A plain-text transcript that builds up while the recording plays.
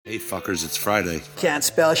Hey fuckers, it's Friday. Can't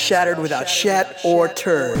spell shattered without shat or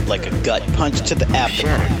turd. Like a gut punch to the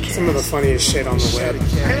abdomen. Some of the funniest shit on the web.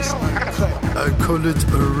 I call it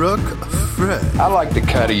a rock Fred. I like the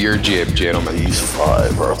cut of your jib, gentlemen. These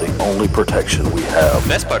 5 are the only protection we have. The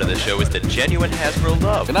best part of the show is the genuine Hasbro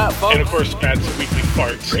love. Good night, folks. And of course, Pat's weekly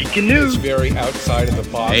farts. Breaking news. It's very outside of the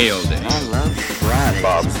box. Nailed it. I love Friday.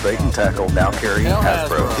 Bob's Bait and Tackle, now carrying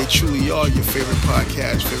Hasbro. They truly are your favorite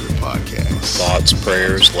podcast. Thoughts,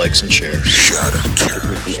 prayers, likes, and shares. Shut up,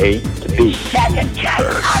 Kurt. A to B. Is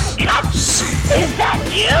that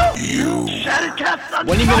you?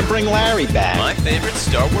 When are you going to bring Larry back? My favorite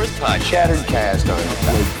Star Wars podcast. Shattered cast on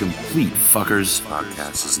it. Complete fuckers. This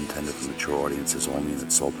podcast is intended for mature audiences only, and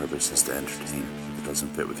its sole purpose is to entertain. If it doesn't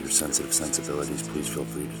fit with your sensitive sensibilities, please feel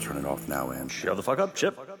free to turn it off now and Shut the fuck up,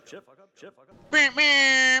 Chip.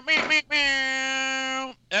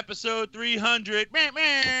 Episode 300.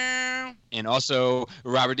 And also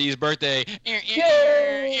Robert D's birthday.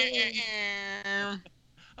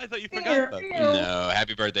 I thought you forgot about that. No,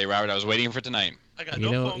 happy birthday, Robert. I was waiting for tonight. I got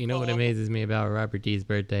You no know what amazes me about Robert D's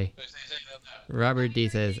birthday? Robert D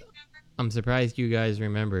says, "I'm surprised you guys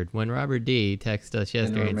remembered." When Robert D texted us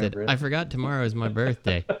yesterday and said, "I forgot tomorrow is my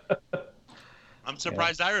birthday." I'm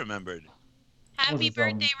surprised I remembered. Happy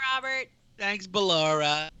birthday, Robert. Thanks,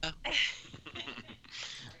 Ballora.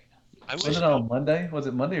 Was it on Monday? Was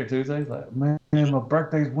it Monday or Tuesday? It's like, man, my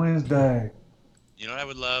birthday's Wednesday. You know what I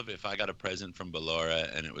would love? If I got a present from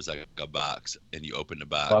Ballora and it was like a box and you opened the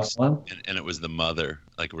box and it was the mother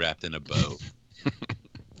like wrapped in a bow.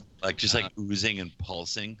 Like just like oozing and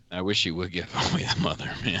pulsing. I wish you would give away the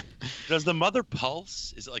mother, man. Does the mother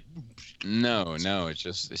pulse? Is it like? No. It's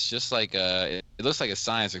just like it looks like a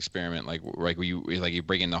science experiment, like you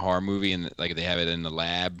bring in the horror movie and like they have it in the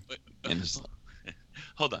lab. And it's...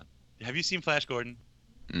 Hold on. Have you seen Flash Gordon?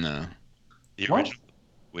 No. The original.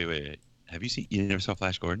 Wait. Have you seen? You never saw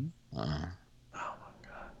Flash Gordon? Uh-uh. Oh my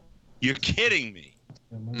god. You're kidding me.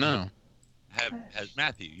 No. Has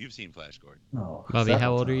Matthew? You've seen Flash Gordon? No. Bobby,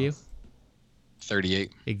 how old are you?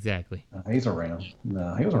 38. Exactly. He's around.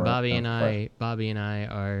 No, he was around. Bobby and I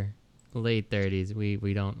are late 30s.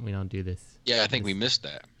 We don't do this. Yeah, I think we missed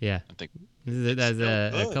that. Yeah. I think that's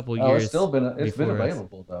a couple Oh, years. it's been before us.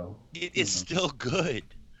 available though. It is still good.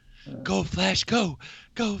 Go Flash, go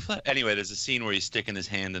Flash. Anyway, there's a scene where he's sticking his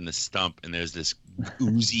hand in the stump, and there's this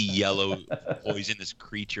oozy yellow poisonous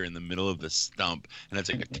creature in the middle of the stump, and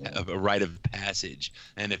it's like a rite of passage.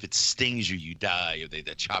 And if it stings you, you die. If they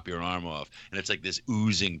chop your arm off, and it's like this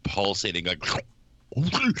oozing, pulsating, like.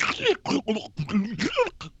 And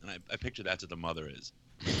I picture that's what the mother is.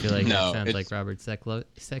 I feel like that sounds like Robert's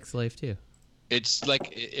sex life too. It's like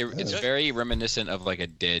it's very reminiscent of like a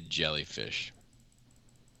dead jellyfish.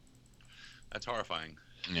 That's horrifying.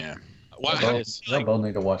 Yeah. Well, I both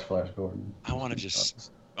need to watch Flash Gordon. I want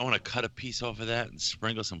to cut a piece off of that and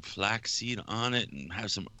sprinkle some flaxseed on it and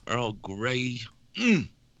have some Earl Grey.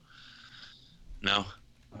 No.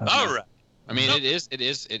 All right. I mean, it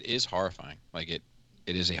is horrifying. Like it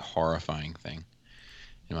is a horrifying thing,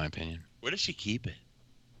 in my opinion. Where does she keep it?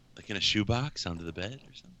 Like in a shoebox under the bed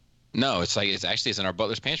or something? No, it's in our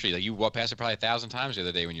butler's pantry. Like you walked past it probably 1,000 times the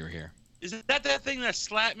other day when you were here. Is that thing that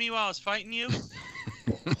slapped me while I was fighting you?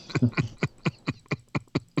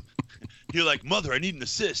 You're like, Mother, I need an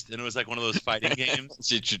assist, and it was like one of those fighting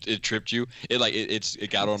games. It tripped you. It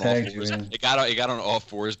got on all fours. It got on all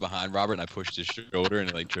fours behind Robert, and I pushed his shoulder, and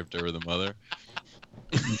it like tripped over the mother.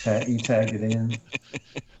 You tagged it in.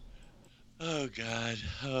 Oh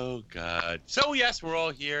God. So yes, we're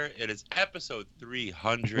all here. It is episode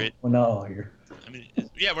 300. We're not all here. I mean,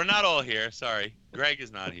 yeah, we're not all here. Sorry, Greg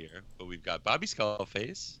is not here, but we've got Bobby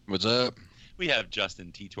Skullface. What's up? We have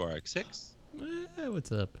Justin T2RX6.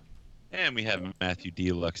 What's up? And we have Matthew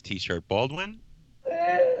Deluxe T-shirt Baldwin.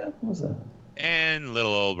 What's up? And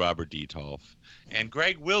little old Robert D. Tolf. And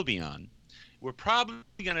Greg will be on. We're probably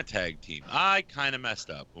going to tag team. I kind of messed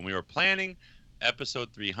up. When we were planning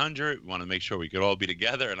episode 300, we want to make sure we could all be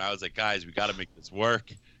together. And I was like, guys, we got to make this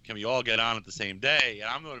work. Can we all get on at the same day? And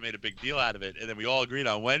I'm the one who made a big deal out of it. And then we all agreed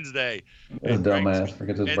on Wednesday. This dumbass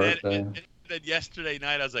forgets his birthday. And then yesterday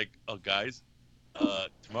night, I was like, oh, guys,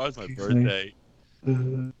 tomorrow's my birthday.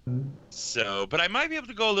 So, but I might be able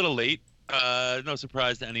to go a little late. No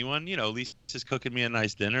surprise to anyone. You know, Lisa's cooking me a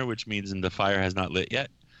nice dinner, which means the fire has not lit yet.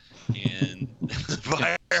 And the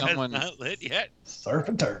fire has not lit yet. Surf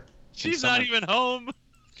and turf. She's not even home.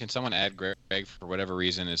 Can someone add Greg? For whatever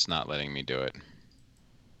reason, it's not letting me do it.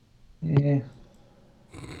 Yeah.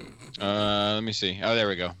 Let me see. Oh, there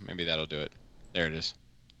we go. Maybe that'll do it. There it is.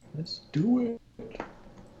 Let's do it.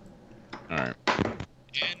 All right.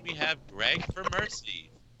 And we have Greg for Mercy.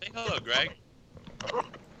 Say hello, Greg. All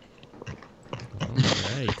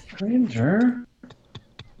right. Stranger.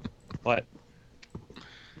 What?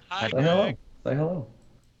 Hi, Say hello. Greg. Say hello.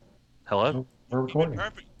 Hello? We're recording.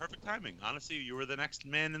 Perfect timing. Honestly, you were the next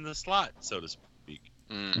man in the slot, so to speak.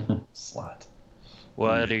 Slot.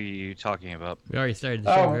 What are you talking about? We already started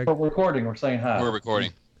the show, Greg. We're recording. We're saying hi. We're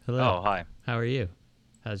recording. Hello. Oh, hi. How are you?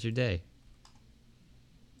 How's your day?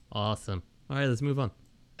 Awesome. All right, let's move on.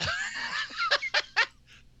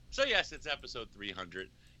 So yes, it's episode 300.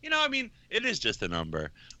 You know, I mean, it is just a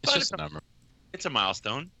number. It's just a number. It's a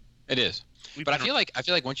milestone. It is. But I feel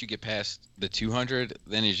like once you get past the 200,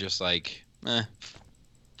 then it's just like,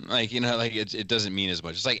 like, you know, like it doesn't mean as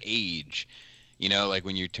much. It's like age, you know, like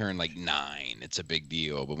when you turn like 9, it's a big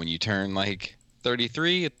deal. But when you turn like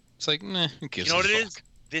 33, it's like, nah, who gives You know what a it fuck? is?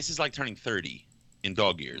 This is like turning 30 in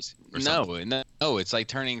dog years. Or No, something. no, it's like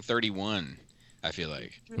turning 31. I feel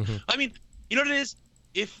like. I mean, you know what it is?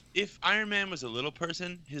 If Iron Man was a little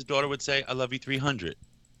person, his daughter would say, "I love you 300."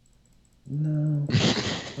 No.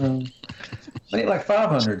 I think like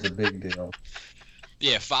 500 is a big deal.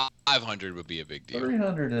 Yeah, 500 would be a big deal.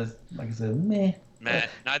 300 is, like I said, meh. Matt,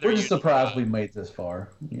 neither We're you just surprised we made this far.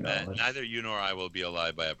 You know, Matt, neither you nor I will be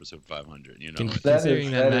alive by episode 500. You know,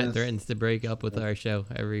 Considering that Matt threatens to break up with our show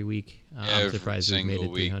every week, I'm Every surprised we made single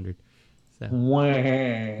it week. 300. So. Wah.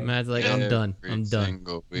 Matt's like, I'm done. I'm done.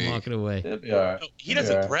 single I'm week. walking away. It'll be all right. he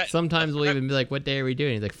doesn't threaten. Sometimes we'll even be like, what day are we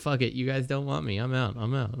doing? He's like, fuck it. You guys don't want me. I'm out.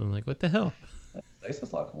 I'm out. I'm like, what the hell?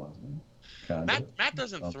 Stasis lock ones, man. Matt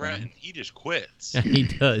doesn't threaten. He just quits. Yeah, he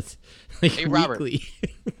does. Like, Hey, Robert. weekly.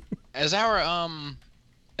 As our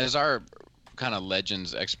kind of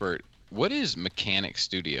legends expert, what is Mechanic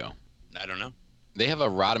Studio? I don't know. They have a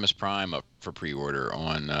Rodimus Prime up for pre-order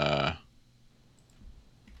on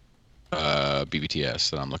BBTS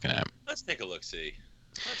that I'm looking at. Let's take a look. See.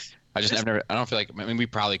 I don't feel like. I mean, we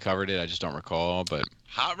probably covered it. I just don't recall. But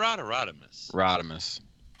Hot Rod or Rodimus? Rodimus.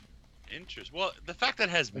 Interest. Well, the fact that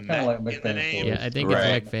it has They're Mech kinda like in the McFan name. Yeah, I think Right,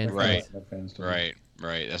 it's like fan right. fans. Right.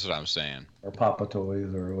 That's what I'm saying. Or Papa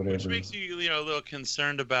Toys or whatever. Which makes you, a little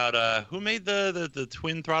concerned about who made the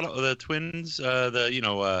twin throttle, the twins,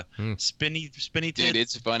 spinny Dude, tits.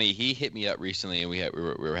 it's funny. He hit me up recently, and we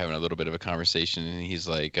were having a little bit of a conversation, and he's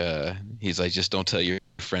like, just don't tell your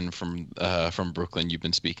friend from Brooklyn you've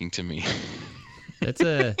been speaking to me. That's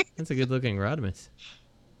a good looking Rodimus.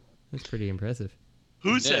 That's pretty impressive.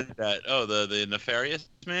 Who said that? Oh, the nefarious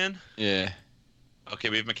man. Yeah. Okay,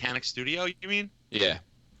 we have Mechanic Studio. You mean? Yeah.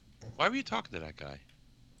 Why were you talking to that guy?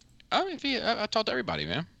 I mean, I talk to everybody,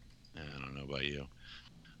 man. I don't know about you.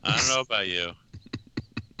 I don't know about you.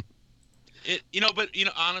 But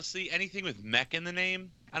honestly, anything with mech in the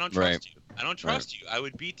name, I don't trust you. I don't trust you. I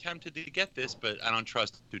would be tempted to get this, but I don't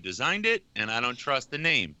trust who designed it, and I don't trust the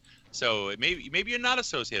name. So maybe you're not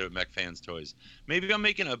associated with Mech Fans Toys. Maybe I'm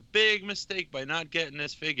making a big mistake by not getting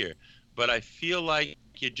this figure. But I feel like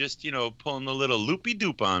you're just, pulling a little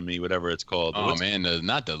loopy-doop on me, whatever it's called. Oh, man,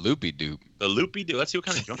 not the loopy-doop. The loopy-doop. Let's see what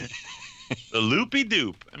kind of joint. The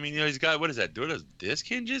loopy-doop. I mean, he's got, what is that? Do those disc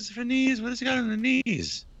hinges for knees? What has he got on the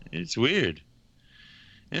knees? It's weird.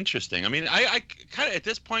 Interesting. I mean, I kind of, at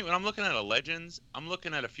this point, when I'm looking at a Legends, I'm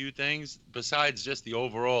looking at a few things besides just the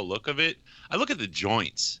overall look of it. I look at the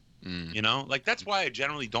joints, That's why I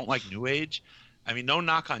generally don't like New Age. I mean, no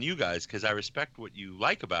knock on you guys, because I respect what you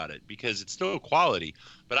like about it, because it's still quality,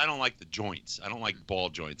 but I don't like the joints. I don't like ball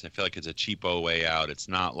joints. I feel like it's a cheapo way out. It's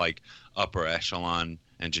not like upper echelon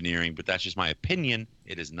engineering, but that's just my opinion.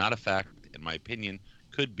 It is not a fact, and my opinion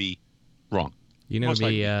could be wrong. Most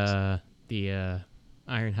the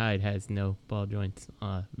Ironhide has no ball joints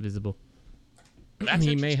visible.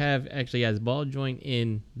 He may have actually has ball joint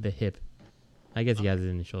in the hip. I guess he has it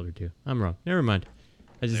in the shoulder too. I'm wrong. Never mind.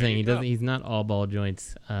 I was just saying he's not all ball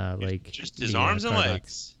joints like just his arms and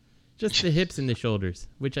legs. Just the hips and the shoulders,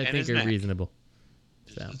 which I think are reasonable.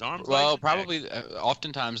 So. Well, probably.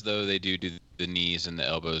 Oftentimes, though, they do the knees and the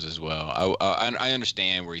elbows as well. I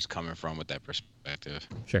understand where he's coming from with that perspective.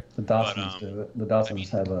 Sure. The Dawsons do it. The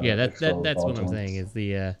Dawsons have a. Yeah, that's what I'm saying. Is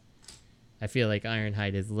the I feel like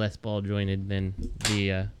Ironhide is less ball jointed than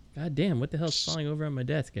the. God damn! What the hell's falling over on my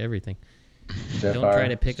desk? Everything. Don't try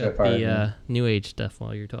to pick up the New Age stuff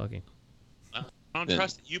while you're talking. I don't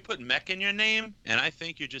trust it. You put Mech in your name, and I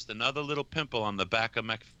think you're just another little pimple on the back of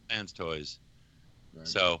Mech Fans Toys. Right.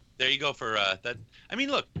 So there you go for that. I mean,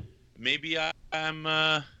 look, maybe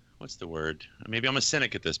I'm what's the word? Maybe I'm a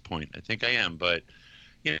cynic at this point. I think I am, but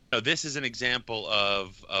this is an example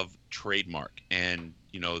of trademark and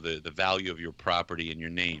the value of your property and your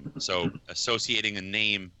name. So associating a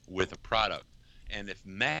name with a product. And if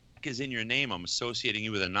Mech is in your name, I'm associating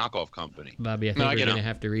you with a knockoff company. Bobby, I think we're going to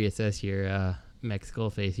have to reassess your Mech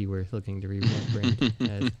Skullface you were looking to rebrand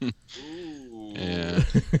as. Yeah.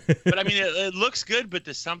 But I mean, it looks good, but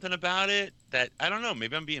there's something about it that, I don't know,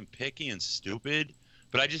 maybe I'm being picky and stupid,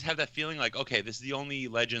 but I just have that feeling like, okay, this is the only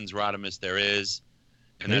Legends Rodimus there is.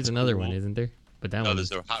 And there's another one, isn't there? But that one's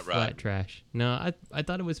there's a Hot flat Rod. trash. No, I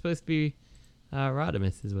thought it was supposed to be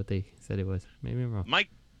Rodimus is what they said it was. Maybe I'm wrong.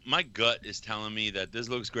 My gut is telling me that this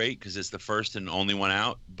looks great because it's the first and only one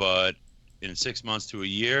out, but in 6 months to a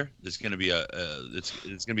year, there's going to be it's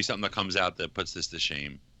going to be something that comes out that puts this to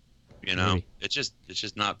shame. You know, Maybe. it's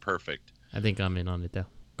just not perfect. I think I'm in on it though.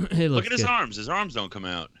 Look at his arms. His arms don't come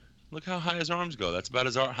out. Look how high his arms go. That's about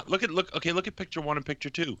his arm. Look at picture 1 and picture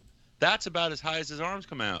 2. That's about as high as his arms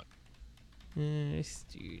come out.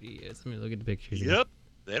 Studios. Let me look at the pictures. Yep,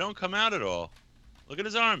 they don't come out at all. Look at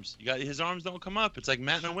his arms. His arms don't come up. It's like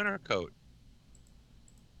Matt in a winter coat.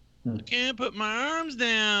 I can't put my arms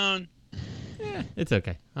down. Yeah, it's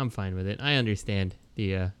okay. I'm fine with it. I understand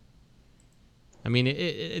the. I mean,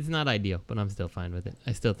 it's not ideal, but I'm still fine with it.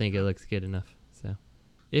 I still think it looks good enough. So,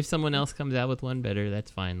 if someone else comes out with one better,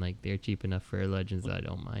 that's fine. Like they're cheap enough for Legends, I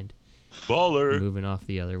don't mind. Baller. Moving off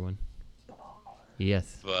the other one.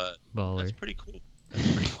 Yes. But Baller. That's pretty cool.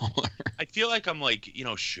 I feel like I'm like,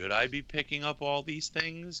 should I be picking up all these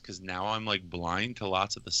things? Because now I'm like blind to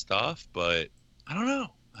lots of the stuff, but I don't know.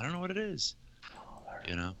 I don't know what it is.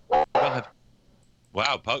 Wow,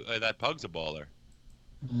 that Pug's a baller.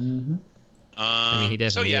 Mm-hmm. I mean, he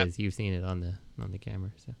definitely is. You've seen it on the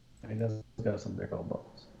camera, so. He does got some big old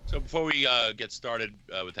balls. So before we get started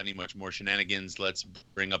with any much more shenanigans, let's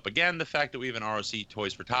bring up again the fact that we have an ROC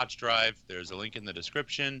Toys for Tots drive. There's a link in the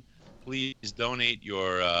description. Please donate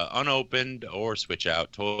your unopened or switch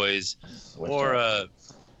out toys,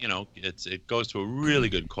 it goes to a really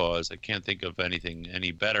good cause. I can't think of anything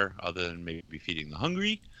any better other than maybe feeding the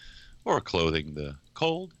hungry, or clothing the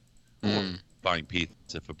cold, or buying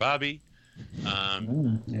pizza for Bobby.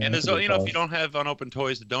 And there's, if you don't have unopened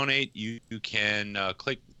toys to donate, you can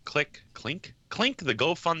click the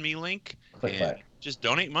GoFundMe link and just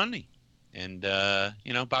donate money, and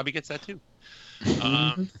Bobby gets that too.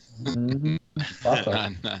 Lots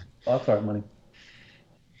of money.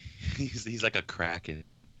 He's like a kraken.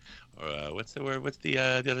 Or what's the word? What's the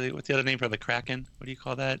other name for the kraken? What do you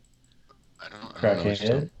call that? I don't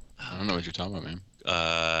know what you're talking about, man.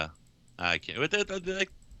 I can't. With the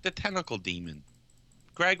tentacle demon.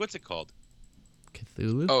 Greg, what's it called?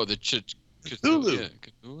 Cthulhu. Oh, the Cthulhu. Yeah,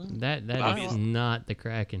 Cthulhu. That is not the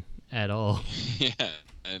Kraken at all. Yeah,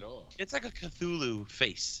 at all. It's like a Cthulhu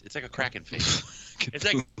face. It's like a Kraken face. It's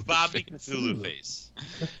like Bobby Cthulhu face.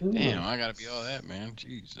 Damn, I gotta be all that, man.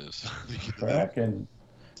 Jesus. Kraken.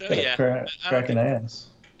 So yeah, Kraken ass.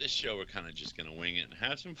 This show we're kind of just gonna wing it and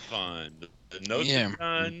have some fun. The notes are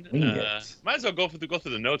done. Might as well go through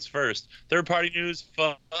the notes first. Third party news,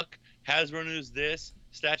 fuck. Hasbro news, this.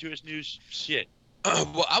 Statuish news, shit.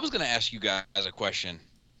 Well, I was gonna ask you guys a question.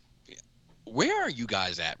 Where are you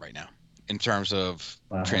guys at right now in terms of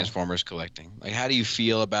Transformers collecting? Like, how do you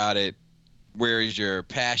feel about it? Where is your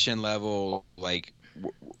passion level? Like,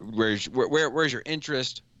 where's your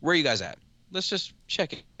interest? Where are you guys at? Let's just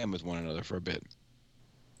check in with one another for a bit.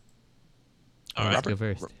 All right, let's go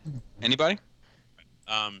first. Anybody?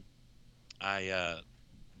 I'm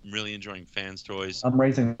really enjoying Fans Toys. I'm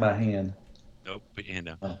raising my hand. Nope, put your hand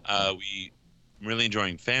down. I'm really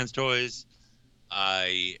enjoying Fans Toys.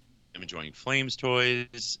 I am enjoying Flames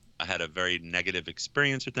Toys. I had a very negative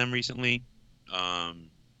experience with them recently.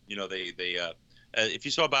 If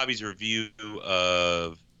you saw Bobby's review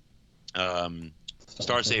of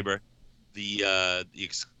Star Saber, the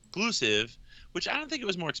exclusive, which I don't think it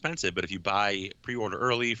was more expensive, but if you buy pre-order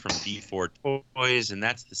early from D4 Toys, and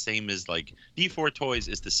that's the same as like D4 Toys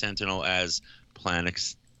is the Sentinel as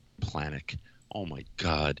Planet. Oh my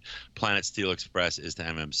God, Planet Steel Express is to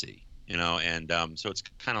MMC. So it's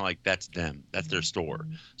kind of like that's them. That's their store.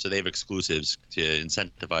 So they have exclusives to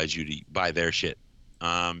incentivize you to buy their shit.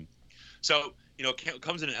 It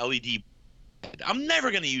comes in an LED. I'm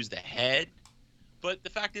never going to use the head, but the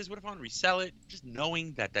fact is, what if I want to resell it? Just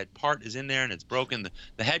knowing that part is in there and it's broken.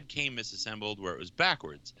 The head came misassembled where it was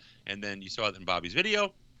backwards. And then you saw it in Bobby's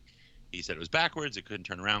video. He said it was backwards. It couldn't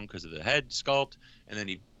turn around because of the head sculpt. And then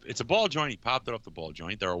it's a ball joint. He popped it off the ball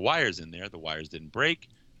joint. There are wires in there. The wires didn't break.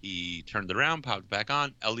 He turned it around, popped it back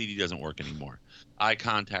on. LED doesn't work anymore. I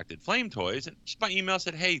contacted Flame Toys, and just by email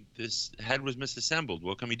said, hey, this head was misassembled.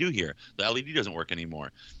 What can we do here? The LED doesn't work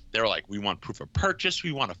anymore. They were like, we want proof of purchase.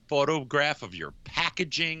 We want a photograph of your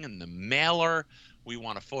packaging and the mailer. We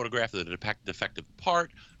want a photograph of the defective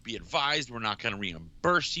part. Be advised, we're not going to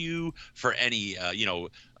reimburse you for any,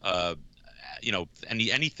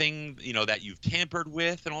 anything, that you've tampered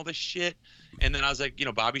with and all this shit. And then I was like,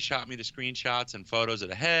 Bobby shot me the screenshots and photos of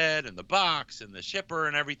the head and the box and the shipper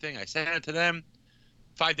and everything. I sent it to them.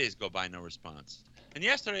 5 days go by, no response. And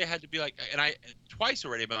yesterday I had to be like, and I twice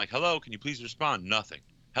already I've been like, hello, can you please respond? Nothing.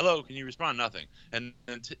 Hello, can you respond? Nothing. And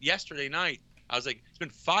yesterday night, I was like, it's been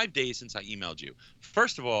 5 days since I emailed you.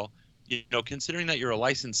 First of all, considering that you're a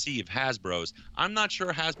licensee of Hasbro's, I'm not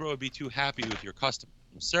sure Hasbro would be too happy with your customer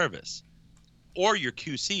service or your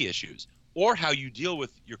QC issues or how you deal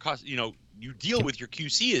with your you deal with your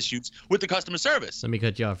QC issues with the customer service. Let me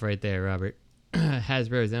cut you off right there, Robert.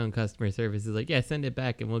 Hasbro's own customer service is like, yeah, send it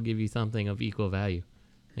back and we'll give you something of equal value.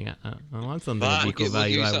 Like, I want something of equal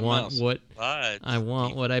value. I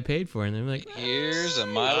want what I paid for. And they're like, here's a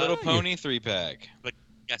My Little Pony 3-pack. But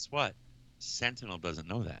guess what? Sentinel doesn't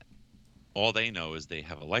know that. All they know is they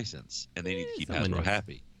have a license and they need to keep Hasbro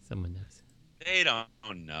happy. Someone knows. They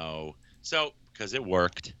don't know. So, because it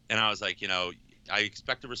worked. And I was like, I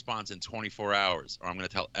expect a response in 24 hours or I'm going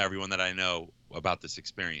to tell everyone that I know about this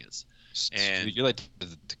experience. And you're like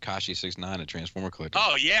the Tekashi 6ix9ine, a Transformer collector.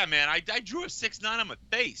 Oh yeah, man! I drew a 6ix9ine on my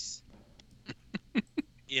face,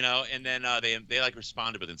 and then they like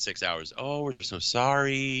responded within 6 hours. Oh, we're so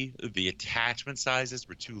sorry. The attachment sizes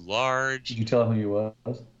were too large. Did you tell him who you was?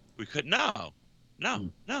 We couldn't. No. I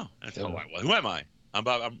said, who am I? I'm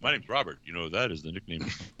Bob. My name's Robert. That is the nickname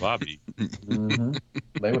Bobby. Mm-hmm.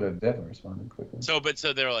 They would have definitely responded quickly. So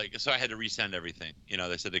they were like, so I had to resend everything.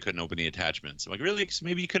 They said they couldn't open the attachments. I'm like, really?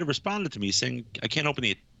 Maybe you could have responded to me saying I can't open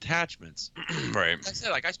the attachments. Right. I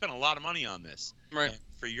said, I spent a lot of money on this. Right. And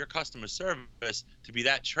for your customer service to be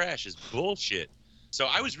that trash is bullshit. So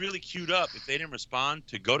I was really queued up if they didn't respond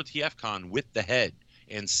to go to TFCon with the head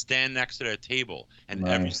and stand next to their table, and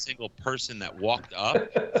every single person that walked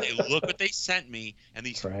up, they look what they sent me, and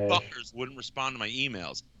these fuckers wouldn't respond to my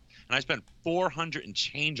emails. And I spent $400 and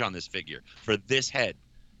change on this figure for this head,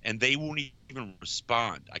 and they won't even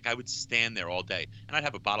respond. Like, I would stand there all day, and I'd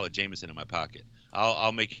have a bottle of Jameson in my pocket.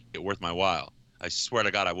 I'll make it worth my while. I swear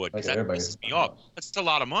to God I would, because that pisses me off. That's a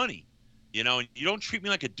lot of money, and you don't treat me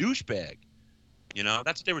like a douchebag.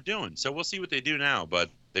 That's what they were doing. So we'll see what they do now, but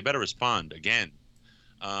they better respond again.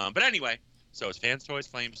 But anyway, so it's Fans Toys,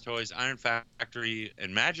 Flames Toys, Iron Factory,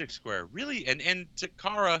 and Magic Square. Really, and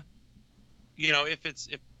Takara, if it's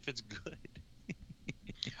good.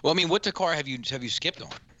 Well, I mean, what Takara have you skipped on?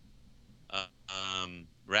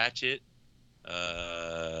 Ratchet.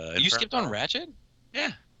 You skipped on Ratchet?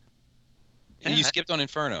 Yeah. And you skipped on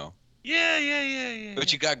Inferno. Yeah.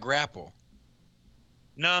 But you got Grapple.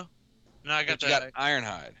 No, I got you got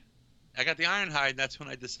Ironhide. I got the Ironhide, and that's when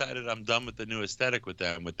I decided I'm done with the new aesthetic with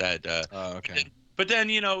them. With that. Okay. But then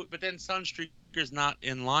Sunstreaker's not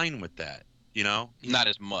in line with that. Not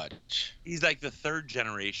as much. He's like the third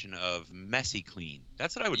generation of messy clean.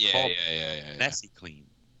 That's what I would call messy clean.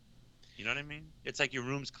 You know what I mean? It's like your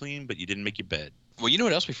room's clean, but you didn't make your bed. Well, you know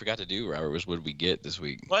what else we forgot to do, Robert, was what did we get this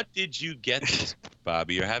week? What did you get this week,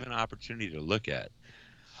 Bobby? You're having an opportunity to look at.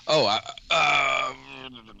 Oh,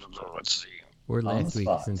 let's see. Or last week,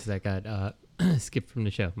 since that got skipped from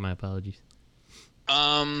the show. My apologies.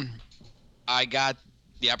 I got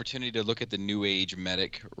the opportunity to look at the New Age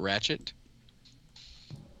Medic Ratchet.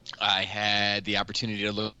 I had the opportunity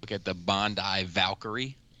to look at the Bandai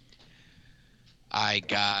Valkyrie. I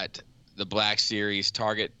got the Black Series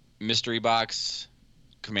Target Mystery Box,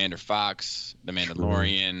 Commander Fox, the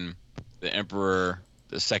Mandalorian, the Emperor,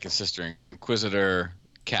 the Second Sister Inquisitor,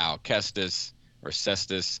 Cal Kestis, or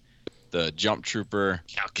Cestus, the Jump Trooper.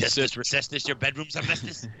 Cal Kestis, Recestus, your bedroom's a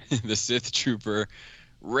mestis. The Sith Trooper,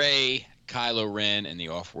 Rey, Kylo Ren, and the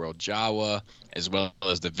Off-World Jawa, as well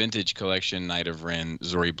as the Vintage Collection, Knight of Ren,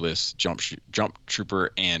 Zori Bliss, Jump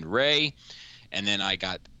Trooper, and Rey. And then I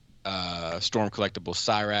got Storm Collectible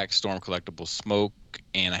Cyrax, Storm Collectible Smoke,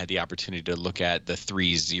 and I had the opportunity to look at the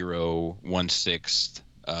 3016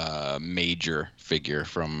 Major figure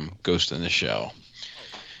from Ghost in the Shell,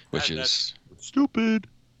 which is stupid.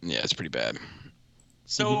 Yeah, it's pretty bad.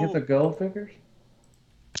 So, did you get the gold figures?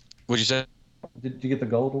 What'd you say? Did you get the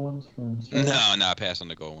gold ones from? No, I passed on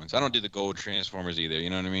the gold ones. I don't do the gold Transformers either. You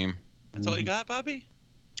know what I mean? That's all you got, Bobby?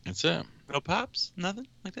 That's it. No pops? Nothing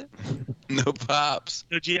like that? No pops.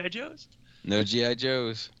 No G.I. Joes? No G.I.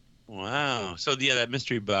 Joes. Wow. So that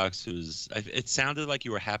mystery box was. It sounded like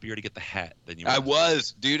you were happier to get the hat than you were. I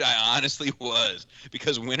was, dude. I honestly was,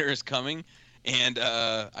 because winter is coming, and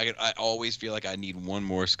I always feel like I need one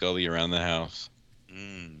more Scully around the house.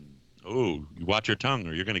 Oh, you watch your tongue,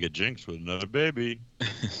 or you're gonna get jinxed with another baby,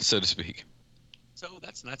 so to speak. So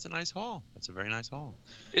that's a nice haul. That's a very nice haul.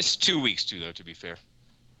 It's 2 weeks too, though. To be fair,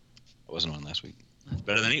 I wasn't on last week. It's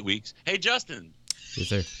better than 8 weeks. Hey, Justin. Yes,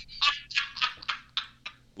 sir.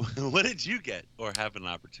 What did you get or have an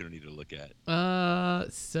opportunity to look at?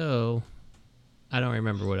 So I don't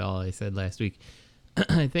remember what all I said last week.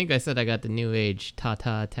 I think I said I got the New Age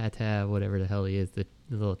Tata, whatever the hell he is, the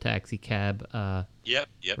little taxi cab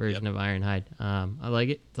version of Ironhide. I like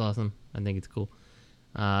it. It's awesome. I think it's cool.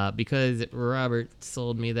 Because Robert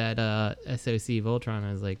sold me that SOC Voltron,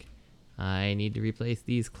 I was like, I need to replace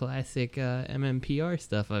these classic MMPR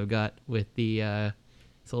stuff I've got with the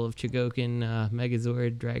Soul of Chogokin,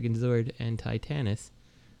 Megazord, Dragonzord, and Titanus.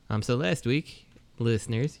 So last week,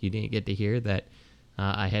 listeners, you didn't get to hear that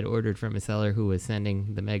I had ordered from a seller who was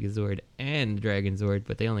sending the Megazord and the Dragonzord,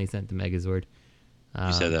 but they only sent the Megazord.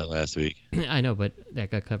 You said that last week. I know, but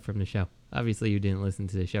that got cut from the show. Obviously, you didn't listen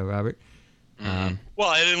to the show, Robert. Well,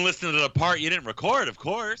 I didn't listen to the part you didn't record, of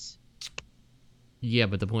course. Yeah,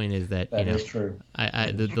 but the point is that is true.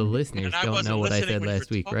 The listeners don't know what I said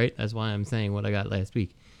last week, right? That's why I'm saying what I got last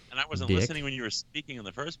week. And I wasn't listening when you were speaking in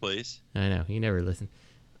the first place. I know, you never listen.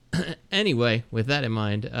 Anyway, with that in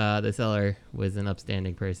mind, the seller was an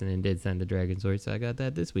upstanding person and did send the Dragonzord, so I got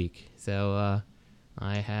that this week. So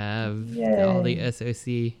I have all the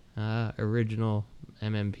SOC original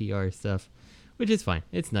MMPR stuff, which is fine.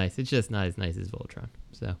 It's nice. It's just not as nice as Voltron.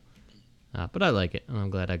 So, but I like it, and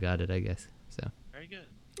I'm glad I got it, I guess. So very good.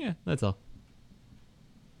 Yeah, that's all.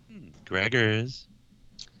 Gregors.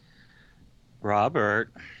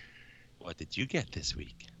 Robert. What did you get this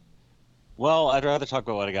week? Well, I'd rather talk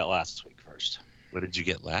about what I got last week first. What did you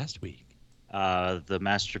get last week? The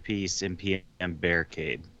Masterpiece MPM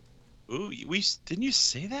Barricade. Ooh, didn't you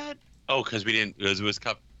say that? Oh, because we didn't. It was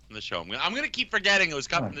cut from the show. I'm gonna keep forgetting it was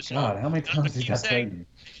cut from the show. God, how many times did I say Did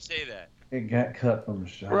you say that? It got cut from the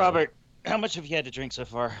show. Robert, how much have you had to drink so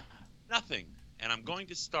far? Nothing. And I'm going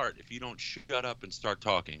to start if you don't shut up and start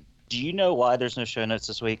talking. Do you know why there's no show notes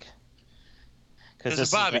this week?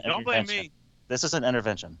 Because Bobby, don't blame me. This is an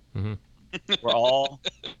intervention. Mm-hmm. We're all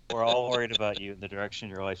worried about you, the direction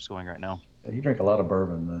your life's going right now. Yeah, you drink a lot of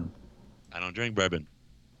bourbon, man. I don't drink bourbon.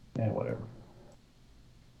 Yeah, whatever.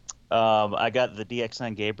 I got the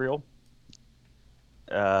DX9 Gabriel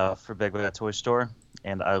for Big Bad Toy Store,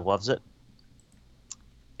 and I loves it.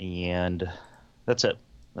 And that's it.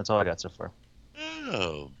 That's all I got so far.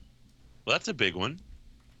 Oh, well, that's a big one.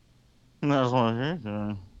 That's what I'm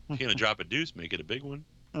doing. If you're gonna drop a deuce, make it a big one.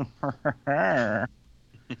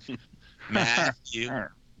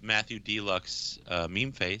 Matthew Deluxe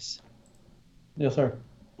meme face. Yes, sir.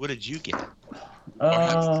 What did you get?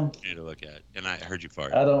 To look at, and I heard you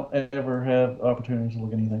fart. I don't ever have opportunities to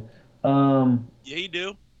look at anything. Yeah, you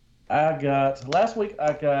do. Last week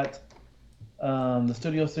I got the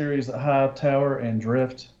Studio Series High Tower and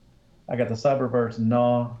Drift. I got the Cyberverse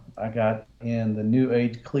Gnaw. I got in the New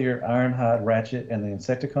Age Clear Ironhide Ratchet and the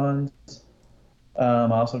Insecticons. I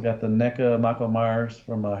also got the NECA Michael Myers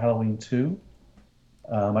from Halloween 2.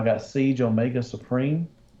 I got Siege Omega Supreme.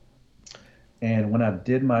 And when I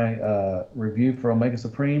did my review for Omega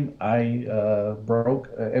Supreme, I broke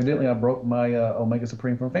my Omega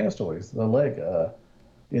Supreme from Fans Toys. The leg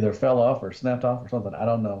either fell off or snapped off or something. I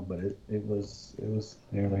don't know, but it was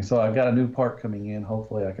everything. So I've got a new part coming in.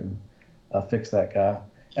 Hopefully I can fix that guy.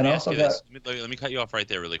 And I also got. Let me cut you off right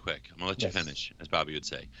there really quick. I'm gonna let you finish, as Bobby would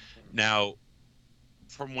say. Now,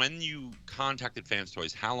 from when you contacted Fans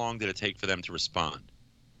Toys, how long did it take for them to respond?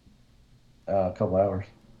 A couple hours.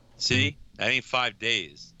 See, that ain't 5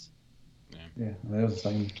 days. Yeah, it was the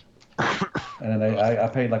same. And then I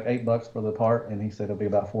paid like $8 for the part, and he said it'll be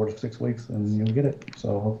about 4 to 6 weeks, and you'll get it.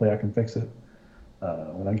 So hopefully I can fix it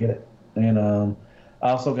when I get it. And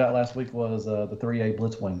I also got last week was the 3A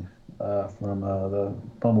Blitzwing from the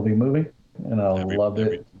Bumblebee movie, and I loved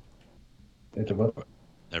it. It's a book.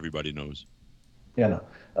 Everybody knows. Yeah, no,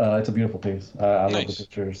 it's a beautiful piece. I Nice. love the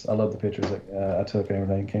pictures. I love the pictures that I took. And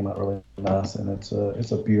everything came out really nice, and it's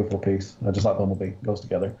a beautiful piece. Just like Bumblebee goes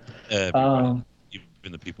together. Everybody,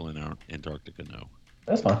 even the people in Antarctica know.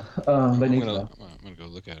 That's fine. They need to. I'm gonna go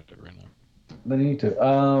look at it right now. They need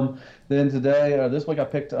to. Then today, this week, I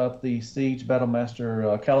picked up the Siege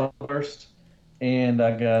Battlemaster Caliburst, and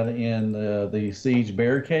I got in the Siege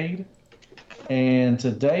Barricade. And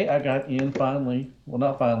today I got in finally. Well,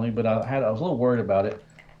 not finally, but I was a little worried about it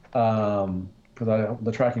because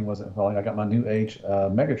the tracking wasn't falling. I got my New Age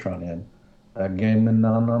Megatron in, a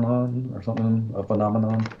Phenomenon or something, a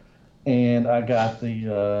Phenomenon. And I got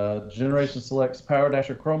the Generation Selects Power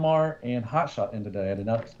Dasher Chromar and Hotshot in today. I did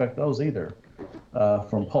not expect those either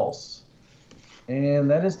from Pulse. And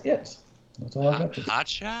that is it. That's all I got.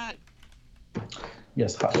 Hotshot?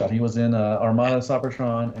 Yes, Hotshot. He was in Armada,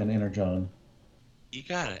 Cybertron, and Energon. You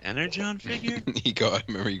got an Energon figure? I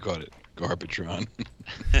remember you called it Garbitron.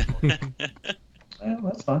 Yeah,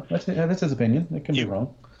 that's fine. That's his opinion. It can be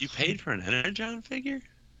wrong. You paid for an Energon figure?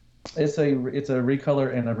 It's a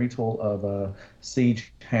recolor and a retool of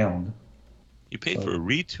Siege Hound. You paid for a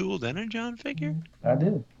retooled Energon figure? I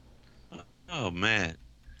did. Oh man.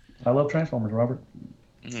 I love Transformers, Robert.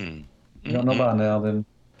 Mm. You don't know by now, then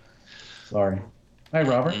sorry. Hey,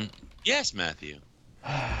 Robert. Yes, Matthew.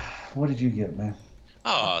 What did you get, man?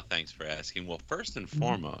 Oh, thanks for asking. Well, first and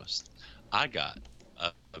foremost, I got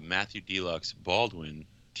a Matthew Deluxe Baldwin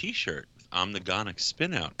T-shirt with Omnigonic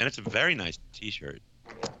spin out, and it's a very nice T-shirt.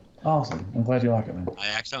 Awesome. I'm glad you like it, man. I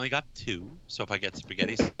accidentally got 2, so if I get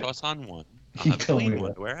spaghetti sauce on one, I'll have a clean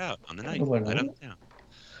one to wear out on the night. Right uptown.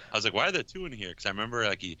 I was like, why are there 2 in here? Because I remember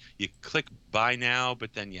like you click buy now,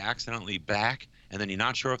 but then you accidentally back, and then you're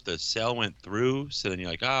not sure if the sale went through. So then you're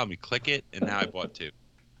like, oh, let me click it, and now I bought 2.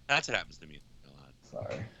 That's what happens to me a lot.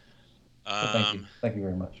 Sorry. Thank you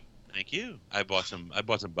very much. Thank you. I bought some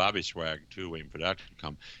Bobby swag too, waiting for that to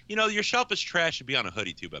come. You know, your shelf is trash should be on a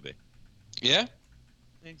hoodie too, Bobby. Yeah?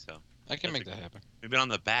 I think so. I can make that happen. Maybe on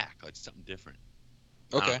the back, like something different.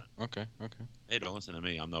 Okay. Hey, don't listen to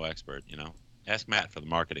me. I'm no expert, you know. Ask Matt for the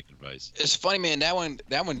marketing advice. It's funny, man. That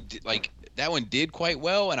one did quite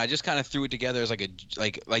well, and I just kind of threw it together as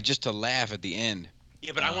like just to laugh at the end.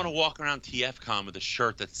 Yeah, but I want to walk around TFCon with a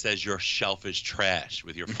shirt that says your shelf is trash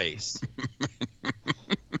with your face.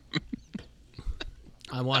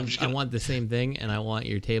 I want the same thing, and I want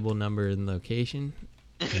your table number and location,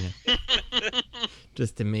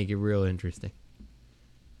 just to make it real interesting.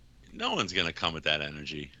 No one's gonna come with that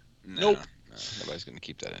energy. Nope. No, nobody's gonna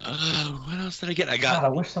keep that in. What else did I get? God, I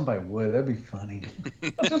wish somebody would. That'd be funny.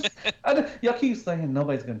 Y'all keep saying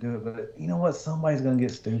nobody's gonna do it, but you know what? Somebody's gonna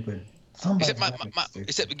get stupid.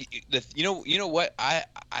 You know what? I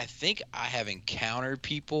think I have encountered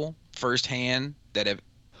people firsthand that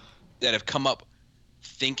have come up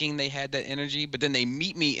thinking they had that energy, but then they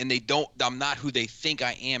meet me and they don't. I'm not who they think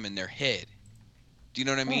I am in their head. Do you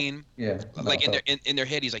know what I mean? Yeah. Like in their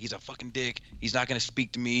head, he's like, he's a fucking dick. He's not gonna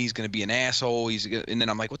speak to me. He's gonna be an asshole. And then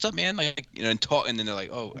I'm like, what's up, man? Like, you know, and talk. And then they're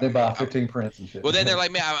like, oh. They buy 15 prints and shit. Well, then they're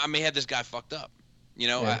like, man, I may have this guy fucked up. You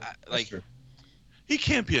know, yeah, like. True. He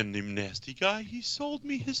can't be a nasty guy. He sold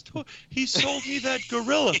me his toy. He sold me that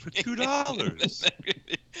gorilla for $2.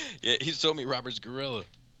 Yeah, he sold me Robert's gorilla.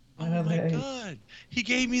 Oh my God! He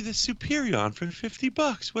gave me the Superion for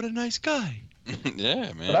 $50. What a nice guy.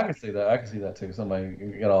 Yeah, man. But I can see that. I can see that too. Somebody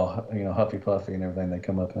get all huffy puffy and everything. They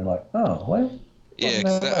come up and they're like, oh, well. Yeah,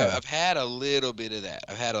 cause I've had a little bit of that.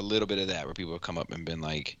 Where people have come up and been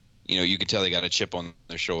like, you know, you can tell they got a chip on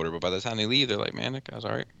their shoulder, but by the time they leave, they're like, man, that guy's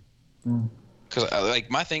all right. Because like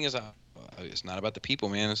my thing is, it's not about the people,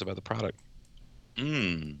 man. It's about the product.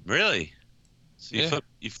 Really? So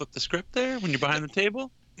you flip the script there when you're behind the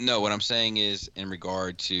table? No, what I'm saying is in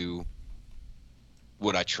regard to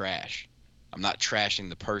what I trash. I'm not trashing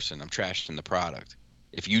the person. I'm trashing the product.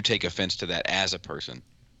 If you take offense to that as a person,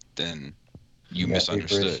 then you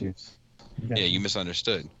misunderstood. Yeah, you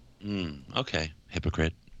misunderstood. Okay,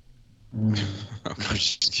 hypocrite. I'm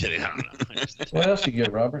just kidding. I don't know. What else you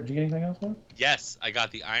get, Robert? Did you get anything else, man? Yes, I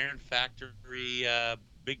got the Iron Factory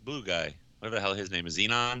big blue guy. Whatever the hell his name is.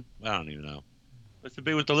 Xenon? I don't even know. What's the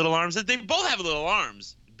big with the little arms? They both have little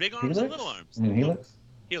arms. Big arms and little arms. You mean Helix?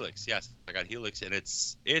 Helix, yes. I got Helix, and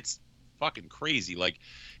it's fucking crazy. Like,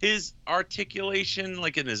 his articulation,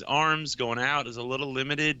 like in his arms going out, is a little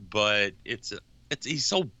limited, but he's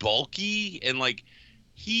so bulky, and like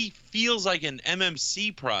he feels like an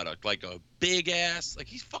MMC product, like a big ass. Like,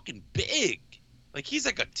 he's fucking big. Like, he's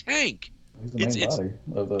like a tank. He's the main body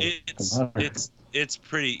of the it's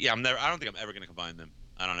pretty. Yeah, I don't think I'm ever gonna combine them.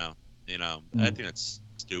 I don't know. You know, I think that's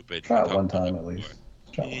stupid. Try it one time at least.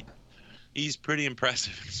 He's pretty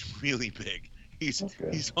impressive. He's really big. He's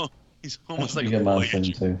almost like a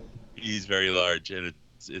Voyager. Too. He's very large, and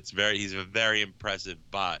he's a very impressive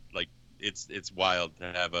bot. Like, it's wild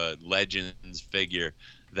to have a Legends figure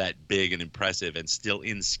that big and impressive and still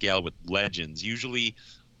in scale with Legends. Usually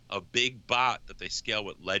a big bot that they scale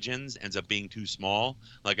with Legends ends up being too small.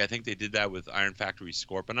 Like, I think they did that with Iron Factory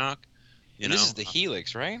Scorponok. This is the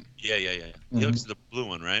Helix, right? Yeah. Helix is the blue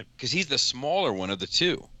one, right? Because he's the smaller one of the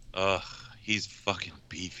two. Ugh, he's fucking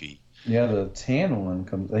beefy. Yeah, the tan one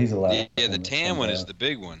comes. He's a lot. Yeah, the tan one is the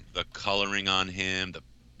big one. The coloring on him, the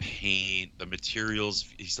paint, the materials.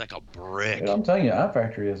 He's like a brick. Yeah, I'm telling you, Iron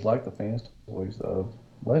Factory is like the fans toys of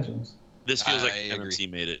Legends. This feels like MMC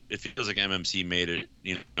made it. It feels like MMC made it,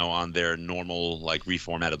 on their normal, like,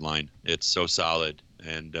 reformatted line. It's so solid.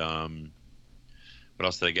 And what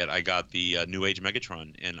else did I get? I got the New Age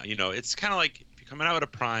Megatron, and it's kind of like if you're coming out with a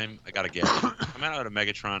Prime, I gotta get it. If I'm coming out with a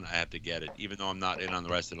Megatron, I have to get it, even though I'm not in on the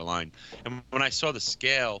rest of the line. And when I saw the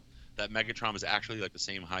scale, that Megatron was actually like the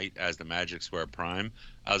same height as the Magic Square Prime,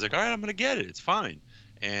 I was like, all right, I'm gonna get it. It's fine,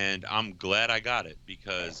 and I'm glad I got it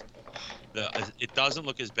because it doesn't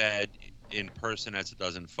look as bad in person as it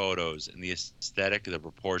does in photos, and the aesthetic, the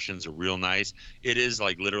proportions are real nice. It is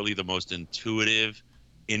like literally the most intuitive,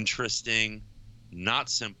 interesting, not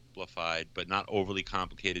simplified, but not overly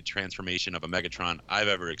complicated transformation of a Megatron I've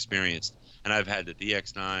ever experienced. And I've had the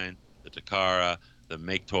DX9, the Takara, the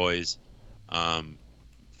Make Toys,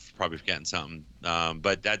 probably forgetting something,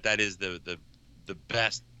 but that is the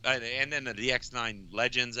best. And then the DX9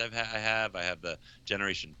 Legends I have the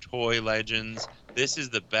Generation Toy Legends. This is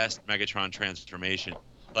the best Megatron transformation.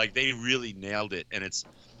 Like, they really nailed it. And it's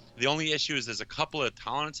the only issue is there's a couple of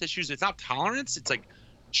tolerance issues. It's not tolerance, it's like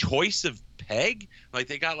choice of peg. Like,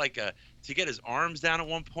 they got like to get his arms down at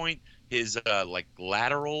one point, his like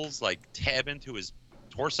laterals like tab into his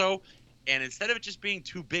torso, and instead of it just being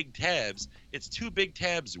two big tabs, it's two big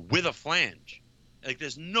tabs with a flange. Like,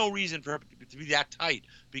 there's no reason for it to be that tight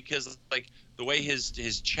because, like, the way his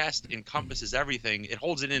chest encompasses everything, it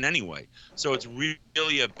holds it in anyway. So it's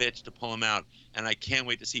really a bitch to pull him out, and I can't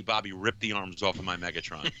wait to see Bobby rip the arms off of my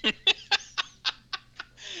Megatron.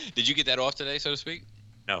 Did you get that off today, so to speak?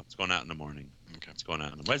 No, it's going out in the morning. Okay, it's going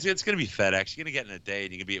out in the morning. It's going to be FedEx. You're going to get in a day,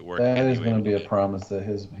 and you're going to be at work. That anyway. is going to be a promise that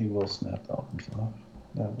he will snap off himself.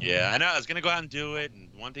 Yeah, I know. I was gonna go out and do it, and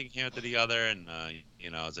one thing came after the other, and I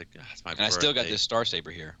was like, it's my. And I still got this Star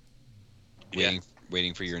Saber here, waiting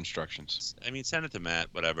waiting for your instructions. I mean, send it to Matt.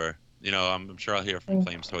 Whatever. I'm sure I'll hear from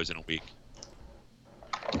Flames Toys in a week.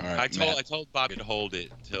 All right, I told Bobby to hold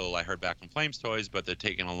it until I heard back from Flames Toys, but they're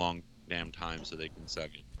taking a long damn time, so they can suck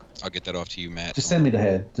it. I'll get that off to you, Matt. Just send me the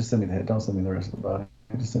head. Just send me the head. Don't send me the rest of the body.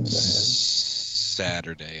 Just send me the head.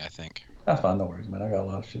 Saturday, I think. That's fine. No worries, man. I got a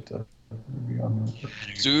lot of shit to.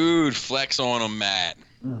 Dude, flex on him, Matt.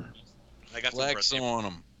 I got flex on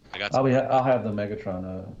him. I'll have the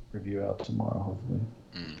Megatron review out tomorrow, hopefully.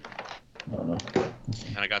 I don't know.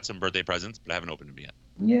 And I got some birthday presents, but I haven't opened them yet.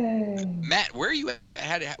 Yay! Matt, where are you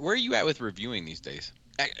at? Where are you at with reviewing these days?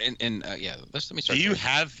 And yeah, let me start. Do you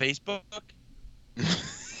have Facebook?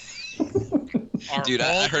 Dude,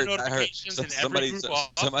 I heard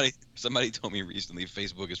somebody told me recently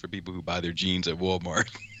Facebook is for people who buy their jeans at Walmart.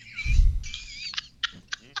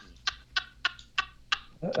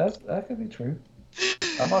 That could be true.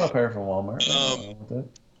 I bought a pair from Walmart.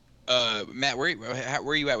 Matt, where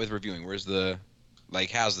are you at with reviewing? Where's the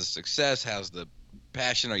how's the success? How's the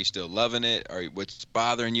passion? Are you still loving it? What's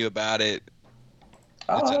bothering you about it?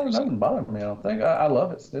 Nothing bothering me. I don't think. I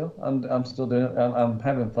love it still. I'm still doing it. I'm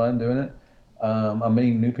having fun doing it. I'm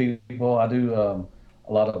meeting new people. I do a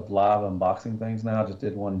lot of live unboxing things now. I just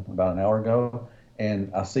did one about an hour ago,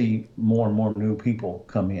 and I see more and more new people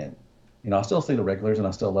come in. I still see the regulars, and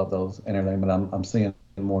I still love those and everything, but I'm seeing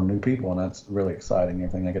more new people, and that's really exciting.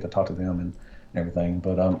 Everything I get to talk to them and everything,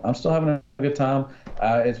 but I'm still having a good time.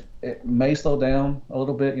 It may slow down a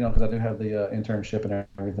little bit, because I do have the internship and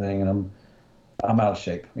everything, and I'm out of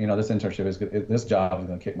shape. This internship is good. This job is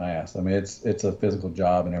going to kick my ass. I mean, it's a physical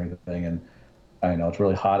job and everything, and I know it's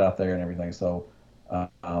really hot out there and everything, so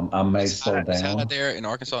I may slow down. It's hot out there in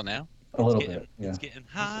Arkansas now? A little bit, yeah. It's getting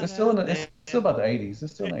hot. It's still about the 80s.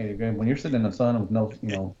 It's still in the 80s. When you're sitting in the sun with no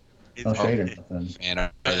shade or nothing.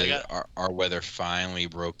 Man, our weather finally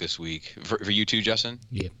broke this week. For you too, Justin?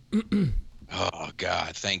 Yeah. Oh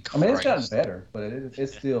God, thank Christ. I mean, it's gotten better, but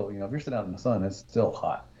it's still, if you're sitting out in the sun, it's still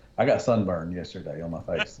hot. I got sunburned yesterday on my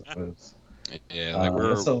face. Yeah,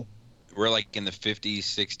 we're like in the 50s,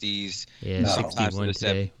 60s. Yeah, 61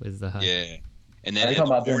 today was the high. Yeah. And then in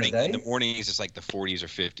the mornings, it's like the 40s or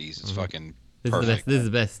 50s. It's fucking perfect. This is the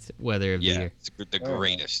best weather of the year. It's the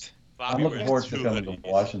greatest. I'm looking forward to coming to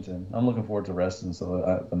Washington. I'm looking forward to resting,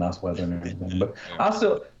 so the nice weather and everything. But I'm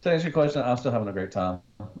still, to answer your question, I'm still having a great time.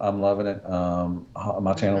 I'm loving it.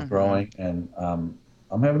 My channel's growing, and I'm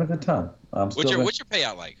having a good time. What's your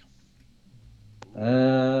payout like?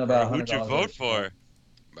 About $100. Who'd you vote for?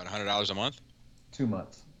 About $100 a month? 2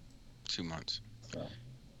 months. 2 months. So,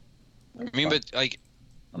 I mean, but like,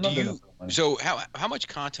 so how much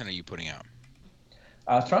content are you putting out?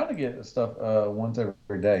 I was trying to get stuff once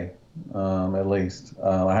every day, at least.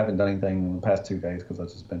 I haven't done anything in the past 2 days because I've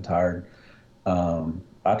just been tired.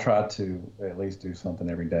 I tried to at least do something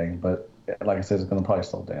every day, but like I said, it's going to probably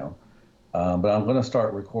slow down. But I'm going to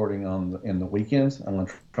start recording in the weekends. I'm going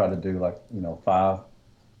to try to do 5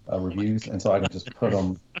 reviews, and so I can just put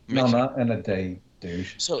them. No, not in a day,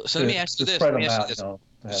 douche. So let me ask you this. Spread them out.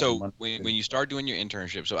 So when you start doing your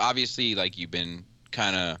internship, so obviously like you've been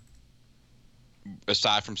kind of,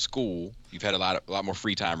 aside from school, you've had a lot more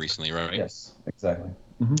free time recently, right? Yes, exactly.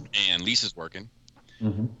 And Lisa's working.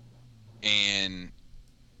 And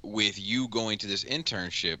with you going to this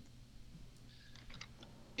internship,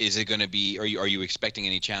 is it going to be? Are you expecting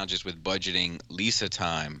any challenges with budgeting Lisa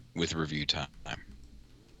time with review time?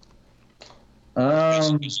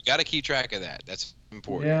 You got to keep track of that. That's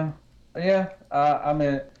important. Yeah. I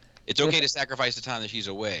mean, it's okay to sacrifice the time that she's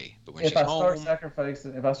away, but when she's if I home,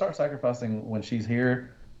 start sacrificing when she's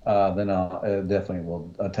here, then it definitely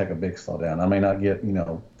will take a big slowdown. I may not get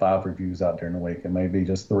 5 reviews out during the week. It may be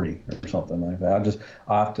just 3 or something like that.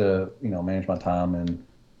 I have to manage my time, and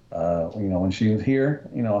when she's here,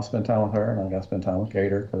 I'll spend time with her, and I got to spend time with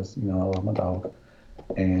Gator because I love my dog.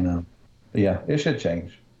 And yeah, it should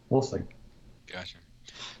change. We'll see. Gotcha.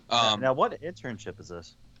 Now, what internship is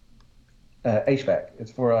this? HVAC.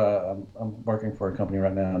 It's for I'm working for a company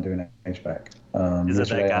right now. I'm doing HVAC. Is it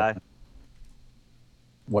that guy?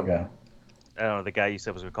 What guy? I don't know. The guy you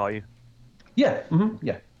said was going to call you. Yeah.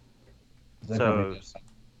 Yeah. So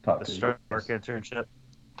the Stark internship.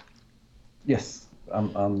 Yes,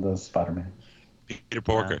 I'm the Spider-Man. Peter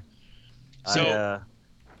Porker. I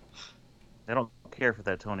don't care for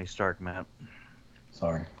that Tony Stark, man.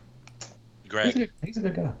 Sorry. Greg. He's a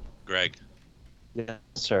good guy. Greg. Yes,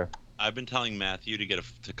 sir. I've been telling Matthew to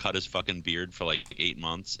cut his fucking beard for like 8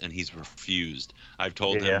 months, and he's refused. I've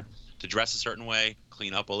told him to dress a certain way,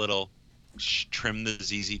 clean up a little, trim the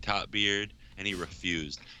ZZ Top beard, and he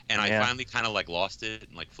refused. And I finally kind of like lost it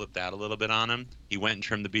and like flipped out a little bit on him. He went and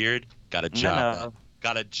trimmed the beard, got a job.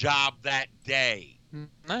 Got a job that day.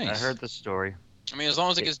 Nice. I heard the story. I mean, as long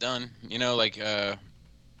as it gets done, I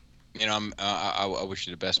wish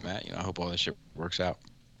you the best, Matt. I hope all this shit works out.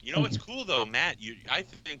 You know what's cool though, Matt? I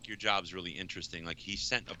think your job's really interesting. Like he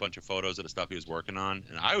sent a bunch of photos of the stuff he was working on,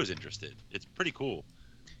 and I was interested. It's pretty cool.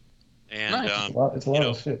 And nice. It's a lot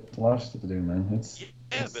of shit. It's a lot of shit to do, man.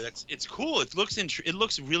 But it's cool. It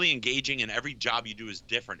looks really engaging, and every job you do is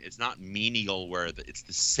different. It's not menial where it's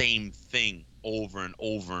the same thing over and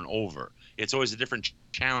over and over. It's always a different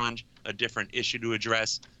challenge, a different issue to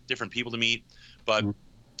address, different people to meet, but.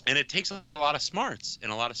 And it takes a lot of smarts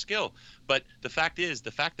and a lot of skill. But the fact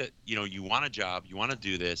that, you want a job, you want to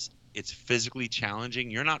do this, it's physically challenging.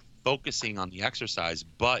 You're not focusing on the exercise,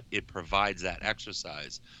 but it provides that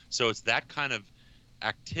exercise. So it's that kind of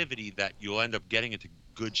activity that you'll end up getting into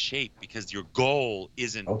good shape because your goal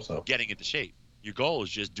isn't getting into shape. Your goal is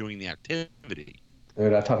just doing the activity.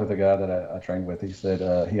 Dude, I talked to the guy that I trained with. He said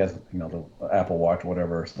he has, the Apple Watch or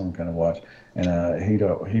whatever, some kind of watch, and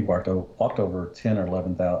he walked over 10 or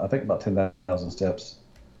 11,000, I think about 10,000 steps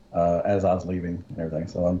as I was leaving and everything.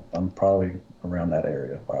 So I'm probably around that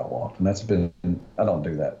area where I walked, and I don't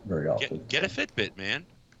do that very often. Get a Fitbit, man.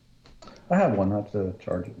 I have one. I have to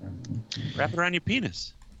charge it. Wrap it around your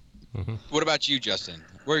penis. Mm-hmm. What about you, Justin?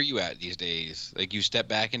 Where are you at these days? Like you step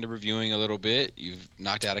back into reviewing a little bit. You've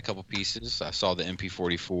knocked out a couple pieces. I saw the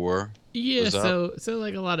MP44. Yeah, so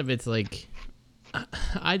like a lot of it's like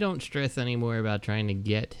I don't stress anymore about trying to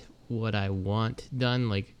get what I want done.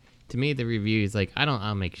 Like to me, the reviews, like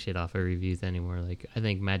I'll make shit off of reviews anymore. Like I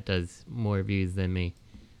think Matt does more views than me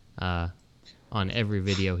on every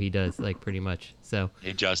video he does, like pretty much. So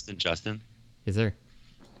hey, Justin. Is there?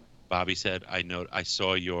 Bobby said, I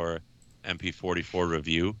saw your MP44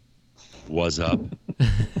 review. Was up.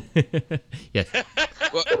 Yes.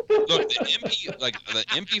 Well, look, the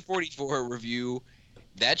MP44 review,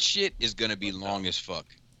 that shit is gonna be long as fuck.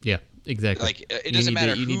 Yeah, exactly. Like it doesn't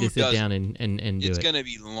matter. You need to sit down and do it. It's gonna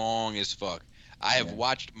be long as fuck. I have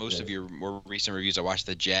watched most of your more recent reviews. I watched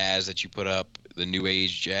the jazz that you put up, the New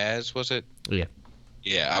Age jazz, was it? Yeah.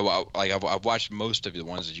 Yeah, I've watched most of the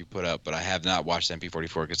ones that you put up, but I have not watched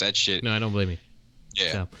MP44 because that shit. No, I don't blame you.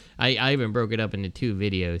 Yeah. So I even broke it up into 2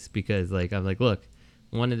 videos because I'm like, look,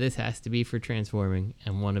 one of this has to be for transforming,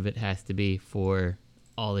 and one of it has to be for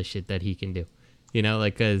all the shit that he can do.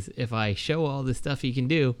 Because if I show all the stuff he can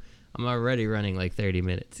do, I'm already running like 30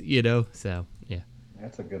 minutes. So yeah.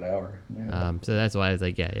 That's a good hour. Yeah. So that's why I was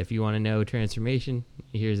like, yeah, if you want to know transformation,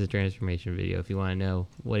 here's a transformation video. If you want to know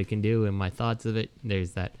what it can do and my thoughts of it,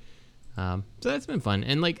 there's that. So that's been fun.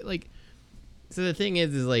 And so the thing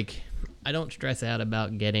is like, I don't stress out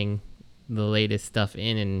about getting the latest stuff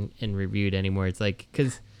in and reviewed anymore. It's like,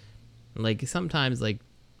 cause like sometimes like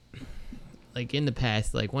in the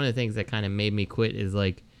past, like one of the things that kind of made me quit is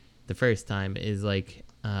like the first time is like,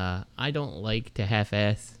 I don't like to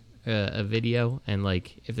half-ass a video, and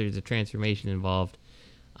like if there's a transformation involved,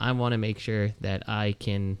 I want to make sure that I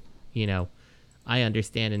can I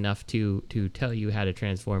understand enough to tell you how to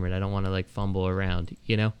transform it. I don't want to like fumble around,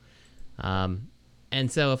 you know.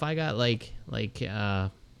 And so if I got like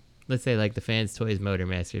let's say like the Fans Toys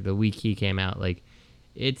Motormaster, the week he came out, like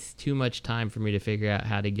it's too much time for me to figure out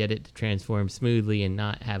how to get it to transform smoothly and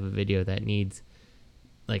not have a video that needs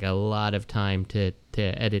like a lot of time to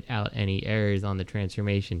edit out any errors on the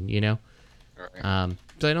transformation, you know.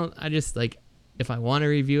 So I just like, if I want to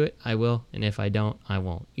review it, I will, and if I don't, I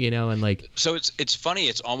won't, you know. And like, so it's funny,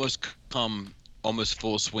 it's almost come almost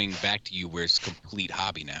full swing back to you where it's complete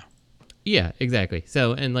hobby now. Yeah, exactly.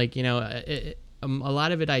 So, and like, you know, a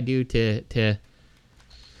lot of it I do to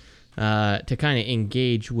kind of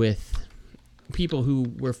engage with people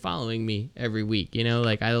who were following me every week, you know,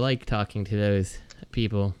 like I like talking to those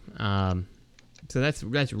people. So that's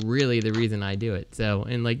really the reason I do it. So,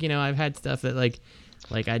 and like, you know, I've had stuff that like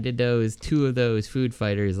I did two of those food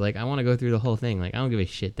fighters. Like I want to go through the whole thing. Like I don't give a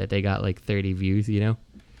shit that they got like 30 views, you know?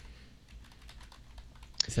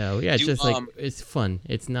 So yeah, it's just like, it's fun.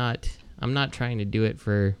 It's not, I'm not trying to do it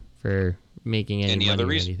for making any money other or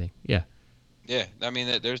reason. anything. Yeah. Yeah, I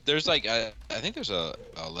mean, there's like I think there's a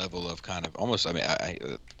level of kind of almost, I mean,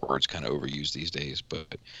 words kind of overused these days,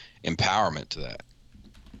 but empowerment to that.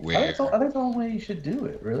 Where I think the only way you should do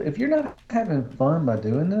it, really. If you're not having fun by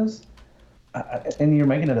doing this, and you're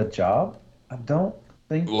making it a job, I don't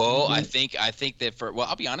think. Well, I think that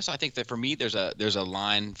I'll be honest. I think that for me, there's a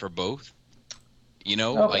line for both. You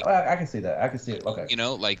know, okay, like I can see that. I can see it. Okay. You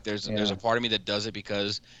know, like there's a part of me that does it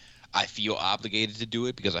because I feel obligated to do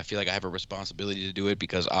it, because I feel like I have a responsibility to do it,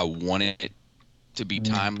 because I want it to be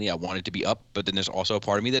timely. I want it to be up. But then there's also a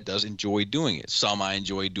part of me that does enjoy doing it. Some I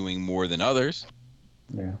enjoy doing more than others.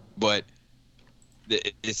 Yeah. But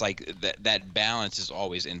it's like that balance is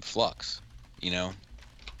always in flux, you know?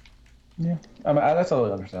 Yeah. I mean, that's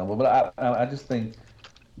totally understandable. But I just think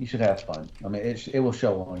you should have fun. I mean, it will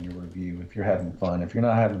show on your review if you're having fun. If you're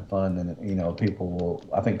not having fun, then, you know,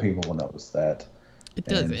 I think people will notice that. It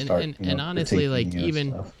does, and honestly, like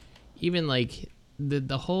even like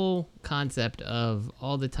the whole concept of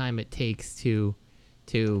all the time it takes to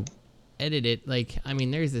edit it, like I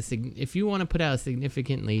mean, if you want to put out a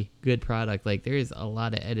significantly good product, like there is a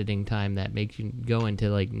lot of editing time that makes you go into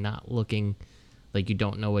like not looking like you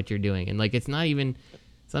don't know what you're doing, and like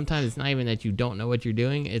sometimes it's not even that you don't know what you're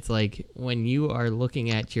doing. It's like when you are looking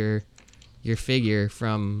at your figure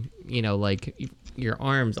from, you know, like your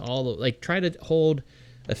arms like try to hold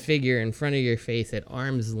a figure in front of your face at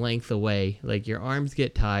arm's length away. Like your arms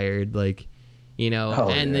get tired, like, you know,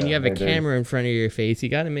 then you have a camera in front of your face. You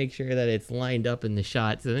got to make sure that it's lined up in the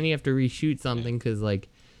shot. So then you have to reshoot something because, like,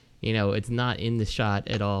 you know, it's not in the shot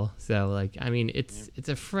at all. So like, I mean, it's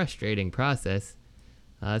a frustrating process.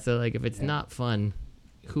 So like, if it's not fun,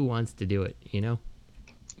 who wants to do it, you know?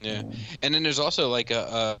 Yeah. And then there's also like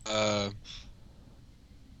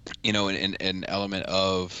you know, an element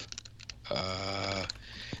of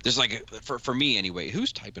there's like for me anyway.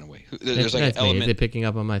 Who's typing away? There's like an element. Is it picking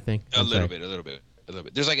up on my thing? A little bit.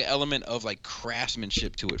 There's like an element of like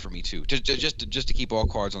craftsmanship to it for me too. Just to keep all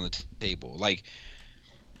cards on the table, like,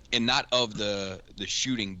 and not of the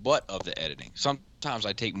shooting, but of the editing. Sometimes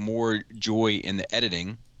I take more joy in the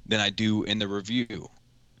editing than I do in the review.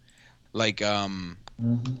 Like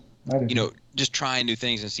you know, just trying new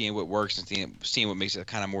things and seeing what works and seeing what makes it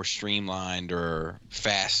kind of more streamlined or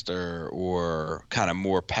faster or kind of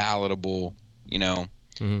more palatable, you know.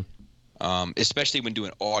 Especially when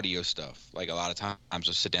doing audio stuff. Like a lot of times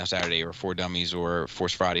a Sit Down Saturday or For Dummies or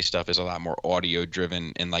Force Friday stuff is a lot more audio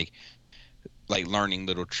driven, and like learning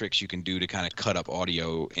little tricks you can do to kind of cut up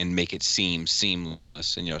audio and make it seem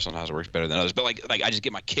seamless. And, you know, sometimes it works better than others. But like I just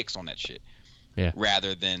get my kicks on that shit. Yeah.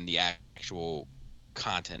 Rather than the actual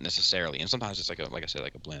content necessarily, and sometimes it's like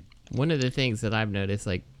a blend. One of the things that I've noticed,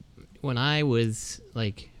 like when I was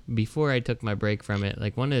like before I took my break from it,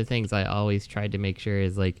 like one of the things I always tried to make sure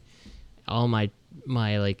is like all my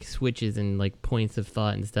like switches and like points of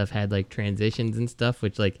thought and stuff had like transitions and stuff,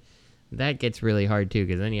 which like that gets really hard too,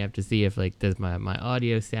 because then you have to see if like does my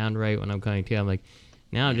audio sound right when I'm coming to. I'm like,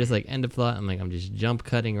 now I'm just like end of thought. I'm just jump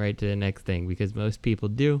cutting right to the next thing, because most people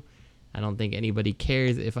do. I don't think anybody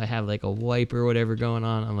cares if I have like a wipe or whatever going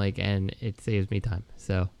on. I'm like, and it saves me time.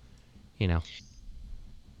 So, you know.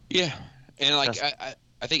 Yeah, and like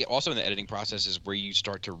I think also in the editing process is where you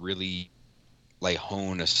start to really like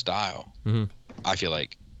hone a style. I feel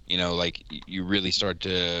like, you know, like you really start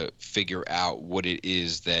to figure out what it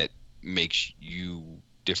is that makes you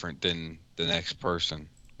different than the next person.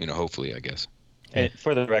 You know, hopefully, I guess. And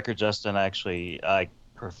for the record, Justin, actually, I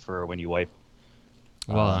prefer when you wipe.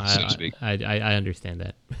 Well, I understand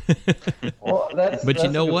that. Well, But you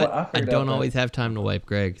know a good what? point. I figured out don't that- always have time to wipe,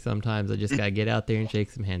 Greg. Sometimes I just gotta get out there and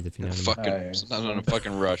shake some hands, if you know what I mean. Hey, Sometimes I'm in a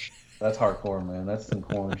fucking rush. That's hardcore, man. That's some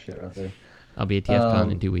corn shit right there. I'll be at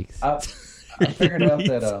TFCon in 2 weeks. I figured out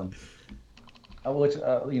that a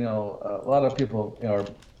lot of people,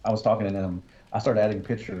 I was talking to them. I started adding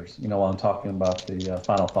pictures, while I'm talking about the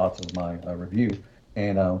final thoughts of my review,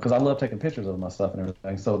 and because I love taking pictures of my stuff and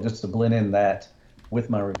everything. So just to blend in that with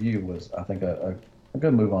my review was, I think, a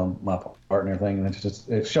good move on my part and everything. And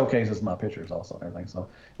it showcases my pictures also and everything. So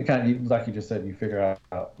it kind of, like you just said, you figure out,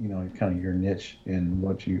 kind of your niche in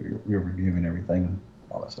what you're reviewing and everything, and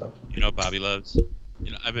all that stuff. You know, Bobby Loves.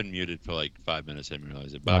 I've been muted for like 5 minutes. I didn't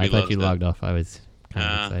realize it. Oh, Bobby I thought Loves you that- logged off. I was kind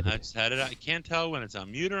of excited. I just had it. I can't tell when it's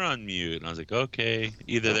on mute or unmute. And I was like, okay,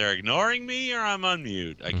 either they're ignoring me or I'm on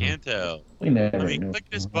mute. I can't tell. Let me click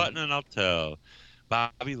this button and I'll tell.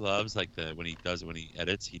 Bobby Loves when he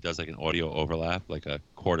edits, he does like an audio overlap, like a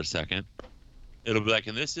quarter second. It'll be like,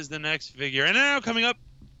 and this is the next figure, and now coming up.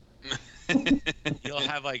 You'll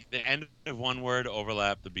have like the end of one word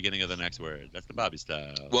overlap the beginning of the next word. That's the Bobby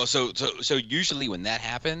style. Well, so usually when that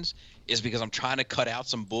happens is because I'm trying to cut out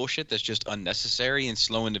some bullshit that's just unnecessary and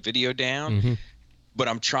slowing the video down. But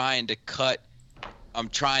I'm trying to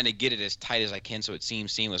get it as tight as I can so it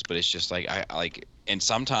seems seamless. But it's just like I like, and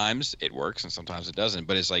sometimes it works and sometimes it doesn't.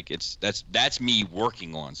 But it's like that's me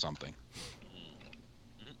working on something.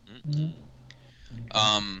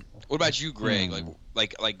 What about you, Greg?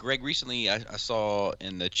 Like Greg, recently I saw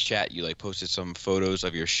in the chat you like posted some photos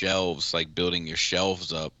of your shelves, like building your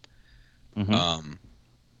shelves up.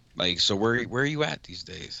 So where are you at these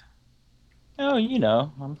days? Oh,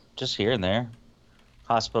 I'm just here and there.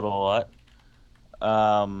 Hospital a lot.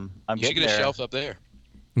 I'm You should get a shelf up there.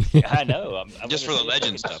 Yeah, I know. I'm just for gonna the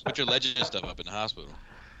legend stuff. Put your legend stuff up in the hospital.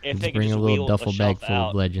 Just bring a little duffel bag full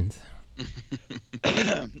of legends.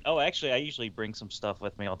 Oh, actually, I usually bring some stuff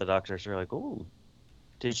with me. All the doctors are like, "Ooh,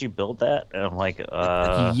 did you build that?" And I'm like,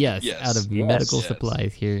 yes, out of medical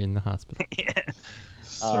supplies here in the hospital.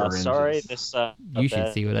 Sorry, this. You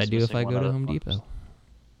should see what I do if I go to Home Depot.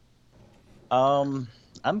 I'm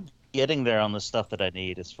getting there on the stuff that I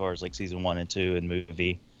need as far as like season 1 and 2 and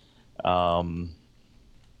movie. I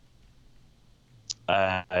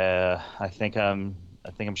think I'm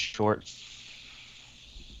short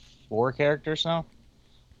 4 characters now.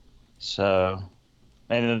 So,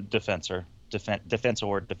 and a defensor,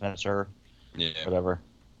 yeah, whatever.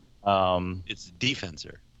 It's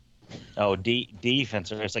defensor. Oh,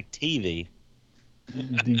 defensor. It's like TV.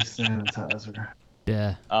 Desanitizer.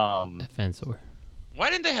 Yeah. Defensor. Why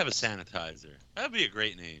didn't they have a sanitizer? That'd be a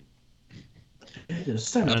great name. I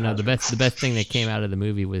don't know. The best thing that came out of the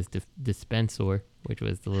movie was Dispensor, which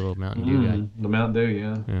was the little Mountain Dew guy. The Mountain Dew,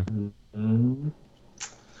 yeah.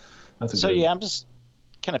 That's I'm just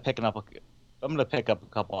kind of picking up. I'm going to pick up a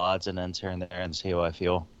couple odds and ends here and there and see how I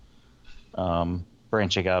feel.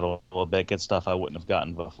 Branching out a little bit, get stuff I wouldn't have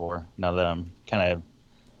gotten before. Now that I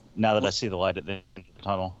see the light at the end of the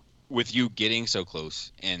tunnel. With you getting so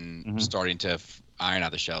close and starting to iron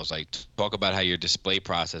out the shelves, like talk about how your display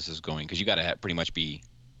process is going, because you got to pretty much be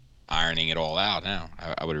ironing it all out now.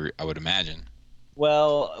 I would imagine.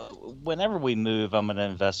 Well, whenever we move, I'm going to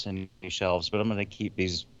invest in new shelves, but I'm going to keep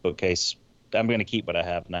these bookcase. I'm going to keep what I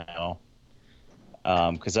have now,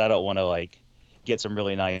 because I don't want to like get some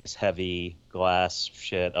really nice heavy glass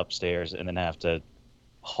shit upstairs and then have to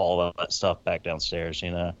haul that stuff back downstairs.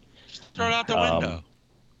 Throw it out the window.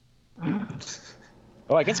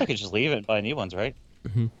 Oh, I guess I could just leave it and buy new ones, right?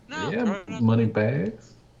 No, yeah, money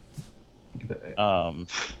bags.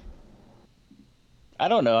 I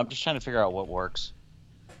don't know. I'm just trying to figure out what works.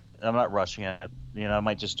 I'm not rushing it. I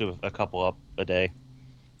might just do a couple up a day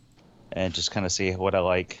and just kind of see what I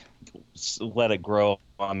like. Let it grow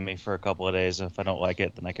on me for a couple of days. If I don't like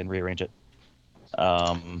it, then I can rearrange it.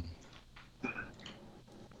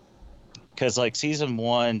 Because like season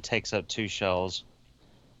 1 takes up 2 shelves,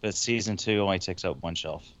 but season 2 only takes up 1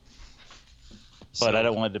 shelf. But I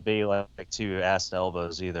don't want it to be like too ass to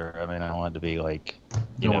elbows either. I mean, I don't want it to be like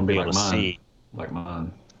be like able to mine. see. Like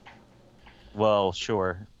mine. Well,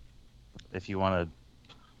 sure. If you want to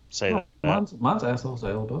say that. Mine's assholes to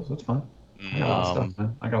elbows. That's fine. I got a lot of stuff,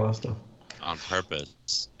 man. I got a lot of stuff. On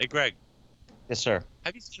purpose. Hey, Greg. Yes, sir.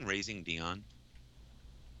 Have you seen Raising Dion?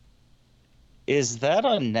 Is that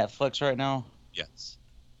on Netflix right now? Yes.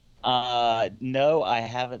 No, I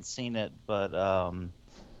haven't seen it, but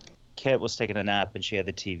Kit was taking a nap and she had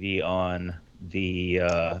the TV on the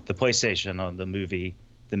PlayStation on the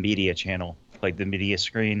media channel, like the media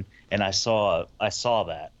screen, and I saw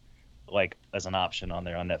that like as an option on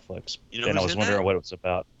there on Netflix. And I was wondering what it was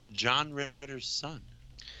about. John Ritter's son.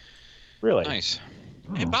 Really? Nice.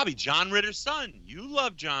 Hey, Bobby, John Ritter's son. You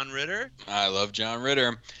love John Ritter. I love John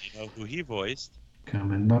Ritter. You know who he voiced?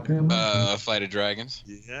 Coming knocking. Flight of Dragons.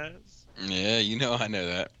 Yes. Yeah, I know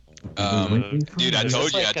that. Dude, I Is told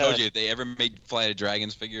this you, like if they ever made Flight of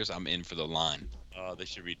Dragons figures, I'm in for the line. Oh, they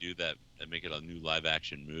should redo that and make it a new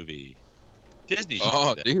live-action movie. Disney should Oh,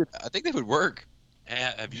 do that. dude, I think they would work.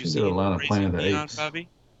 Have you Should do seen a lot of Raising Planet of the Dion, Apes. Bobby?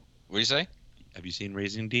 What do you say? Have you seen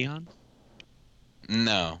Raising Dion?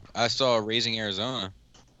 No, I saw Raising Arizona.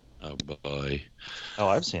 Oh boy. Oh,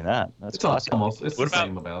 I've seen that. That's It's classic. almost. It's What the about-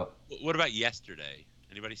 same about. What about Yesterday?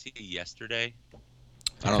 Anybody see Yesterday?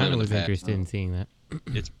 I don't kind know of was the interested in seeing that.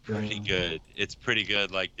 It's pretty good. It's pretty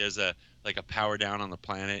good. Like there's a power down on the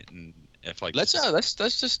planet, and if like Let's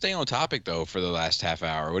just stay on topic though for the last half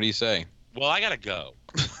hour. What do you say? well, I gotta go.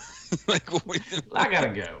 Like, I gotta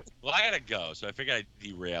go. Well, I gotta go, so I figured I'd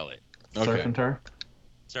derail it. Surf and turf.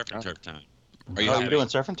 Surf and turf time. Are you Oh, happy? you're doing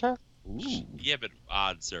surf and turf? Yeah, but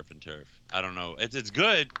odd surf and turf. I don't know. It's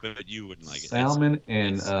good, but you wouldn't like it. Salmon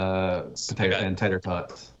and it's- potato I got- and tater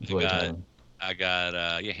tots. is what it's having. I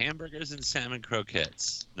got hamburgers and salmon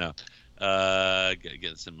croquettes. No,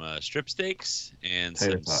 get some strip steaks and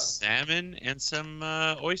Tater some tots. salmon and some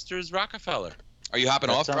oysters Rockefeller. Are you hopping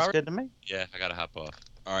That off, sounds Robert? good to me. Yeah, I gotta hop off.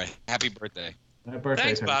 All right. Happy birthday. Happy birthday,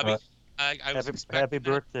 Thanks, tater Bobby. tot. I was Happy expecting that.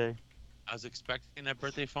 birthday. I was expecting that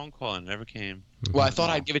birthday phone call and it never came. Well, I thought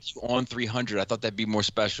I'd give it to you on 300. I thought that'd be more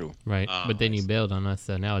special. Right. Oh, but then I you see. bailed on us,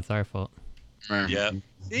 so now it's our fault. Yep.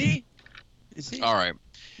 See? You see? All right.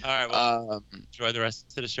 All right. Well, enjoy the rest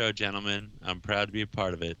of the show, gentlemen. I'm proud to be a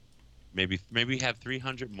part of it. Maybe have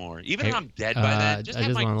 300 more. Even if Hey, I'm dead by then, I just just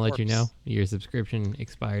have my want to let you know corpse. your subscription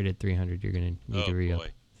expired at 300. You're gonna need to re-up. Boy.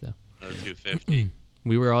 So Another 250.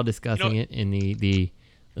 we were all discussing it in the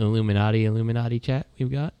Illuminati chat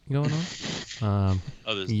we've got going on.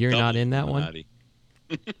 Oh, there's You're double not in that one. Illuminati.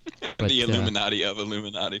 But, The Illuminati of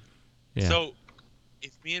Illuminati. Yeah. So,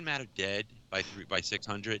 if me and Matt are dead by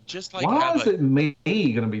 600, just like Why have is it me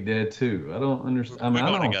gonna be dead too? I don't understand. I mean, we're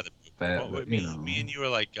I going don't together. that, What but would you me, know, me and you were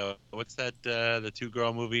like, what's that? The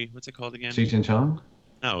two-girl movie? What's it called again? Cheech and Chong.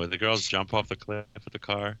 No, where the girls jump off the cliff with the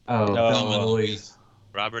car. Oh, No. Thelma and Louise.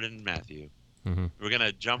 Robert and Matthew. Mhm. We're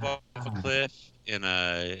gonna jump off a cliff in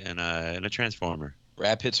a transformer.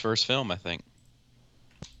 Brad Pitt's first film, I think.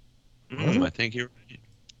 I think you're right.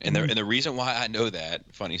 And the reason why I know that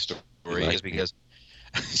funny story is because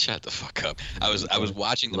shut the fuck up. I was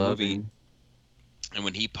watching the movie, Loving. and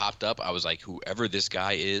when he popped up, I was like, whoever this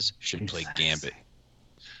guy is should play Gambit.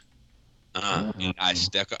 And I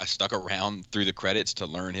stuck around through the credits to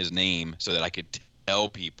learn his name so that I could tell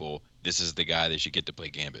people this is the guy that should get to play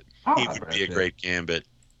Gambit. He would be a great Gambit.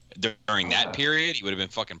 During that period, he would have been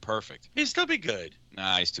fucking perfect. He'd still be good.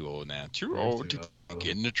 Nah, he's too old now. Too He's old too to old.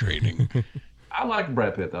 get into trading. I like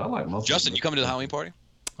Brad Pitt though. I like most. Justin, of you coming to the Halloween party?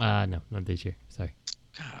 No, not this year. Sorry.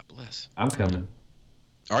 God bless. I'm coming.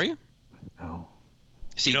 Are you? No.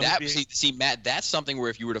 See You know that? who'd be- See, Matt. That's something where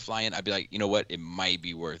if you were to fly in, I'd be like, you know what? It might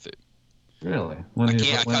be worth it. Really? When I is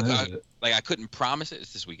can't. when I- is it? Like I couldn't promise it.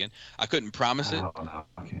 It's this weekend. I couldn't promise it, Oh, no,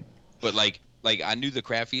 I can't. but like I knew the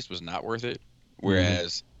crab feast was not worth it.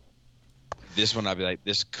 Whereas this one, I'd be like,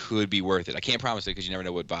 this could be worth it. I can't promise it because you never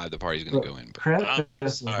know what vibe the party's gonna go in. But Crab I'm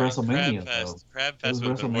Fest is sorry, WrestleMania though. Crab It was Fest would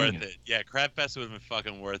have been worth WrestleMania. it. Yeah, Crab Fest would have been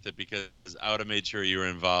fucking worth it because I would have made sure you were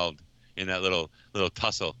involved in that little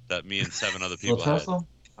tussle that me and 7 other people Little had. tussle?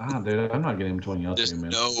 Ah, dude, I'm not getting between y'all there's two, man.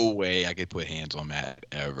 no way I could put hands on Matt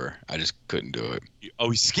ever. I just couldn't do it. Oh,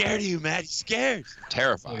 he's scared of you, Matt. He's scared.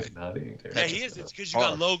 Terrified. He's not eating Yeah, terrible. he is. It's because you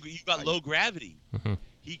got low gravity. Mhm.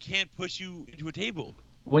 He can't push you into a table.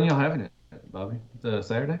 When y'all having it, Bobby?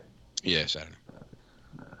 Saturday? Yeah, Saturday.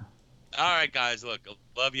 All right, guys. Look,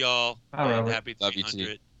 love y'all. All right, Robert. Happy Love you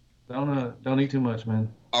too. 300. Don't eat too much,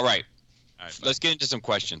 man. All right, All right, let's get into some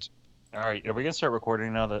questions. All right, are we gonna start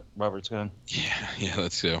recording now that Robert's gone? Yeah,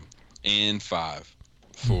 let's go. In 5,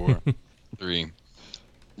 4, 3.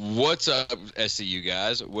 What's up, SCU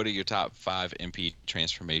guys? What are your top 5 MP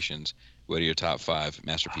transformations? What are your top 5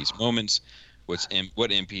 masterpiece moments? What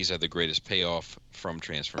MPs have the greatest payoff from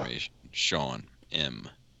transformation? Sean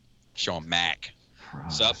Mack.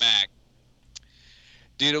 What's up, Mac?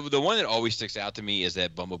 Dude, the one that always sticks out to me is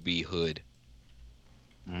that Bumblebee hood.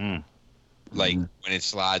 Like when it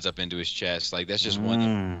slides up into his chest, like that's just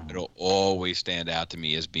one that'll always stand out to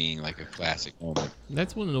me as being like a classic moment.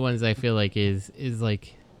 That's one of the ones I feel like is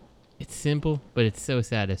like, it's simple, but it's so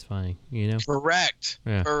satisfying. You know? Correct.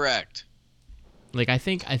 Yeah. Correct. Like I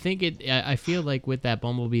feel like with that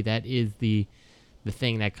Bumblebee, that is the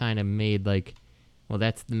thing that kind of made like, well,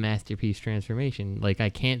 that's the masterpiece transformation. Like I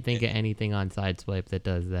can't think of anything on Sideswipe that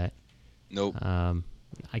does that. Nope.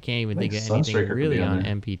 I can't even I think think of anything Sunstreaker could really be on on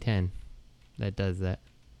there. MP10 that does that.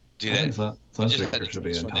 Dude, I think I just Sunstreaker had to should be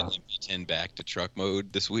on transform top. that MP10 back to truck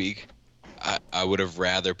mode this week. I would have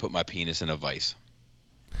rather put my penis in a vice.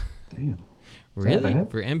 Damn. Really? bad?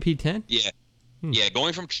 For MP10? Yeah, yeah.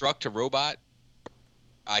 Going from truck to robot,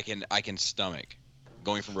 I can stomach.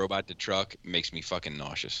 Going from robot to truck makes me fucking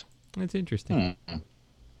nauseous. That's interesting.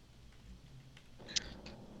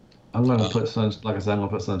 I'm gonna put like I said, I'm gonna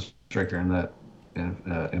put Sunstreaker in that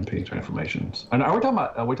MP transformations. And are we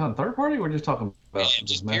talking third party? Or we're just talking about Yeah,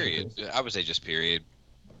 just period. I would say just period.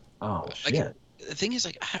 Oh Like, shit! the thing is,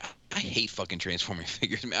 like, I hate fucking transforming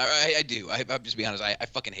figures. I do. I'll just be honest. I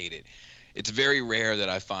fucking hate it. It's very rare that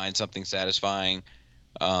I find something satisfying,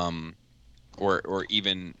 or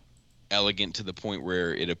even elegant to the point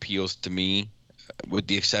where it appeals to me, with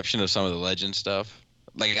the exception of some of the Legend stuff.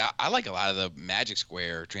 Like, I like a lot of the Magic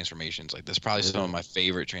Square transformations. Like, that's probably some of my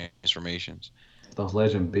favorite transformations. Those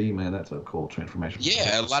Legend B, man, that's a cool transformation.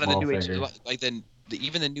 Yeah, a lot of the Small new age, figure. like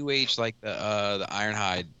even the new age, like the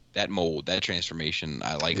Ironhide, that mold, that transformation,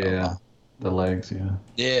 I like a Yeah, lot. the legs, yeah.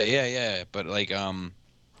 Yeah. But like,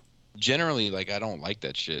 generally, like, I don't like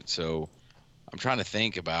that shit. So I'm trying to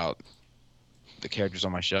think about the characters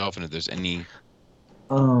on my shelf and if there's any.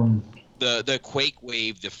 The Quake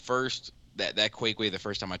Wave, the first that Quake Wave, the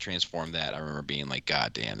first time I transformed that, I remember being like,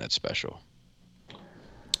 God damn, that's special.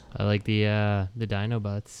 I like the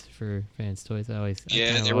Dinobots for Fans Toys. I Yeah,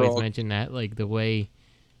 kinda they were always all- mention that, like the way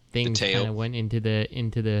things tail. kind of went into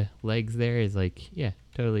the legs there is like, yeah,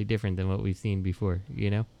 totally different than what we've seen before, you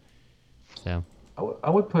know. So I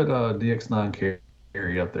would put DX9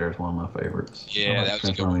 Carry up there as one of my favorites. Yeah, I like that was a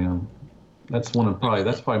good transforming him. That's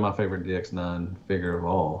probably my favorite DX9 figure of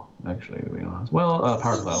all, actually, to be honest. Well,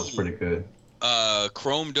 Power Cloud was pretty good.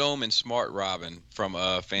 Chrome Dome and Smart Robin from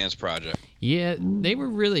Fans Project. yeah, they were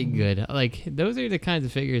really good. Like those are the kinds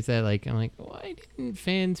of figures that like I'm like, why didn't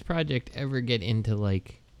Fans Project ever get into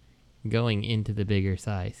like going into the bigger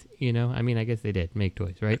size? You know, I mean, I guess they did make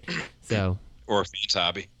toys, right? So Or Fans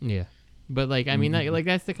Hobby. yeah, but like I mean, like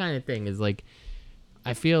that's the kind of thing is like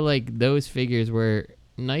I feel like those figures were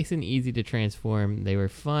nice and easy to transform. They were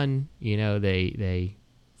fun, you know. They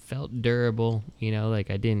felt durable, you know. Like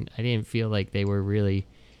I didn't feel like they were really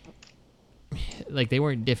like they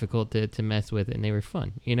weren't difficult to mess with, and they were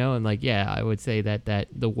fun, you know. And like yeah, I would say that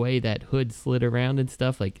the way that hood slid around and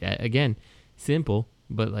stuff like again, simple,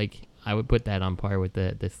 but like I would put that on par with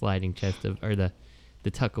the sliding chest or the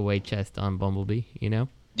tuck away chest on Bumblebee, you know.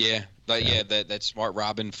 Yeah, like that Smart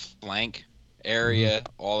Robin flank area,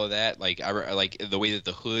 all of that. Like I like the way that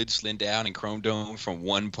the hood slid down and Chrome Dome from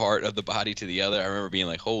one part of the body to the other. I remember being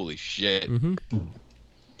like, "Holy shit!"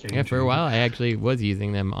 Yeah, for a while I actually was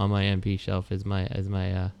using them on my MP shelf as my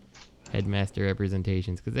headmaster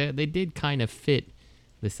representations because they did kind of fit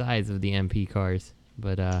the size of the MP cars,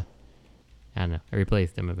 but I don't know. I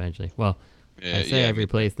replaced them eventually. Well, I say I've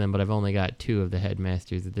replaced them, but I've only got 2 of the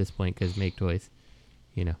headmasters at this point because Make Toys,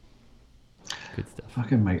 you know. Good stuff.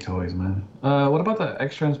 Fucking Make Toys, man. What about the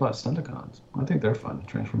X-Transbot Stunticons? I think they're fun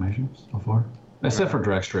transformations so far. Except for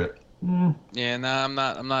Drag Strip. Yeah, no, I'm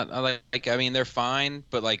not. I mean, they're fine,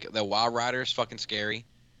 but like the Wild Rider's fucking scary.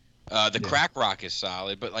 The Crack Rock is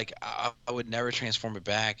solid, but like I would never transform it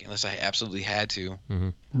back unless I absolutely had to.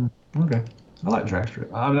 Okay. I like Drag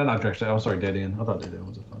Strip. I'm not Drag Strip. I'm sorry, Dead End. I thought Dead End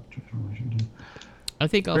was a fun transformation too. I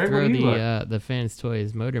think I'll Greg, what throw do you like? the Fans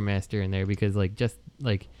Toys Motor Master in there because like just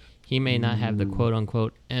like he may not have the quote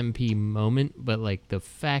unquote MP moment, but like the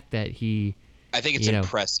fact that he I think it's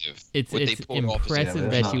impressive. It's what they pulled off is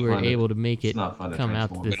impressive that you were able to make it come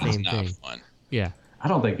out to the But it's same not thing. fun. Yeah. I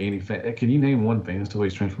don't think any fan. Can you name one Fans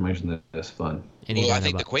Toys transformation that's fun? Well, I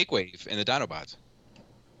think the Quake Wave and the Dinobots.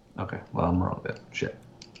 Okay, well I'm wrong then. Shit.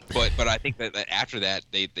 But I think that after that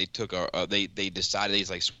they took they decided they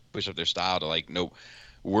like switched up their style to like, no,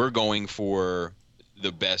 we're going for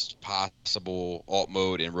the best possible alt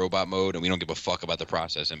mode and robot mode, and we don't give a fuck about the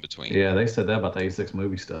process in between. Yeah, they said that about the A6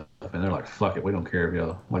 movie stuff, and they're like, "Fuck it, we don't care if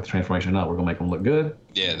y'all like the transformation or not. We're gonna make them look good."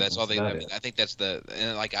 Yeah, that's all they. I mean, I think that's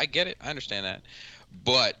and like I get it, I understand that,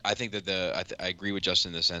 but I think that I agree with Justin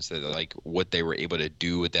in the sense that like what they were able to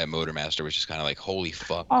do with that Motor Master was just kind of like, holy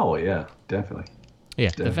fuck. Oh yeah, definitely. Yeah,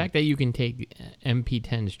 Definitely. the fact that you can take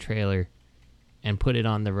MP10's trailer and put it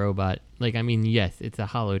on the robot, like I mean, yes, it's a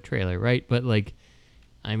hollow trailer, right? But like,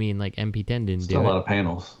 I mean, like MP10 didn't Still do a it. lot of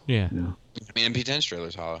panels. Yeah. I mean, MP10's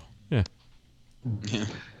trailer's hollow. Yeah. Yeah.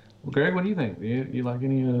 Well, Greg, what do you think? Do you like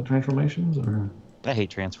any transformations or? I hate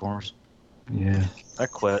Transformers. Yeah. I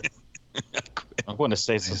quit. I'm going to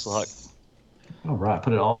Stasis Luck. All right,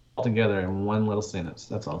 put it all together in one little sentence.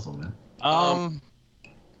 That's awesome, man.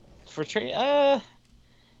 For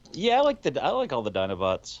Yeah, I like all the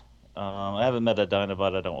Dinobots. I haven't met a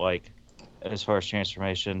Dinobot I don't like as far as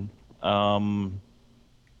transformation.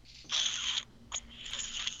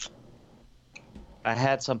 I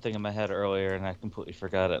had something in my head earlier and I completely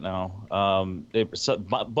forgot it now.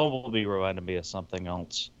 Bumblebee reminded me of something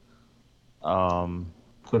else.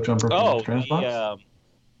 Cliff Jumper. Oh,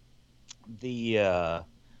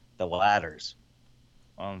 the ladders.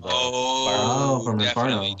 On the from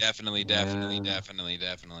definitely, Inferno. definitely.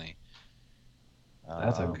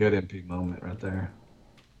 That's a good MP moment right there.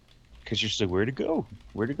 Because you said, "Where to go?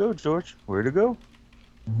 Where to go, George? Where to go?"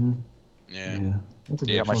 Mm-hmm. Yeah. That's a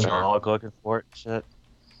Yeah, good my choice. dog looking for it. Shit.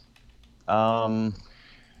 Bad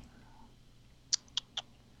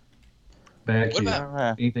What cube.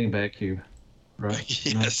 about- Anything bad cube. Right?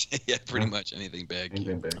 Yes, yeah, pretty much anything bad.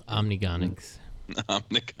 Anything bad. Omnigonics.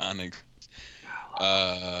 Omnigonics.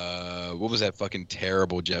 What was that fucking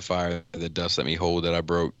terrible Jetfire that Dust let me hold that I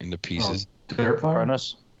broke into pieces? Dirtfire?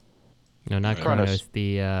 Kronos? No, not Kronos. Kronos.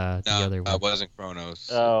 The other one. It wasn't Kronos.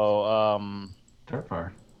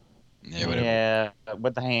 Dirtfire. Yeah, whatever. Yeah,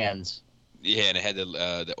 with the hands. Yeah, and it had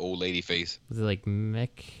the old lady face. Was it like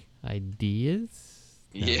Mech Ideas?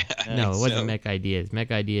 No. Yeah. No, it wasn't So- Mech Ideas. Mech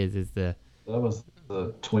Ideas is the. That was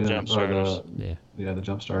the twin. Jump or the, starters. Yeah, the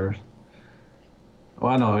jump starters.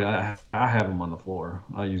 Well, I know. I have him on the floor.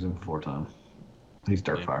 I use him 4 times. He's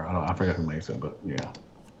Dirtfire. I forget who makes it, but yeah.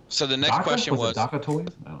 So the next Daka? question was was. it Daka Toys?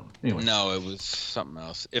 I don't know. Anyway. No, it was something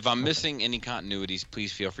else. If I'm missing any continuities,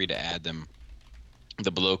 please feel free to add them.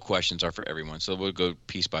 The below questions are for everyone, so we'll go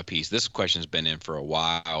piece by piece. This question's been in for a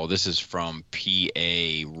while. This is from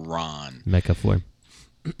P.A. Ron. Mecha form.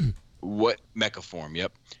 What Mecha form?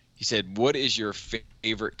 Yep. He said, "What is your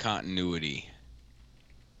favorite continuity?"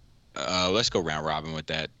 Let's go round robin with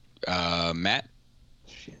that. Matt.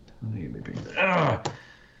 Shit. I need to be.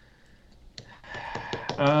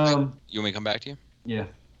 You want me to come back to you? Yeah.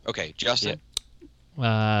 Okay, Justin.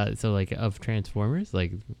 So like of Transformers,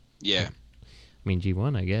 like. Yeah. I mean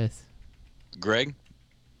G1, I guess. Greg.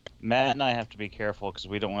 Matt and I have to be careful because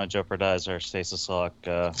we don't want to jeopardize our stasis lock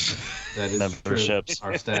That is memberships. true.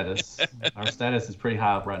 Our status is pretty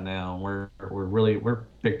high up right now. We're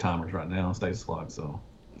big timers right now on status lock. So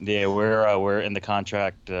Yeah, we're in the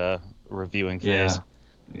contract reviewing phase.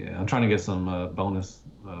 yeah. I'm trying to get some bonus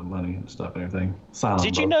money and stuff and everything. Sign on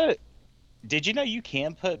Did you both. know you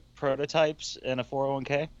can put prototypes in a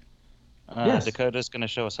 401k? Yes. Dakota's going to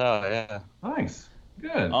show us how. Yeah. Nice.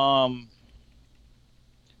 Good.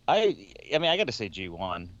 I mean, I got to say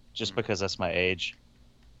G1 just because that's my age.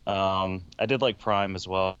 I did like Prime as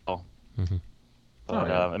well. Mm-hmm. But,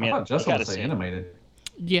 yeah. I mean, thought you Justin got would to say see. animated.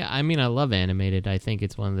 Yeah, I mean I love animated. I think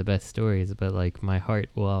it's one of the best stories, but like my heart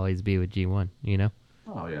will always be with G1. You know.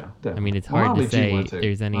 Oh yeah. I Definitely. mean, it's Well, hard I'll to be say G1 too.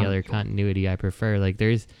 there's any Mine other is G1. continuity I prefer. Like,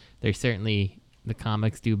 there's certainly the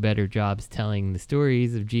comics do better jobs telling the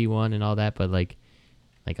stories of G1 and all that, but like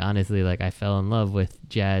honestly, like I fell in love with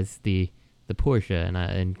Jazz the Porsche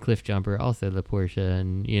and Cliff Jumper also the Porsche,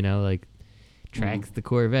 and you know, like Trax the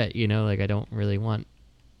Corvette. You know, like I don't really want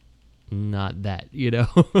not that. You know.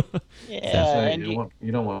 Yeah, Say and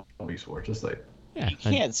you don't want to be swore. Just say. Yeah, you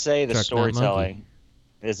can't say the truck, not monkey. storytelling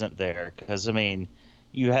isn't there because I mean,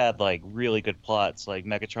 you had like really good plots like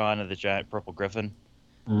Megatron and the Giant Purple Griffin.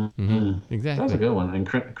 Mm-hmm. Exactly. That's a good one. And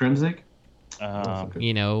Crimzik.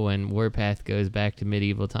 You know, when Warpath goes back to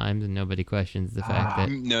medieval times and nobody questions the fact that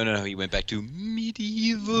No, he went back to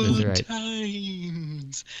medieval That's right.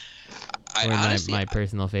 times. Or my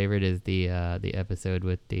personal favorite is the episode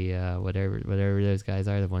with the whatever those guys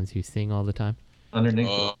are, the ones who sing all the time. Underneath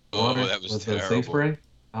Oh, the water. that was with the sea terrible. spray.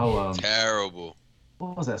 Oh, Terrible.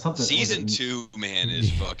 what was that? Something. Season was it 2, man,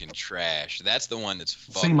 is fucking trash. That's the one that's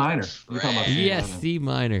fucking C minor. You're talking about trash. C Yes, minor. C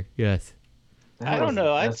minor. Yes. That I don't was know,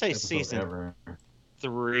 the I'd best say episode season ever.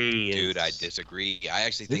 3 is... Dude, I disagree. I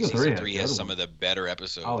actually think Season season 3 3 has has the some other of the better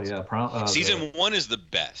episodes. Oh yeah. Season 1 is the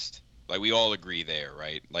best. Like, we all agree there,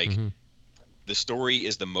 right? Like, Mm-hmm. the story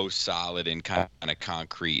is the most solid and kind of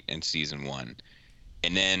concrete in season 1.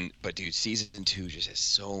 And then, but dude, season 2 just has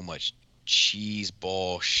so much cheese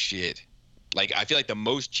ball shit. Like, I feel like the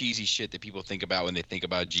most cheesy shit that people think about when they think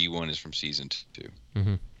about G1 is from season 2.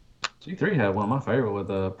 Mm-hmm. G3 had one of my favorite with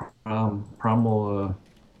Primal.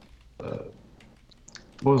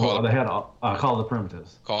 What was it? They had Call of the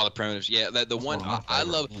Primitives. Call of the Primitives. Yeah, the one one of my I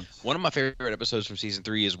favorite love. ones. One of my favorite episodes from season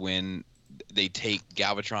 3 is when they take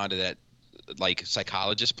Galvatron to that like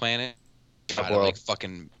psychologist planet. Try to, like,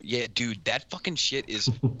 fucking dude, that fucking shit is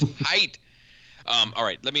tight. All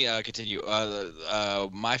right, let me continue.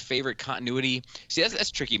 My favorite continuity. See,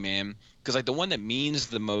 that's tricky, man. Because like the one that means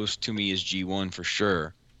the most to me is G1 for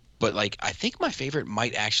sure. But like, I think my favorite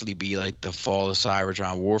might actually be like the Fall of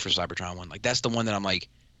Cybertron, War for Cybertron one. Like, that's the one that I'm like,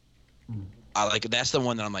 that's the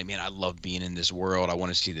one that I'm like, man, I love being in this world. I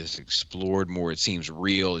want to see this explored more. It seems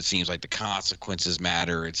real. It seems like the consequences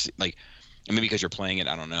matter. It's like, maybe because you're playing it,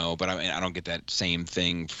 I don't know, but I don't get that same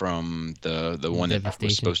thing from the one that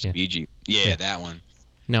was supposed to be G. Yeah, that one.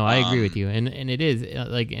 No, I agree with you, and it is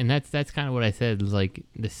like, and that's kind of what I said. Was like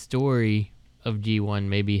the story of G1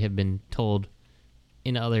 maybe have been told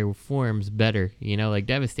in other forms better. You know, like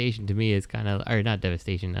Devastation to me is kind of, or not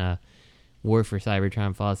Devastation. War for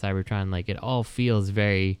Cybertron, Fall of Cybertron, like it all feels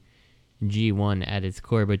very G1 at its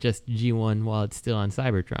core, but just G1 while it's still on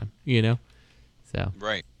Cybertron, you know? So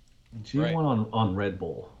right. G1 on Red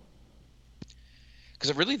Bull.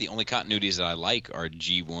 Because really the only continuities that I like are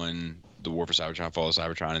G1, the War for Cybertron, Fall of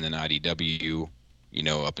Cybertron, and then IDW, you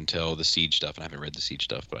know, up until the Siege stuff. And I haven't read the Siege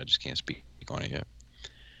stuff, but I just can't speak on it yet.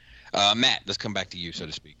 Matt, let's come back to you, so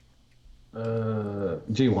to speak.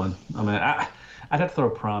 G1. I mean, I'd have to throw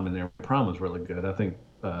Prime in there. Prime was really good. I think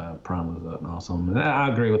Prime was awesome. And I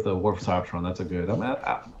agree with the War for Cybertron. That's a good. I mean,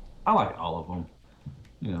 I like all of them.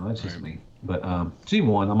 You know, that's just me. But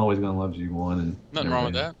G1, I'm always gonna love G1. And nothing wrong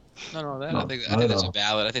with that. Nothing wrong with that. No, I think that's a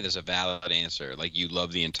valid. I think that's a valid answer. Like, you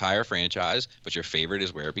love the entire franchise, but your favorite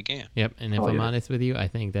is where it began. Yep. And if I'm honest with you, I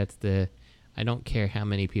think that's the. I don't care how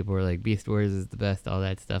many people are like Beast Wars is the best, all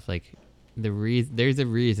that stuff. Like, there's a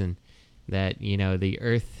reason that, you know, the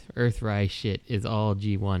Earthrise shit is all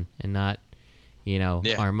G1 and not, you know,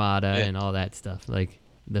 Armada and all that stuff. Like,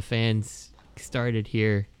 the fans started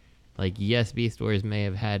here. Like, yes, Beast Wars may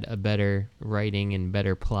have had a better writing and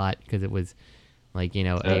better plot because it was, like, you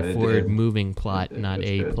know, a forward-moving plot, not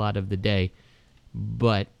a plot of the day.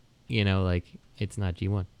 But, you know, like, it's not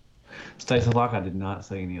G1. Stacey Locke, I did not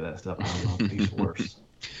say any of that stuff. I love Beast Wars.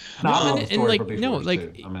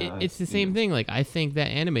 It's the same thing. Like, I think that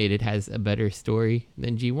Animated has a better story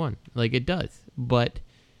than G1. Like, it does, but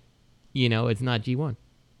you know, it's not G1.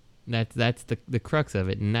 That's the crux of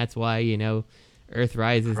it, and that's why, you know,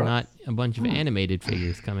 Earthrise is not a bunch of animated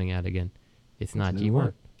figures coming out again. It's not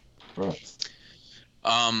G1.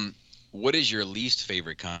 What is your least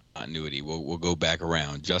favorite continuity? We'll go back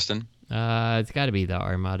around. Justin? It's got to be the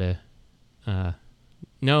Armada.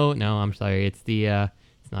 No, I'm sorry. It's the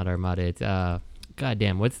it's not Armada. It's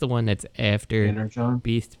goddamn. What's the one that's after Energon?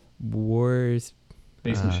 Beast Wars?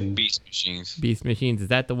 Beast Machines. Beast Machines. Beast Machines. Is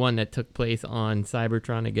that the one that took place on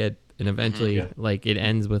Cybertron again? And eventually, like, it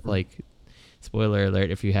ends with, like, spoiler alert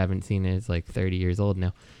if you haven't seen it, it's like 30 years old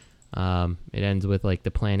now. It ends with, like, the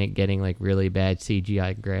planet getting, like, really bad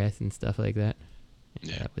CGI grass and stuff like that.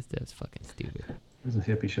 Yeah, that was fucking stupid. It was a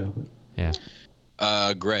hippie show. Yeah.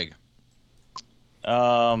 Greg.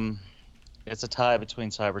 It's a tie between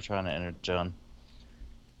Cybertron and Energon.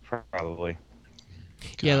 Probably.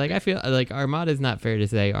 Yeah, like, I feel like Armada's not fair to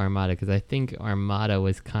say Armada because I think Armada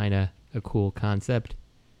was kind of a cool concept.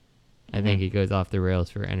 I think it goes off the rails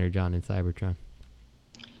for Energon and Cybertron.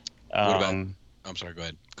 What about? I'm sorry. Go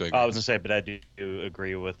ahead. I was gonna say, but I do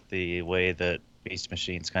agree with the way that Beast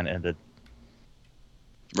Machines kind of ended.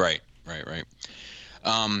 Right.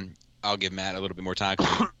 I'll give Matt a little bit more time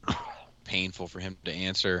because it's painful for him to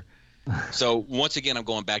answer. So once again, I'm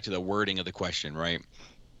going back to the wording of the question, right?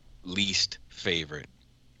 Least favorite,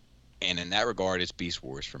 and in that regard, it's Beast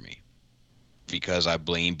Wars for me, because I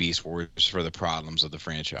blame Beast Wars for the problems of the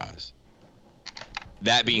franchise.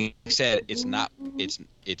 That being said, it's not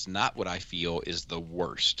what I feel is the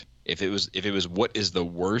worst. If it was what is the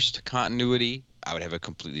worst continuity, I would have a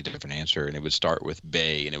completely different answer, and it would start with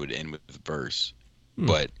Bay and it would end with Verse.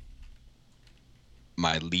 But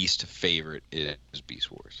my least favorite is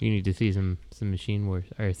Beast Wars. You need to see some Machine Wars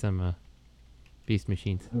or some Beast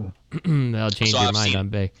Machines. That'll change your mind on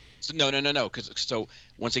Bay. So, no. Because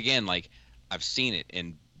once again, like, I've seen it,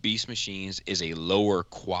 and Beast Machines is a lower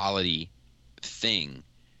quality thing,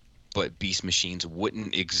 but Beast Machines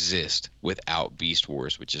wouldn't exist without Beast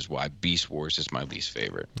Wars, which is why Beast Wars is my least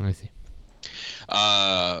favorite. I see.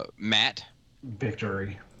 Matt?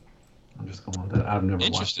 Victory. I'm just going with that. I've never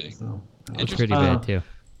watched it. So. It's pretty bad too.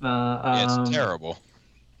 It's terrible.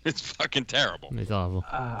 It's fucking terrible. It's awful.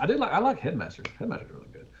 I like Headmasters. Headmasters are really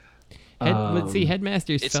good. Let's see.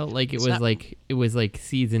 Headmasters felt like it was like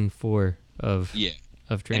season 4 of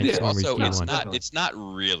Transformers G1. It's not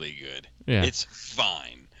really good. Yeah. It's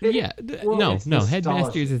fine. No.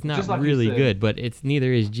 Headmasters is not like really good, but it's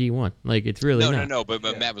neither is G1. Like, it's really not. No. But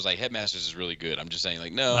Matt was like, Headmasters is really good. I'm just saying,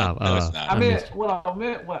 like, no, it's not. What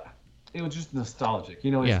it was just nostalgic.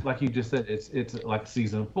 You know, it's like you just said, it's like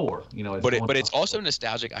season 4. You know, but it's also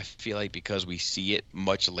nostalgic. I feel like because we see it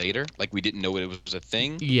much later, like we didn't know it was a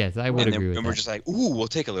thing. Yes, I would agree with that. And we're just like, ooh, I'll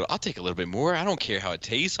take a little bit more. I don't care how it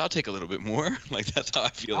tastes. I'll take a little bit more. Like that's how I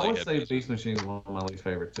feel. I would say Beast Machine is one of my least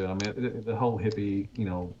favorite too. I mean, the whole hippie,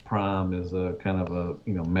 Prime is a kind of a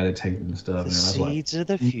meditating and stuff. The seeds of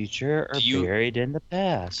the future are buried in the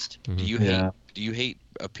past. Do you hate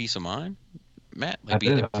a piece of mind, Matt? Like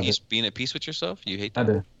being at peace with yourself? You hate that?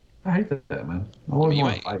 I do. I hate that, man.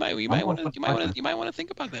 You might want to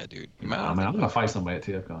think about that, dude. I'm gonna fight somebody at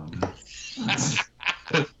TFCon.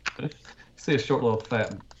 See a short little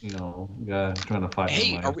fat, guy trying to fight.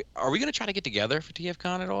 Hey, are we gonna try to get together for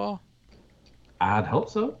TFCon at all? I'd hope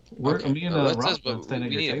so. Me and Rob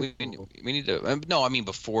we need to. No, I mean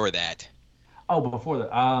before that. Oh, before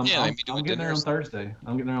that. I'm getting there on Thursday.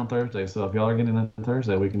 So if y'all are getting there on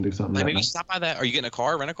Thursday, we can do something. Like maybe stop by that. Are you getting a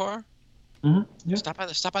car? Rent a car? Mm-hmm. Yeah. Stop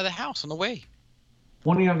by the house on the way.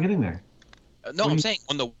 When are y'all getting there? No, I'm saying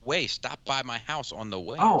on the way. Stop by my house on the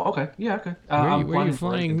way. Oh, okay. Yeah, okay. Where are you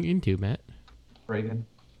flying into, Matt? Reagan.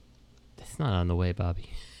 That's not on the way, Bobby.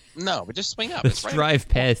 No, but just swing up. Let's drive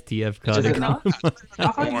past TFCon. Is it not?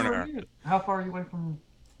 How far are you away from?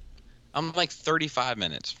 I'm like 35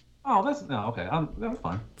 minutes. Oh, that's okay. That's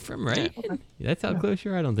fine. From Reagan? Yeah. That's how close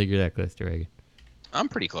you are? I don't think you're that close to Reagan. I'm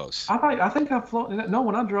pretty close. I think I've flown. No,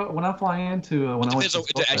 when I fly into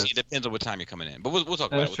it depends on what time you're coming in. But we'll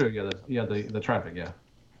talk about it. That's true. The traffic. Yeah.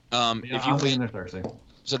 I'll be in there Thursday.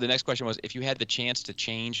 So the next question was, if you had the chance to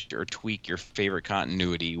change or tweak your favorite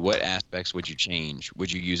continuity, what aspects would you change?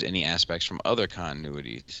 Would you use any aspects from other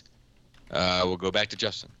continuities? We'll go back to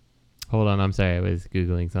Justin. Hold on, I'm sorry, I was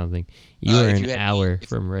Googling something. You are an hour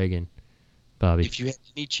from Reagan, Bobby. If you had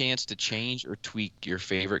any chance to change or tweak your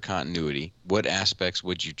favorite continuity, what aspects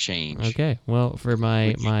would you change? Okay, well, for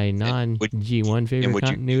my non-G1 favorite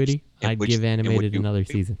continuity, I'd give animated another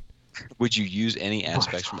season. Would you use any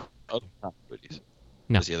aspects from other continuities?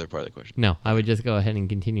 No. That's the other part of the question. No, I would just go ahead and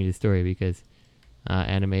continue the story because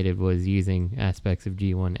animated was using aspects of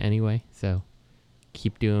G1 anyway, so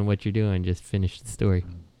keep doing what you're doing, just finish the story.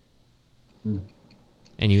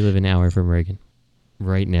 And you live an hour from Reagan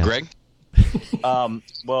right now. Greg?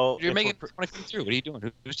 Well, you're making it want to come through. What are you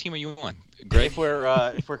doing? Whose team are you on? Greg? If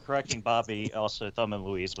we're correcting Bobby, also Thumb and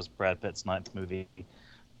Louise was Brad Pitt's 9th movie.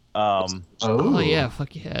 Oh yeah,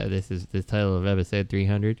 fuck yeah! This is the title of episode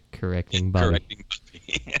 300. Correcting Bobby. Correcting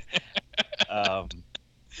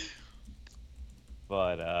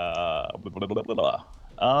Bobby.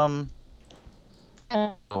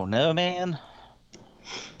 Oh no, man.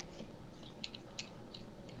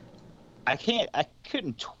 I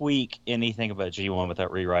couldn't tweak anything about G1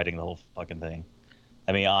 without rewriting the whole fucking thing.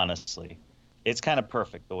 I mean, honestly, it's kind of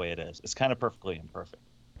perfect the way it is. It's kind of perfectly imperfect.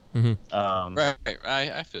 Mm-hmm. Right.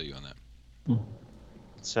 I feel you on that.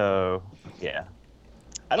 So, yeah.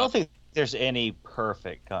 I don't think there's any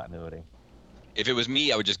perfect continuity. If it was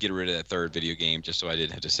me, I would just get rid of that third video game just so I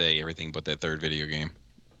didn't have to say everything but that third video game.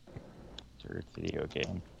 Third video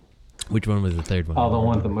game. Which one was the third one? Oh, the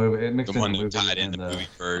one with the movie. It mixed the one in the that tied in the movie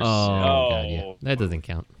first. Oh, God, yeah. That doesn't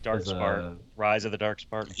count. Dark Spark. Rise of the Dark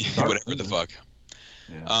Spark. Whatever the fuck.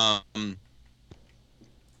 Yeah.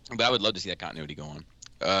 But I would love to see that continuity go on.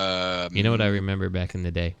 You know what I remember back in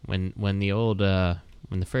the day when the old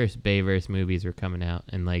when the first Bayverse movies were coming out,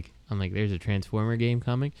 and I'm like, there's a Transformer game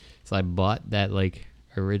coming, so I bought that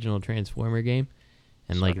original Transformer game,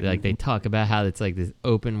 and like they talk about how it's like this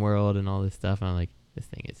open world and all this stuff, and I'm like, this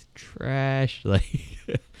thing is trash. I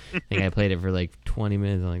think I played it for 20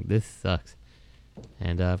 minutes. I'm like, this sucks.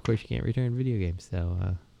 And of course you can't return video games, so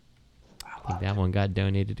I think that one got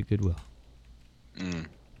donated to Goodwill.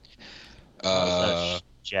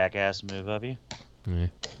 Jackass move of you. Yeah,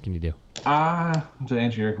 what can you do? To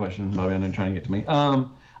answer your question, Bobby, I know you're trying to get to me. I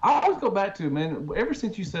always go back to, man, ever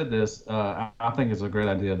since you said this, I think it's a great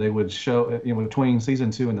idea. They would show, between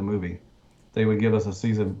season 2 and the movie, they would give us a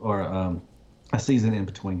season or a season in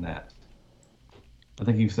between that. I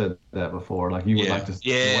think you've said that before. Like you would like to.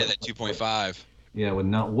 Yeah, that 2.5. Yeah,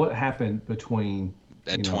 what happened between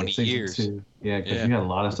that 20 years. 2. Yeah, because you had a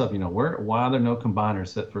lot of stuff. Why are there no combiners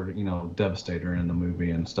set for Devastator in the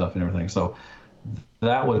movie and stuff and everything? So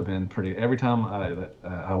that would have been pretty. Every time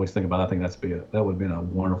I always think about it, I think that would have been a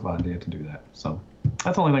wonderful idea to do that. So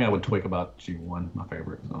that's the only thing I would tweak about G1, my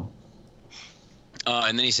favorite. So.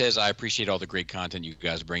 And then he says, I appreciate all the great content you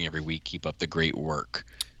guys bring every week. Keep up the great work.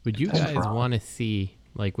 Would you guys want to see,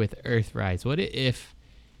 with Earthrise, what if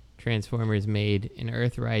Transformers made an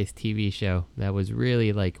Earthrise TV show that was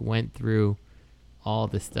really, went through all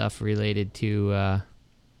the stuff related to,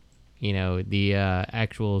 the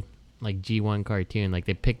actual like G1 cartoon. Like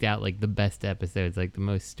they picked out like the best episodes, like the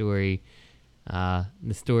most the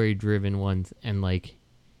story driven ones, and like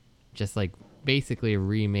just like basically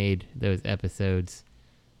remade those episodes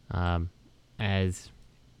as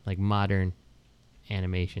like modern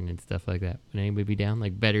animation and stuff like that. Would anybody be down?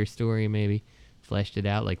 Like better story, maybe fleshed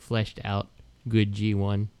out good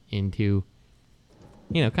G1 into,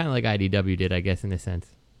 kind of like IDW did, I guess, in a sense.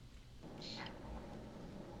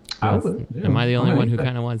 I would. Yeah. Am I the only one who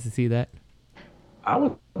kind of wants to see that? I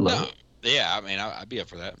would love it. Yeah, I mean, I'd be up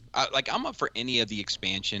for that. I'm up for any of the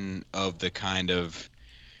expansion of the kind of,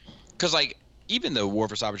 because like even the War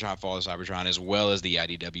for Cybertron, Fall of Cybertron, as well as the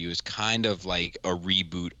IDW, is kind of like a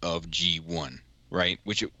reboot of G1, right?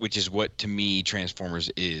 Which is what to me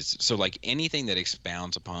Transformers is. So like anything that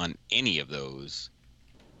expounds upon any of those,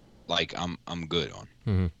 like I'm good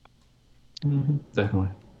on. Definitely.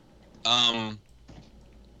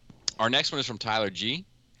 Our next one is from Tyler G,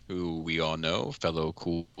 who we all know, fellow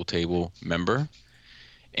Cool Table member.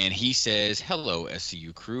 And he says, hello,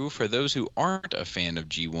 SCU crew. For those who aren't a fan of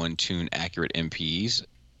G1 tune accurate MPs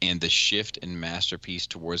and the shift in Masterpiece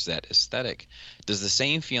towards that aesthetic, does the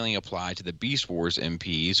same feeling apply to the Beast Wars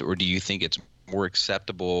MPs, or do you think it's more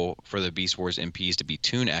acceptable for the Beast Wars MPs to be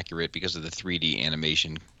tune accurate because of the 3D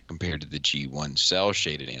animation compared to the G1 cell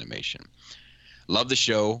shaded animation? Love the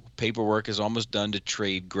show. Paperwork is almost done to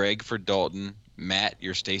trade Greg for Dalton. Matt,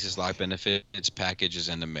 your stasis lock benefits package is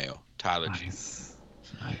in the mail. Tyler G.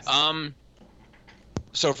 Nice.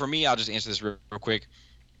 So for me, I'll just answer this real quick.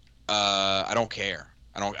 I don't care.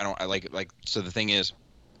 I like. So the thing is,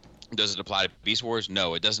 does it apply to Beast Wars?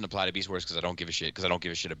 No, it doesn't apply to Beast Wars because I don't give a shit. Because I don't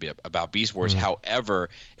give a shit about Beast Wars. However,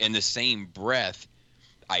 in the same breath,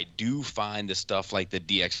 I do find the stuff like the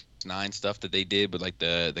DX9 stuff that they did, with like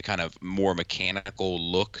the kind of more mechanical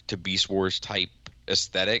look to Beast Wars type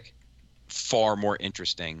aesthetic, far more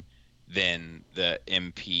interesting than the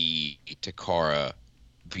MP Takara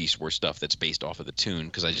Beast Wars stuff that's based off of the tune.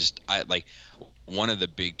 Because I like, one of the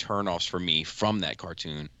big turnoffs for me from that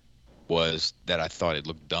cartoon was that I thought it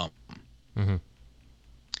looked dumb.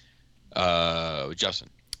 Justin.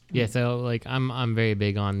 Yeah, so like I'm very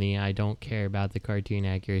big on I don't care about the cartoon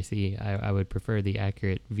accuracy. I would prefer the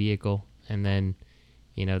accurate vehicle, and then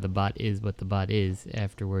the bot is what the bot is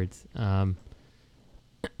afterwards.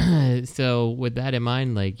 So with that in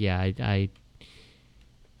mind, like I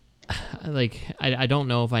don't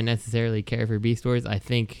know if I necessarily care for Beast Wars. I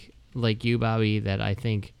think, like you, Bobby, that I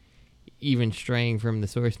think even straying from the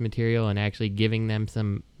source material and actually giving them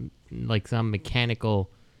some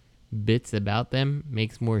mechanical bits about them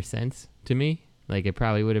makes more sense to me. Like it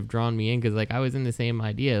probably would have drawn me in, because like I was in the same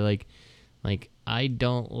idea. Like I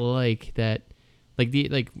don't like that. Like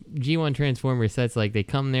G1 Transformer sets, like they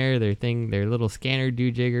come there, their little scanner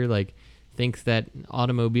do-jigger like thinks that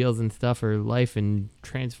automobiles and stuff are life and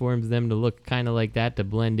transforms them to look kind of like that to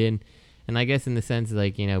blend in. And I guess in the sense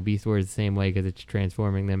like Beast Wars is the same way, because it's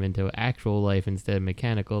transforming them into actual life instead of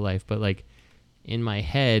mechanical life. But like in my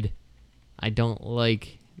head, I don't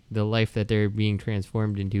like the life that they're being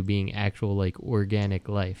transformed into being actual like organic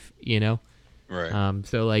life, Right.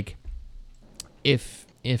 So like if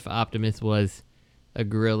Optimus was a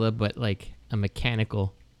gorilla, but like a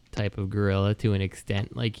mechanical type of gorilla to an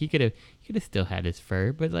extent, like he could have still had his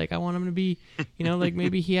fur, but like I want him to be, like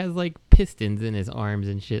maybe he has like pistons in his arms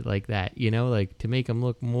and shit like that, like to make him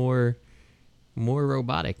look more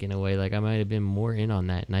robotic in a way. Like I might have been more in on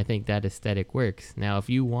that, and I think that aesthetic works. Now if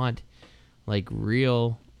you want like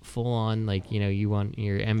real full on, like you want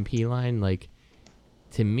your MP line, like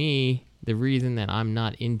to me the reason that I'm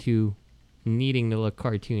not into needing to look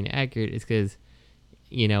cartoon accurate is because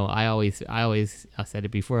I said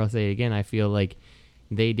it before, I'll say it again, I feel like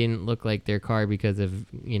they didn't look like their car because of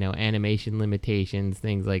animation limitations,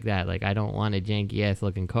 things like that. Like I don't want a janky ass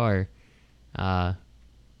looking car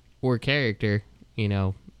or character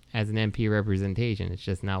as an MP representation. It's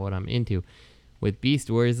just not what I'm into. With Beast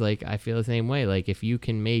Wars, like I feel the same way. Like if you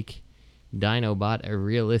can make Dinobot a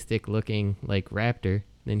realistic looking like raptor,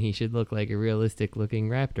 then he should look like a realistic looking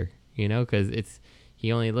raptor, because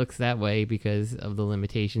he only looks that way because of the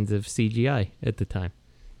limitations of CGI at the time.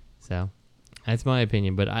 So that's my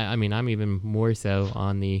opinion. But I mean I'm even more so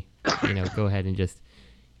on the go ahead and just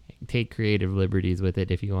take creative liberties with it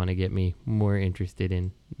if you want to get me more interested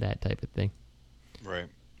in that type of thing. Right.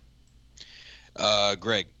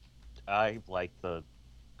 Greg. I like the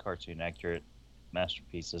cartoon accurate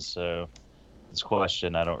masterpieces, so this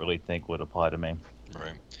question I don't really think would apply to me.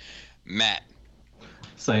 Right. Matt.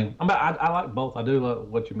 Same. I like both. I do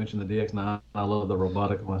love what you mentioned, the DX9. I love the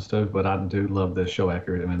robotic ones too, but I do love the show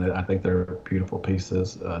accurate. I mean, I think they're beautiful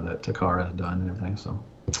pieces that Takara has done and everything. So.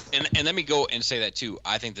 And let me go and say that too.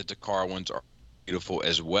 I think the Takara ones are beautiful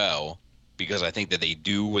as well because I think that they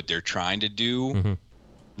do what they're trying to do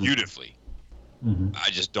beautifully. Mm-hmm.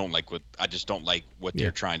 I just don't like what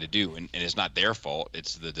they're trying to do, and it's not their fault.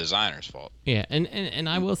 It's the designer's fault. Yeah, and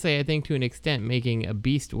I will say I think to an extent making a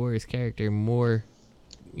Beast Wars character more,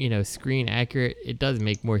 screen accurate, it does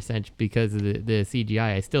make more sense because of the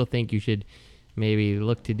CGI. I still think you should maybe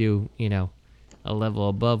look to do a level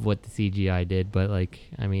above what the CGI did, but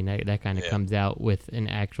that kind of comes out with an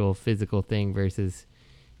actual physical thing versus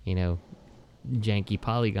janky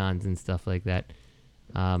polygons and stuff like that.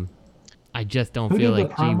 I just don't feel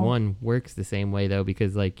like G1 works the same way though,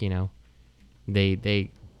 because the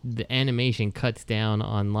animation cuts down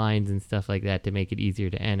on lines and stuff like that to make it easier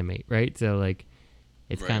to animate, right? So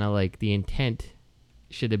it's kind of like the intent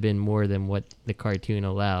should have been more than what the cartoon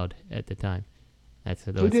allowed at the time.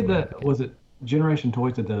 Who did that? Was it Generation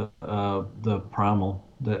Toys did the Primal,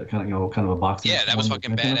 that kind of a box? Yeah, that was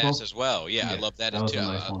fucking badass as well. Yeah, I love that, was too. A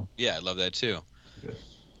nice one. Yeah, I love that too. Good.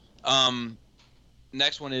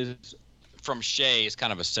 Next one is from Shay. It's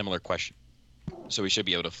kind of a similar question, so we should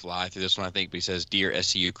be able to fly through this one, I think. But he says, "Dear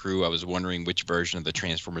SCU crew, I was wondering which version of the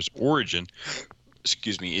Transformers origin,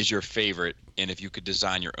 is your favorite, and if you could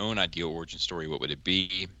design your own ideal origin story, what would it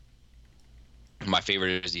be? My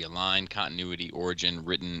favorite is the aligned continuity origin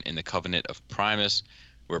written in the Covenant of Primus,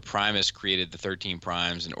 where Primus created the 13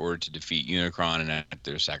 Primes in order to defeat Unicron, and at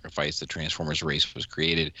their sacrifice, the Transformers race was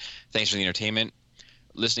created. Thanks for the entertainment.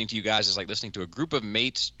 Listening to you guys is like listening to a group of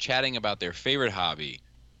mates chatting about their favorite hobby."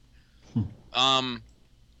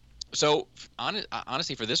 So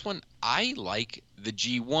honestly, for this one, I like the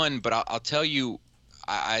G1, but I'll tell you,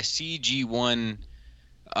 I see G1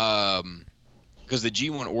 because the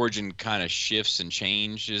G1 origin kind of shifts and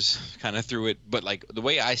changes kind of through it. But the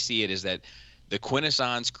way I see it is that the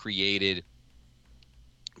Quintessons created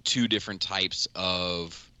two different types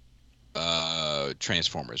of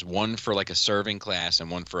Transformers, one for a serving class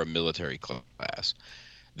and one for a military class.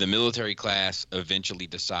 The military class eventually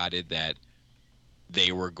decided that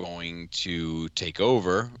they were going to take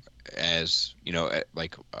over, as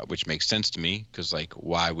which makes sense to me, because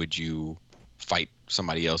why would you fight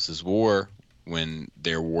somebody else's war when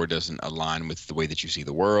their war doesn't align with the way that you see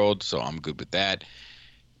the world? So I'm good with that.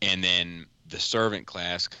 And then the servant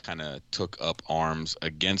class kind of took up arms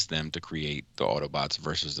against them to create the Autobots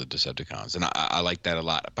versus the Decepticons. And I like that a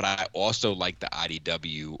lot. But I also like the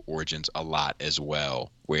IDW origins a lot as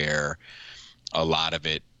well, where a lot of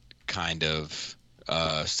it kind of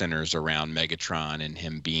centers around Megatron and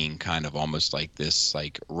him being kind of almost like this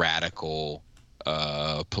radical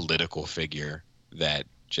political figure that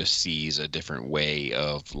just sees a different way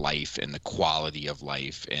of life and the quality of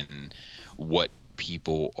life and what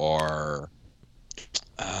people are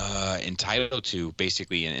entitled to,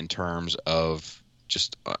 basically in terms of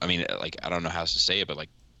just, I don't know how else to say it, but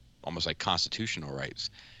almost like constitutional rights,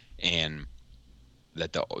 and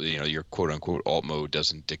that your quote unquote alt mode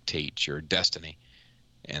doesn't dictate your destiny.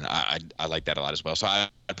 And I like that a lot as well. So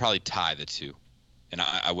I'd probably tie the two, and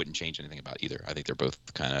I wouldn't change anything about either. I think they're both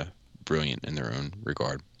kind of brilliant in their own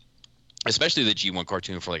regard. Especially the G1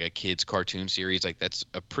 cartoon for a kid's cartoon series, that's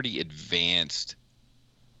a pretty advanced,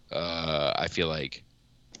 I feel like,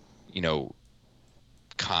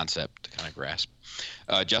 concept to kind of grasp.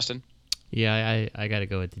 Justin? Yeah, I got to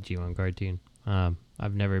go with the G1 cartoon.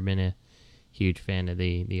 I've never been a huge fan of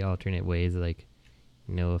the alternate ways,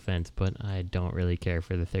 no offense, but I don't really care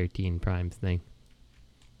for the 13 Primes thing.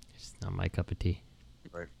 It's not my cup of tea.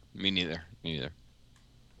 Right. Me neither.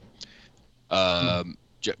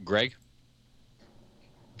 Greg?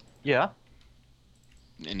 Yeah.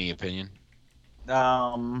 Any opinion?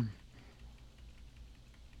 No.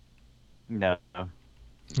 Matt?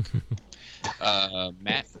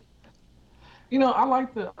 I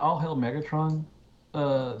like the All Hail Megatron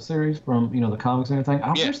series from the comics and everything.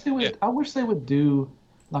 I wish they would do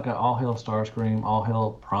an All Hail Starscream, All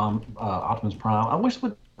Hail Optimus Prime. I wish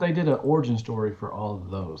they did an origin story for all of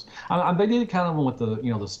those. They did kind of one with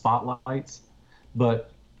the spotlights,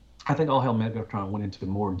 but I think All Hail Megatron went into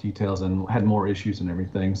more details and had more issues and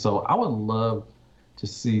everything. So I would love to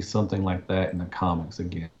see something like that in the comics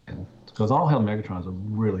again, because All Hail Megatron is a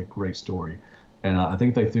really great story. And I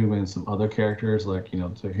think they threw in some other characters,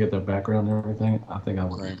 to hit their background and everything. I think I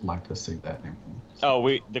would like to see that. Oh,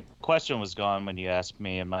 the question was gone when you asked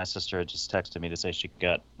me, and my sister had just texted me to say she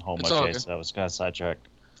got home okay, so I was kind of sidetracked.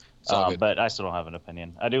 But I still don't have an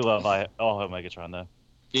opinion. I do love All Hail Megatron, though.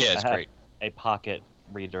 Yeah, it's great. A pocket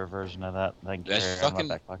read their version of that. I can That's carry it in fucking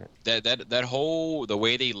my back pocket. that whole the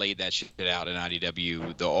way they laid that shit out in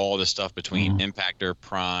IDW, all the stuff between Impactor,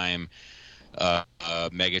 Prime,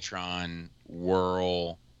 Megatron,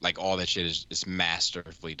 Whirl, like all that shit is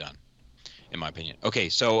masterfully done, in my opinion. Okay,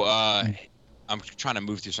 so I'm trying to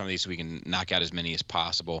move through some of these so we can knock out as many as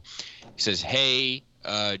possible. He says, "Hey,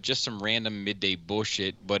 just some random midday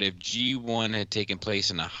bullshit, but if G1 had taken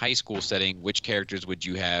place in a high school setting, which characters would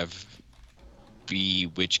you have be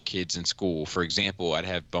which kids in school? For example, I'd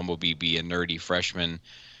have Bumblebee be a nerdy freshman.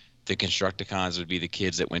 The Constructicons would be the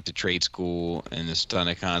kids that went to trade school, and the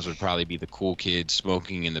Stunticons would probably be the cool kids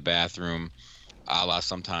smoking in the bathroom, a la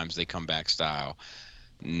Sometimes They Come Back style.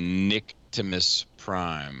 Nictimus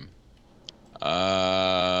Prime.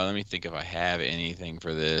 Let me think if I have anything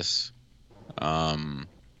for this. I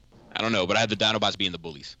don't know, but I have the Dinobots being the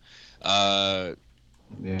bullies.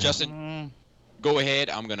 Justin, go ahead.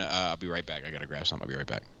 I'm gonna. I'll be right back. I gotta grab something. I'll be right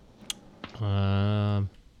back.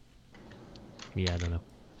 Yeah, I don't know.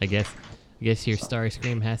 I guess your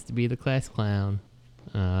Starscream has to be the class clown.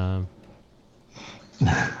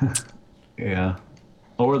 Yeah,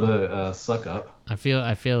 or the suck up. I feel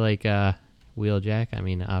like Wheeljack. I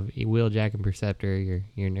mean, Wheeljack and Perceptor, your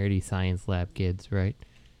nerdy science lab kids, right?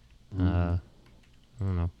 I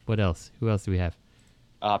don't know. What else? Who else do we have?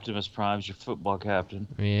 Optimus Prime's your football captain.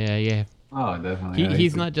 Yeah. Oh, definitely.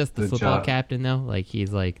 He's not just the football captain though. Like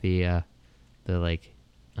he's like the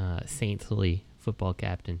saintly football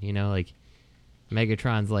captain. You know, like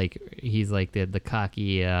Megatron's like he's like the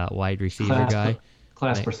cocky wide receiver guy.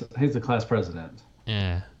 He's the class president.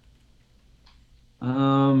 Yeah.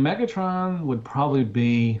 Megatron would probably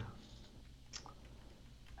be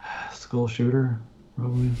school shooter.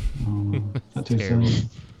 Probably. Not too soon.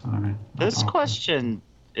 All right. This question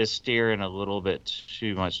is steering a little bit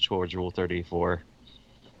too much towards Rule 34.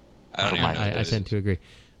 I tend to agree.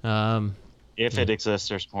 If it exists,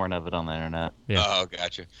 there's porn of it on the internet. Yeah. Oh,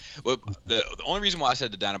 gotcha. Well, the only reason why I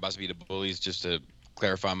said the Dinobots be the bullies, just to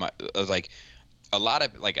clarify, like a lot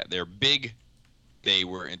of like they're big, they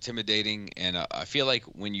were intimidating, and I feel like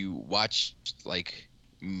when you watch like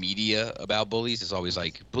media about bullies, it's always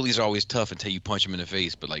like bullies are always tough until you punch them in the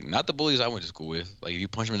face, but like not the bullies I went to school with. Like if you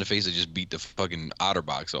punch them in the face, they just beat the fucking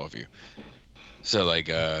OtterBox off you. So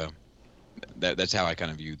like that's how I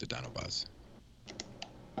kind of view the Dinobots.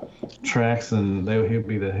 Trax, and he'd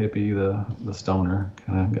be the hippie, the stoner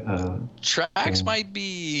kind of. Trax might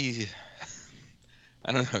be.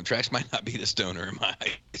 I don't know. Trax might not be the stoner in my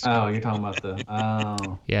eyes. Oh, you're talking about the.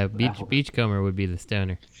 Oh. Yeah, Beachcomber would be the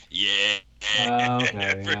stoner. Yeah.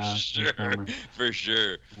 Okay. For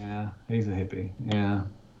sure. Yeah, he's a hippie. Yeah.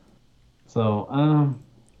 So, I mean,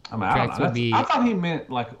 I don't know. I thought he meant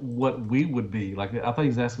like what we would be. Like, I thought he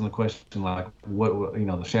was asking the question like what the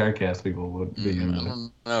Shattercast people would be.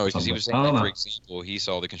 No, because he was saying, like, for example, he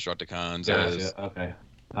saw the Constructicons as. Okay,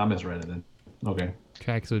 I misread it then. Okay.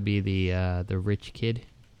 Trax would be the rich kid,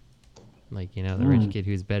 like the rich kid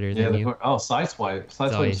who's better than you.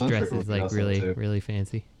 Sideswipe. Always dresses like really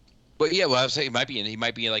fancy. But yeah, well, I was saying he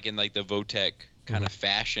might be like in like the Votech kind of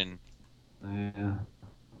fashion. Yeah.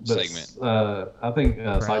 Segment. I think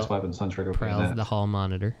Sideswipe and Suntrigger. Prowl's the hall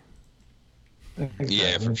monitor. Exactly.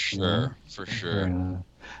 Yeah, for sure. For sure.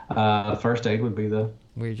 First aid would be the.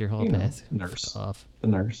 Where's your hall pass? Nurse. Off. The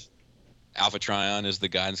nurse. Alpha Trion is the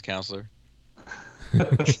guidance counselor. Yeah.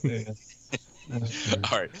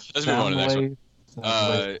 All right, let's move on to the next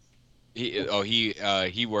one.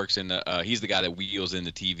 He works in the he's the guy that wheels in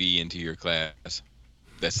the TV into your class.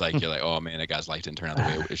 That's like you're like, oh man, that guy's life didn't turn out the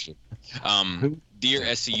way it should. Dear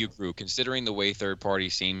SCU crew, considering the way third party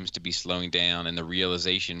seems to be slowing down and the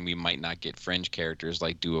realization we might not get fringe characters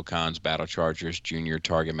like Duocons, Battle Chargers, Junior,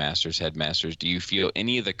 Target Masters, Headmasters, do you feel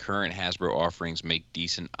any of the current Hasbro offerings make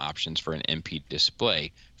decent options for an MP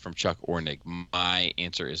display? From Chuck Ornick. My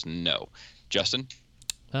answer is no. Justin?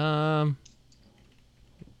 I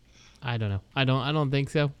don't know. I don't think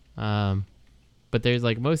so. But there's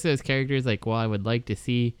like most of those characters, like while I would like to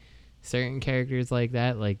see certain characters like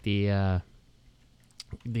that, like the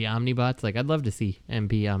Omnibots, like I'd love to see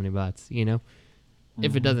MP Omnibots,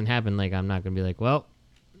 If it doesn't happen, like I'm not gonna be like, well,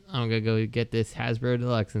 I'm gonna go get this Hasbro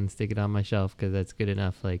Deluxe and stick it on my shelf because that's good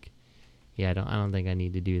enough. Like, yeah, I don't think I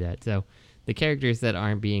need to do that. So the characters that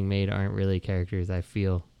aren't being made aren't really characters I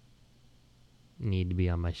feel need to be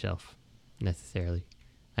on my shelf necessarily.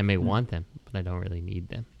 I may want them, but I don't really need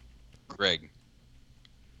them. Greg.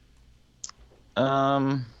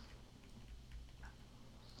 Come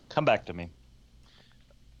back to me.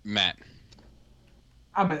 Matt.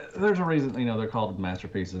 I mean, there's a reason, they're called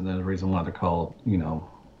masterpieces, and there's a reason why they're called,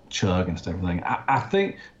 chug and stuff. Everything. I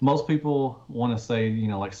think most people want to say,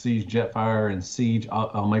 like Siege Jetfire and Siege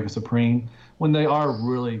Omega Supreme, when they are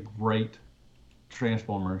really great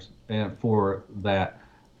Transformers, and for that,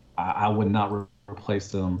 I would not replace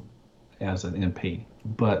them as an MP.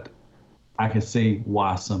 But I can see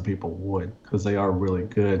why some people would, because they are really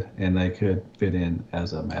good and they could fit in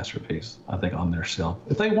as a masterpiece, I think, on their shelf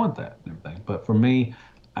if they want that and everything. But for me,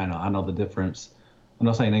 I know the difference. I'm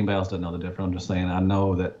not saying anybody else doesn't know the difference. I'm just saying I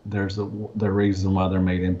know that there's the reason why they're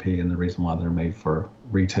made MP and the reason why they're made for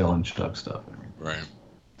retail and chug stuff. Right.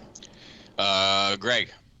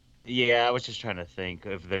 Greg. Yeah, I was just trying to think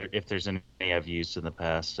if there's any I've used in the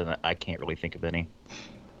past, and I can't really think of any.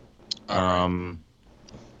 And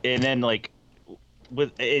then I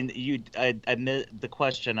the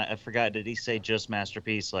question I forgot. Did he say just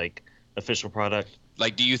masterpiece, like official product?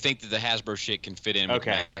 Like, do you think that the Hasbro shit can fit in?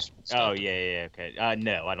 Okay. With Oh yeah, okay.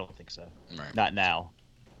 No, I don't think so. Right. Not now.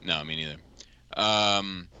 No, me neither.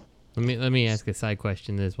 Let me ask a side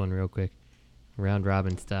question. This one real quick, round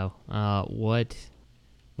robin style. What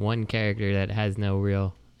one character that has no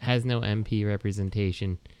MP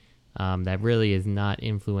representation, that really is not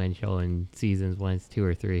influential in seasons 1, 2,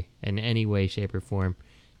 or 3 in any way, shape, or form?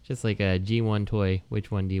 Just like a G1 toy. Which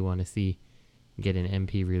one do you want to see get an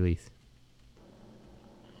MP release?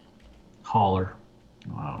 Hauler.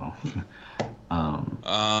 I don't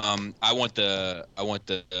know. I want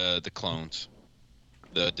the clones,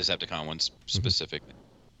 the Decepticon ones specifically.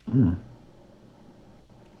 Mm.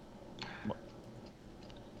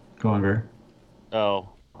 Go on, Gary. Oh,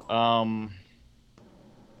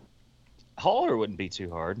 Hauler wouldn't be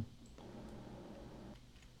too hard,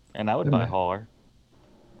 and I would buy Hauler.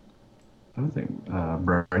 I don't think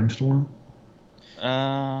Brainstorm.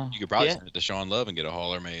 You could probably send it to Sean Love and get a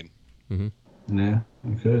Hauler made. Mm-hmm. Yeah,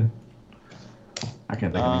 you could. I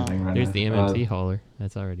can't think of anything right There's now. the MMC Hauler.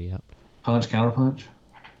 That's already out. Punch, Counterpunch.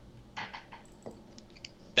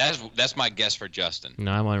 That's my guess for Justin.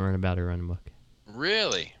 No, I want to run about or run amok.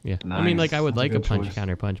 Really? Yeah. Nice. I mean, I would That's a like a good punch choice.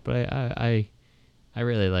 counter punch, but I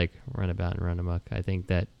really like Runabout and Run Amok. I think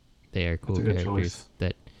that they are cool That's a good characters choice.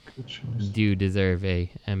 that Good choice. do deserve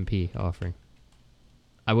a MP offering.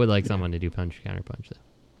 I would like someone to do punch counter punch though,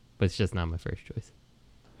 but it's just not my first choice.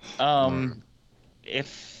 I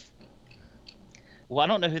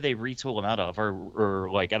don't know who they retool them out of, or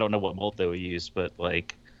I don't know what mold they will use, but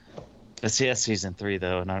that's season 3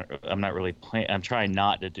 though, and I'm not really playing. I'm trying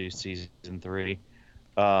not to do season 3.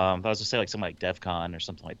 But I was gonna say something like DevCon or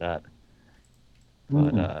something like that.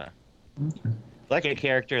 But like a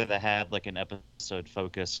character that had an episode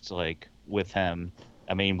focused with him.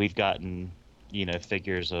 I mean, we've gotten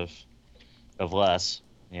figures of less.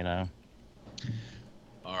 All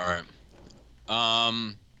right.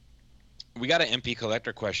 We got an MP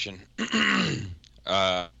collector question.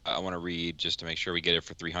 I want to read just to make sure we get it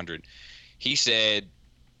for 300. He said,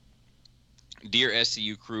 "Dear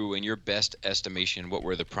SCU crew, in your best estimation, what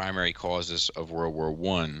were the primary causes of World War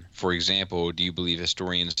I? For example, do you believe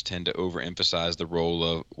historians tend to overemphasize the role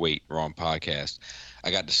of..." Wait, wrong podcast.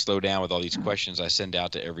 I got to slow down with all these questions I send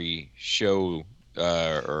out to every show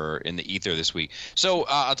or in the ether this week. So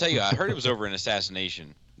I'll tell you, I heard it was over an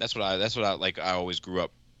assassination. That's what I always grew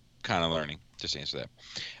up kind of learning. Just to answer that.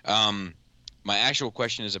 My actual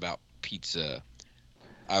question is about pizza.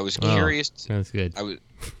 I was curious. That's good.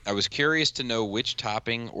 I was curious to know which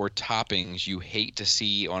topping or toppings you hate to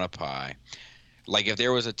see on a pie. Like if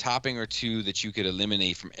there was a topping or two that you could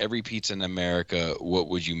eliminate from every pizza in America, what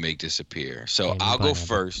would you make disappear? So I'll go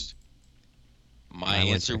first. My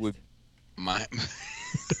answer would All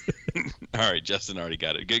right, Justin already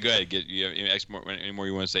got it. Go ahead. You have any more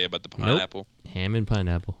you want to say about the pineapple? Nope. Ham and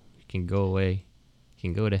pineapple. You can go away. You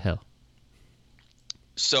can go to hell.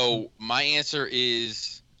 So my answer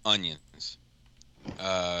is onions.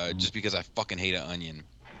 Just because I fucking hate an onion.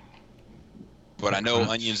 But I know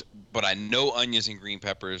onions and green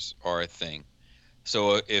peppers are a thing.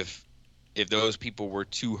 So if those people were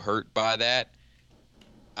too hurt by that,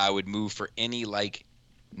 I would move for any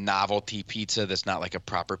novelty pizza that's not a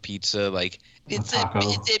proper pizza. It's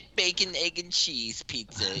a bacon, egg, and cheese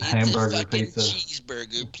pizza. It's Hamburger a fucking pizza.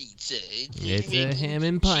 cheeseburger pizza. It's a ham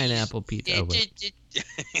and pineapple pizza. Oh, wait.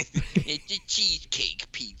 It's a cheesecake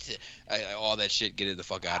pizza. All that shit, get it the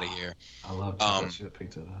fuck out of here. I love chocolate chip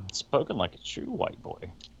pizza though. Spoken like a true white boy.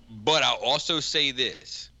 But I'll also say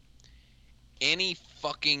this. Any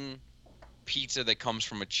fucking pizza that comes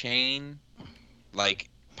from a chain, like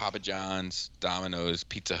Papa John's, Domino's,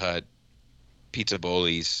 Pizza Hut, Pizza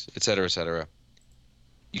Boli's, etc.,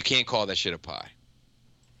 you can't call that shit a pie.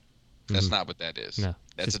 That's not what that is. No,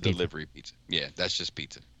 that's just a delivery pizza. Yeah, that's just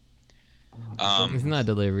pizza. It's not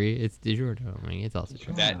delivery. It's DiGiorno. I mean, it's also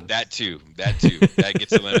true. That too. That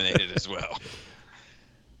gets eliminated as well.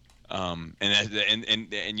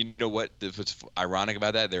 And you know what? What's ironic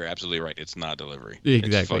about that? They're absolutely right. It's not delivery.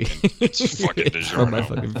 Exactly. It's fucking DiGiorno. From my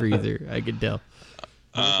fucking freezer, I could tell.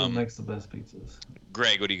 Which one makes the best pizzas?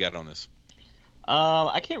 Greg, what do you got on this?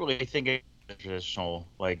 I can't really think of traditional,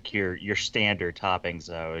 like your standard toppings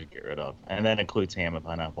that I would get rid of, and that includes ham and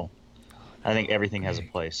pineapple. I think everything has a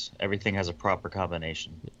place. Everything has a proper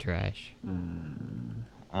combination. Trash. Man,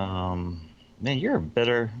 you're a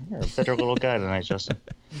bitter little guy tonight, Justin.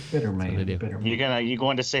 Bitter man. You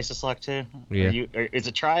going to Stay Select too? Yeah. Is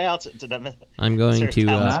it tryouts? I'm going to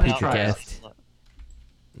Pizza PizzaCast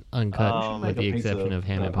uncut, with the exception of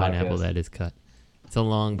ham and pineapple that is cut. It's a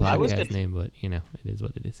long podcast name, but it is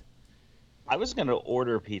what it is. I was gonna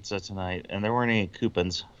order pizza tonight, and there weren't any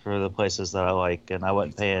coupons for the places that I like, and I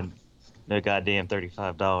wasn't paying no goddamn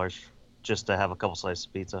 $35 just to have a couple slices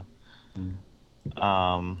of pizza.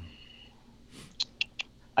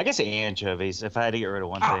 I guess anchovies. If I had to get rid of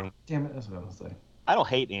one thing. Damn it! That's what I was saying. I don't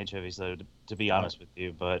hate anchovies though, to be honest with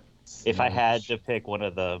you. But if I had to pick one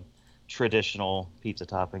of the traditional pizza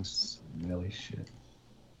toppings, smelly shit.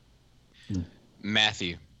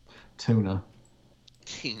 Matthew. Tuna.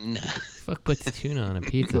 Fuck puts tuna on a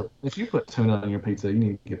pizza? If you put tuna on your pizza, you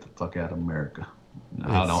need to get the fuck out of America.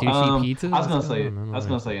 I don't know. Sushi pizzas? I was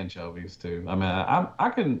gonna say anchovies too. I mean,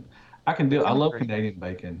 I can do. I love Canadian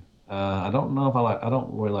bacon. I don't know if I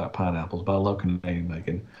don't really like pineapples, but I love Canadian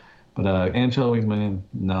bacon. But anchovies, man,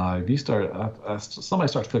 no. If you start, somebody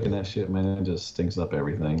starts cooking that shit, man, it just stinks up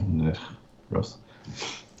everything. Ugh, gross.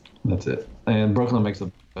 That's it. And Brooklyn makes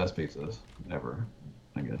the best pizzas ever,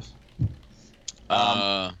 I guess.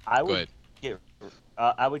 I would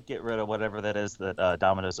get rid of whatever that is that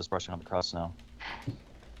Domino's is brushing on the crust now.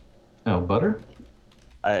 Oh, butter?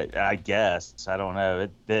 I guess. I don't know.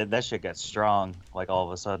 That shit got strong like all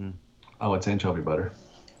of a sudden. Oh, it's anchovy butter.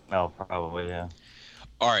 Oh, probably, yeah.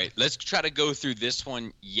 All right, let's try to go through this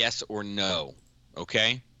one, yes or no.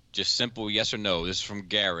 Okay? Just simple yes or no. This is from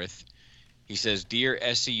Gareth. He says, "Dear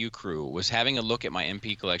SCU crew, was having a look at my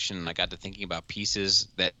MP collection and I got to thinking about pieces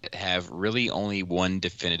that have really only one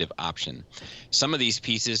definitive option. Some of these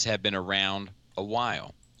pieces have been around a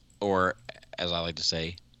while, or as I like to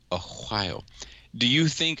say, a while. Do you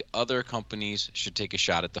think other companies should take a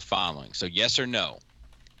shot at the following?" So yes or no.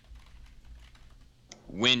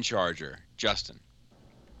 Wind Charger, Justin.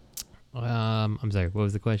 I'm sorry. What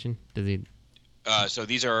was the question? Does he? So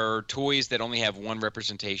these are toys that only have one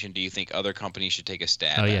representation. Do you think other companies should take a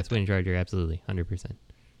stab? Oh yes, Wind Charger, absolutely, 100%.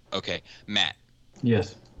 Okay, Matt.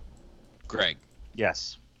 Yes. Greg.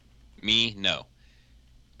 Yes. Me, no.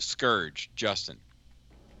 Scourge, Justin.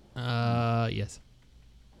 Yes.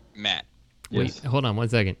 Matt. Wait, hold on 1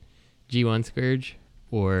 second. G1 Scourge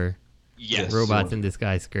or yes. Robots in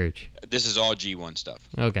Disguise Scourge? This is all G1 stuff.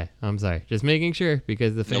 Okay, I'm sorry. Just making sure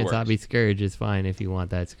because the Fans Hobby Scourge is fine if you want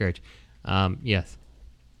that Scourge. Yes.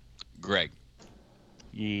 Greg.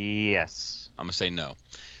 Yes. I'm gonna say no.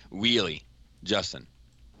 Wheelie, Justin.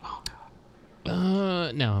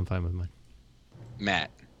 No, I'm fine with mine.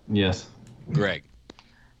 Matt. Yes. Greg.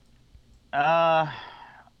 I'm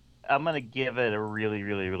gonna give it a really,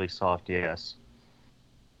 really, really soft yes.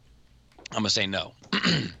 I'm gonna say no.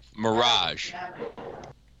 Mirage.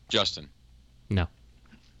 Justin. No.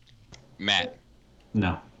 Matt.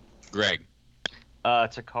 No. Greg.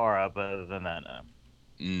 Takara, but other than that, no.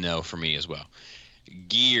 No for me as well.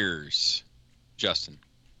 Gears. Justin.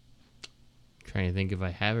 Trying to think if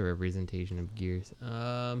I have a representation of Gears.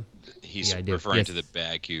 He's yeah, referring to the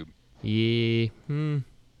bag cube. Yeah.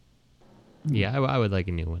 Yeah, I would like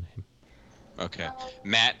a new one. Okay.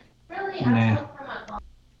 Matt. Nah.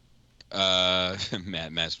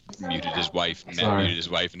 Matt's muted his wife. Matt Sorry. muted his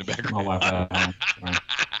wife in the background. My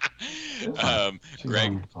wife.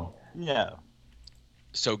 Greg. No.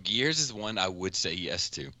 So Gears is one I would say yes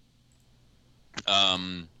to.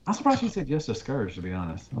 I'm surprised you said yes to Scourge, to be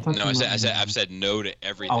honest. I've said no to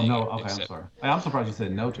everything. Oh no, okay, I'm sorry. I'm surprised you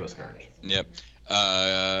said no to a Scourge. Yep.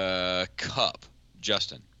 Cup,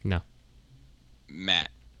 Justin. No. Matt.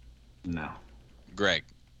 No. Greg.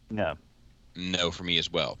 No. No for me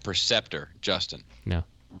as well. Perceptor, Justin. No.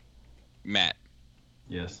 Matt.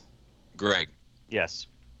 Yes. Greg. Yes.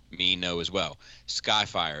 Me, no as well.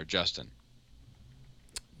 Skyfire, Justin.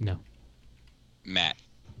 No. Matt.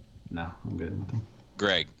 No, I'm good with them.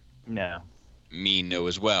 Greg. No. Me, no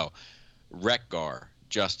as well. Wreck-Gar,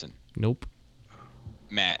 Justin. Nope.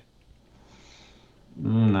 Matt.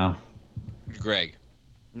 No. Greg.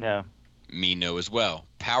 No. Me, no as well.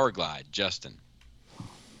 Power Glide, Justin.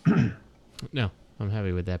 No. I'm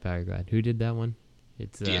happy with that power glide. Who did that one?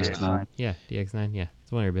 It's DX9. Yeah, DX9. Yeah,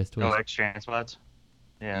 it's one of your best toys. Oh, X Transpods.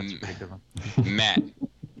 Yeah, that's a pretty good one. Matt.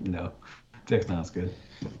 No, DX9's good.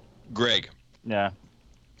 Greg. Yeah.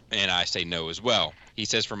 And I say no as well. He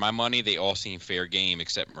says, for my money, they all seem fair game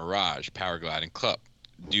except Mirage, Power Glide, and Club.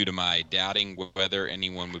 Due to my doubting whether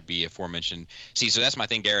anyone would be aforementioned. See, so that's my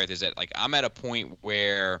thing, Gareth, is that like I'm at a point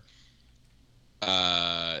where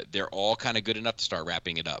they're all kind of good enough to start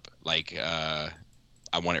wrapping it up. Like I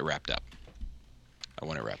want it wrapped up.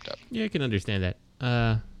 Yeah, I can understand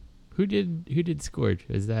that. Who did Scourge?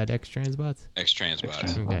 Is that X Transbots? X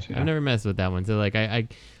Transbots. Okay, yeah. I've never messed with that one, so like I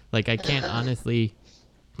can't honestly.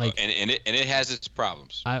 Like, and it has its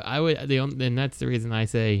problems. I would and that's the reason I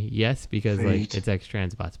say yes, because like it's X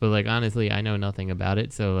Transbots. But like honestly, I know nothing about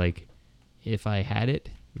it, so like if I had it,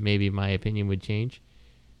 maybe my opinion would change.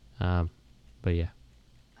 But yeah,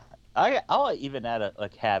 I'll even add a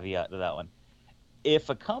caveat to that one. If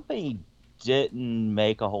a company didn't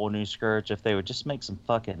make a whole new Scourge, if they would just make some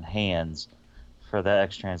fucking hands for the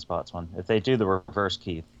X Transbots one, if they do the reverse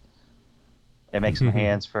Keith. They make some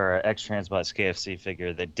hands for an X Transbots KFC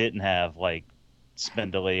figure that didn't have like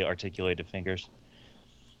spindly articulated fingers.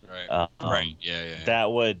 Right. Right. Yeah. That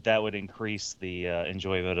would increase the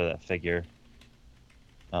enjoyment of that figure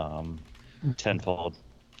tenfold.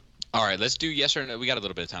 All right, let's do yes or no. We got a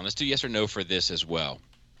little bit of time. Let's do yes or no for this as well.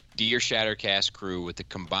 Dear Shattercast crew, with the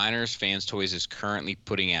Combiners Fans Toys is currently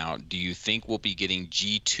putting out, do you think we'll be getting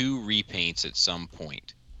G2 repaints at some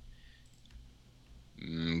point?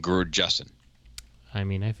 Justin. I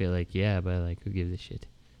mean, I feel like yeah, but like, who gives a shit?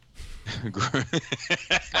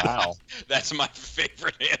 Wow, that's my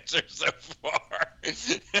favorite answer so far.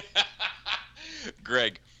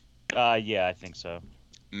 Greg. Yeah, I think so.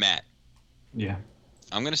 Matt. Yeah.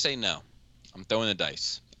 I'm gonna say no. I'm throwing the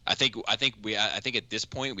dice. I think at this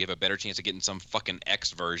point we have a better chance of getting some fucking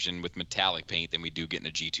X version with metallic paint than we do getting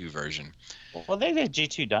a G2 version. Well, they did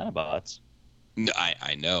G2 Dinobots. No,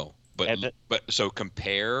 I know. But so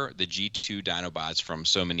compare the G2 Dinobots from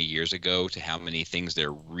so many years ago to how many things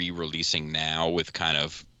they're re-releasing now with kind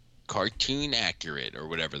of cartoon accurate or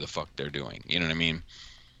whatever the fuck they're doing. You know what I mean?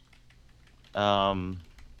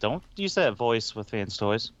 Don't use that voice with Fans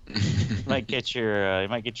Toys. You might get your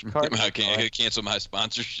card. Okay, cancel my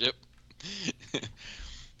sponsorship.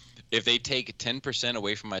 If they take 10%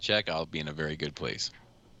 away from my check, I'll be in a very good place.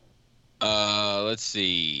 Let's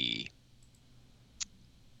see.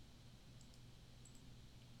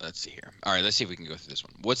 Let's see here. All right, let's see if we can go through this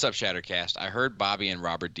one. What's up, Shattercast? I heard Bobby and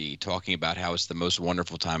Robert D talking about how it's the most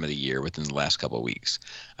wonderful time of the year within the last couple of weeks.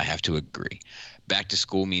 I have to agree. Back to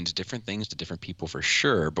school means different things to different people for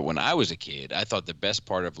sure, but when I was a kid, I thought the best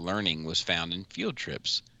part of learning was found in field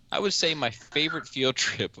trips. I would say my favorite field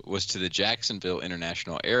trip was to the Jacksonville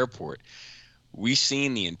International Airport. We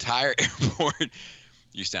seen the entire airport.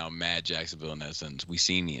 You sound mad, Jacksonville, in that sentence. We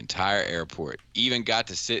seen the entire airport. Even got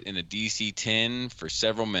to sit in a DC-10 for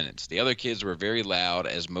several minutes. The other kids were very loud,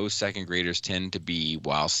 as most second graders tend to be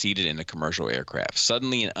while seated in a commercial aircraft.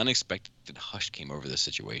 Suddenly, an unexpected hush came over the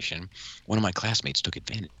situation. One of my classmates took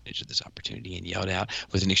advantage of this opportunity and yelled out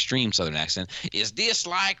with an extreme Southern accent, "Is this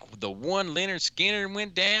like the one Leonard Skinner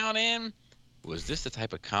went down in?" Was this the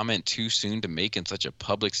type of comment too soon to make in such a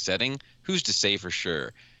public setting? Who's to say for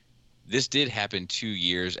sure? This did happen 2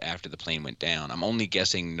 years after the plane went down. I'm only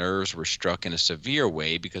guessing nerves were struck in a severe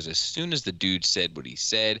way because as soon as the dude said what he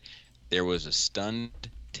said, there was a stunned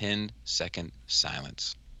 10-second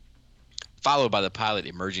silence, followed by the pilot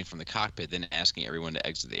emerging from the cockpit, then asking everyone to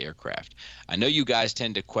exit the aircraft. I know you guys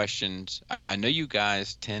tend to question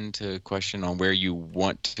on where you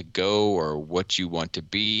want to go or what you want to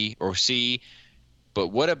be or see, but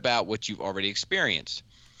what about what you've already experienced?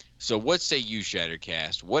 So what say you,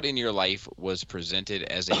 Shattercast? What in your life was presented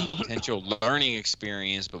as a potential learning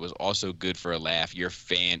experience but was also good for a laugh? Your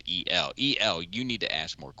fan, EL. EL, you need to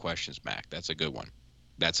ask more questions, Mac. That's a good one.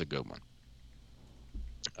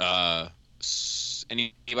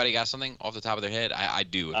 Anybody got something off the top of their head? I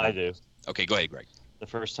do. I do. Okay, go ahead, Greg. The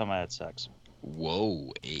first time I had sex.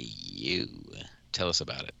 Whoa, hey, you. Tell us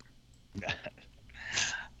about it.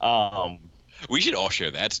 We should all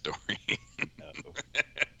share that story.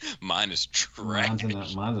 Mine is trash.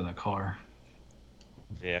 Mine's in a car.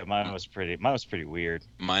 Yeah, mine was pretty weird.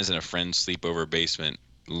 Mine's in a friend's sleepover basement.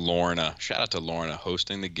 Lorna. Shout out to Lorna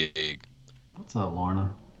hosting the gig. What's up,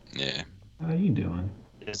 Lorna? Yeah. How you doing?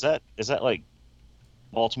 Is that like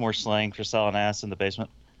Baltimore slang for selling ass in the basement?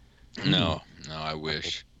 No, I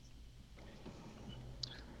wish.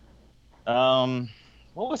 What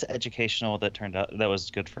was educational that turned out that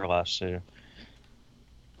was good for laughs too?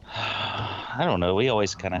 I don't know. We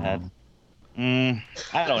always kind of had. I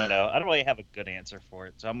don't know. I don't really have a good answer for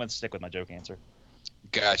it, so I'm gonna stick with my joke answer.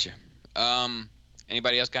 Gotcha.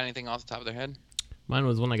 Anybody else got anything off the top of their head? Mine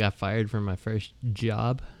was when I got fired from my first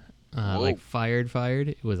job. Like fired.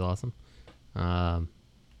 It was awesome.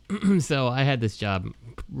 So I had this job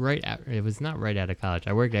it was not right out of college.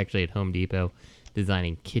 I worked actually at Home Depot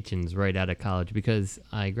designing kitchens right out of college because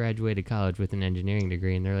I graduated college with an engineering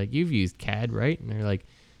degree, and they're like, "You've used CAD, right?" And they're like,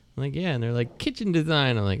 I'm like, "Yeah." And they're like, "Kitchen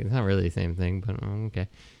design." I'm like, "It's not really the same thing, but okay."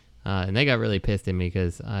 And they got really pissed at me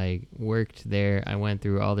because I worked there. I went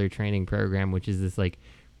through all their training program, which is this like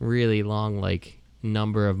really long like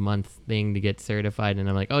number of months thing to get certified, and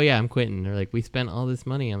I'm like, "Oh yeah, I'm quitting." They're like, "We spent all this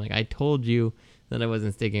money." I'm like, "I told you that I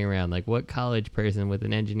wasn't sticking around. Like, what college person with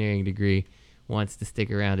an engineering degree wants to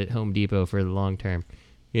stick around at Home Depot for the long term?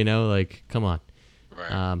 You know, like, come on."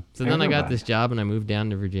 Right. So then I got this job, and I moved down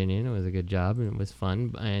to Virginia, and it was a good job, and it was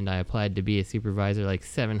fun. And I applied to be a supervisor like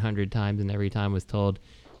 700 times, and every time was told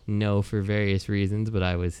no for various reasons. But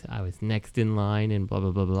I was next in line, and blah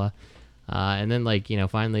blah blah blah. And then like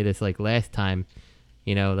finally this like last time,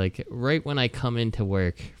 like right when I come into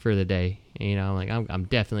work for the day, I'm like, I'm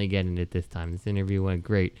definitely getting it this time. This interview went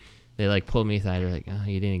great. They like pulled me aside. They're like, "Oh,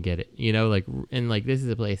 you didn't get it." Like, and like this is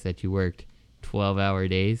a place that you worked 12-hour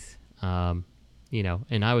days. And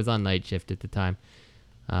I was on night shift at the time.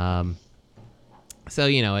 So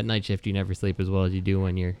at night shift you never sleep as well as you do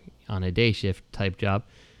when you're on a day shift type job.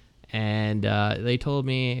 And they told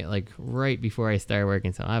me like right before I started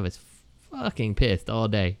working, so I was fucking pissed all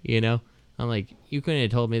day. I'm like, you couldn't have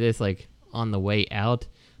told me this like on the way out,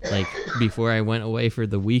 like before I went away for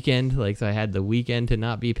the weekend, like so I had the weekend to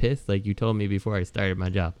not be pissed. Like you told me before I started my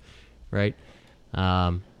job, right?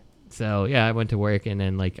 So yeah, I went to work, and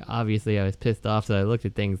then like obviously I was pissed off, so I looked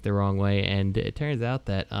at things the wrong way, and it turns out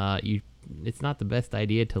that it's not the best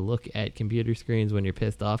idea to look at computer screens when you're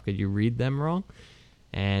pissed off because you read them wrong.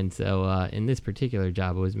 And so in this particular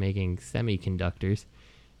job, I was making semiconductors.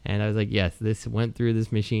 And I was like, yes, this went through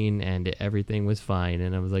this machine and everything was fine.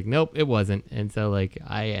 And I was like, nope, it wasn't. And so like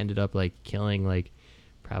I ended up like killing like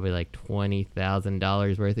probably like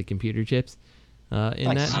 $20,000 worth of computer chips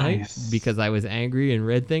in that night because I was angry and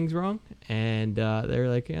read things wrong. And they were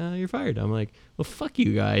like, you're fired. I'm like, well, fuck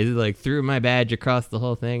you guys. Like threw my badge across the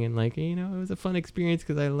whole thing. And like, it was a fun experience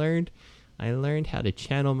because I learned how to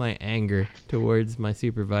channel my anger towards my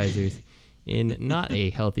supervisors in not a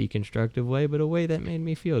healthy, constructive way, but a way that made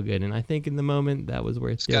me feel good. And I think in the moment that was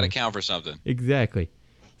worth it. It's got to count for something. Exactly.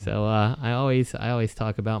 So I always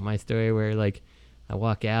talk about my story where like I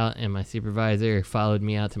walk out and my supervisor followed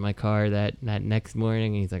me out to my car that next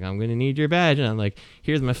morning, and he's like, "I'm gonna need your badge," and I'm like,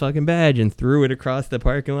 "Here's my fucking badge," and threw it across the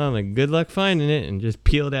parking lot. I'm like, "Good luck finding it," and just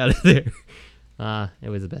peeled out of there. It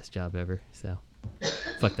was the best job ever. So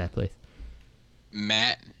fuck that place.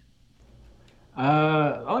 Matt.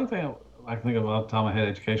 The only thing I can think of off the top of my head,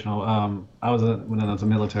 educational. When I was in the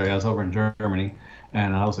military, I was over in Germany,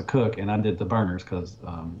 and I was a cook, and I did the burners because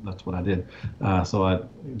that's what I did. So I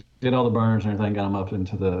did all the burners and everything, got them up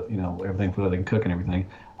into the everything for they can cook and everything.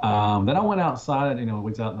 Then I went outside. We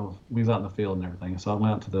was out in the field and everything. So I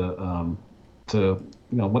went out to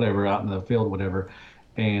the whatever out in the field, whatever,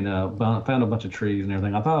 and found a bunch of trees and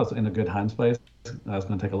everything. I thought I was in a good hiding space. I was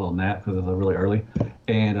going to take a little nap because it was really early,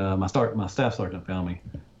 and my staff sergeant found me.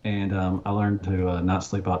 And I learned to not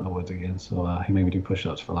sleep out in the woods again. So he made me do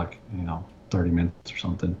push-ups for like 30 minutes or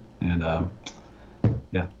something. And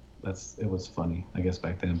yeah, it was funny, I guess,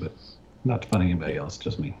 back then, but not funny to anybody else,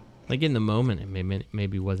 just me. Like in the moment, it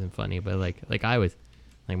maybe wasn't funny, but like I was,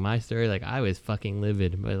 like my story, like I was fucking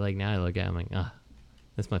livid. But like now I look at it, I'm like,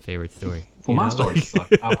 that's my favorite story. Well, my story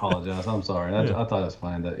sucked. I apologize. I'm sorry. I thought it was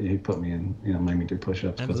fine that he put me in, made me do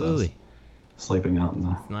push-ups. Absolutely. Sleeping out in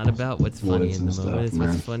the It's not about what's funny in the moment. It's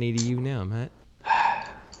what's funny to you now, Matt.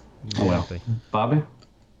 Oh well. Bobby?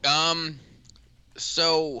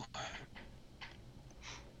 So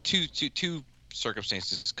two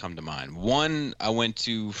circumstances come to mind. One, I went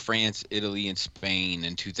to France, Italy, and Spain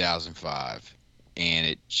in 2005, and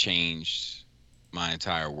it changed my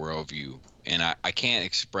entire worldview. And I can't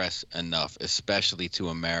express enough, especially to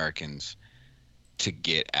Americans, to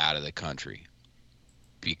get out of the country.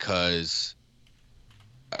 Because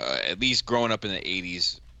at least growing up in the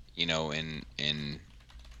 80s, and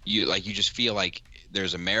you just feel like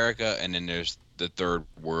there's America and then there's the third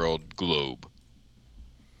world globe.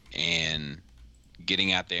 And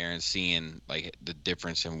getting out there and seeing like the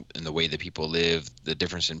difference in the way that people live, the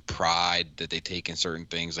difference in pride that they take in certain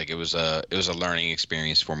things, like it was a learning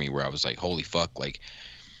experience for me where I was like, holy fuck, like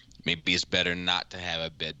Maybe it's better not to have a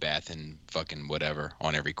Bed Bath and fucking whatever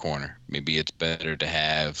on every corner. Maybe it's better to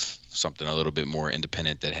have something a little bit more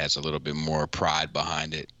independent that has a little bit more pride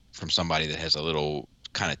behind it from somebody that has a little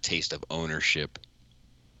kind of taste of ownership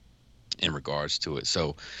in regards to it.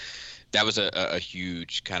 So that was a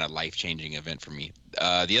huge kind of life-changing event for me.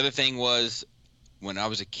 The other thing was when I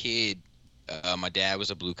was a kid, my dad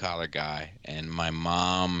was a blue-collar guy, and my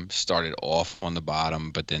mom started off on the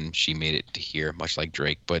bottom, but then she made it to here, much like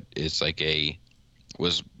Drake. But it's like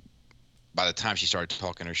by the time she started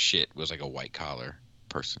talking her shit, was like a white-collar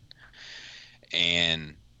person.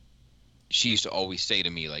 And she used to always say to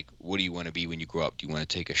me, like, what do you want to be when you grow up? Do you want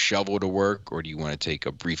to take a shovel to work, or do you want to take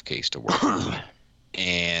a briefcase to work?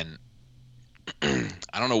 And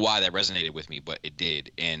I don't know why that resonated with me, but it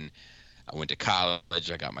did. And I went to college,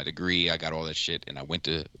 I got my degree, I got all that shit, and I went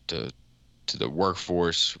to the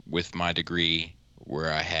workforce with my degree,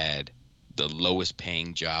 where I had the lowest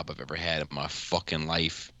paying job I've ever had in my fucking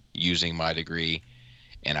life using my degree,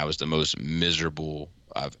 and I was the most miserable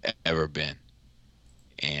I've ever been.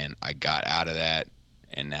 And I got out of that,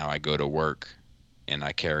 and now I go to work, and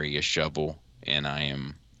I carry a shovel, and I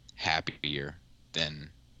am happier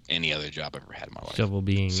than any other job I've ever had in my life. Shovel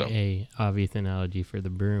being a obvious analogy for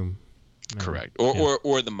the broom. Correct.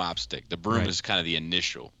 Or the mop stick. The broom is kind of the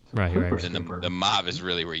initial. Right. And the mop is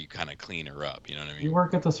really where you kind of clean her up. You know what I mean? You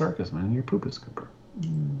work at the circus, man. You're pooper scooper.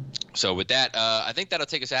 So with that, I think that'll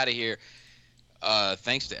take us out of here.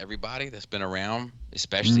 Thanks to everybody that's been around,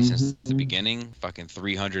 especially since the beginning. Fucking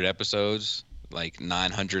 300 episodes, like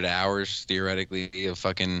 900 hours theoretically of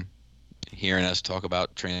fucking hearing us talk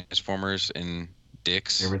about Transformers and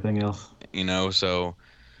dicks. Everything else. You know, so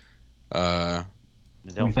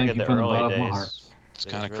don't forget the early days. It's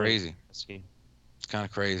kind of crazy. It's kind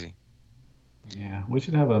of crazy. Yeah, we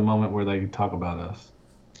should have a moment where they talk about us.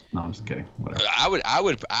 No, I'm just kidding. Whatever.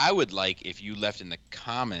 I would like if you left in the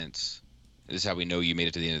comments. This is how we know you made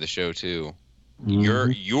it to the end of the show too.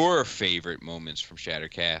 Your favorite moments from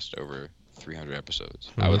Shattercast over 300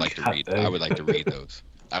 episodes. I would like to read. I would like to read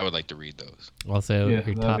those. Also,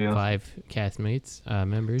 your top 5 castmates,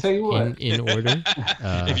 members in order.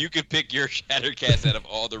 If you could pick your Shattercast out of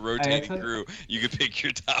all the rotating crew, you could pick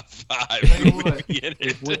your top 5.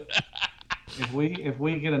 If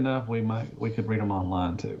we get enough, we could read them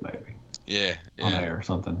online too, maybe. Yeah. On air or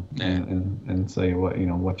something, and say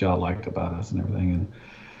what y'all liked about us and everything.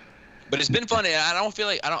 But it's been fun. And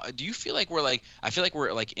do you feel like we're like? I feel like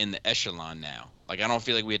we're like in the echelon now. Like I don't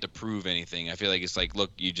feel like we have to prove anything. I feel like it's like,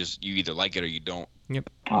 look, you either like it or you don't. Yep.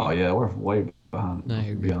 Oh yeah, we're way beyond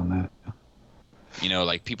that. You know,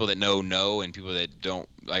 like people that know, and people that don't.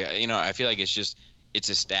 Like I feel like it's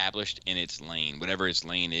established in its lane. Whatever its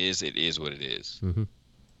lane is, it is what it is.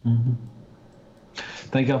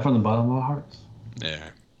 Thank y'all from the bottom of our hearts. Yeah.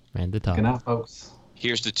 And the top. Good night, folks.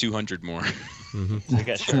 Here's to 200 more.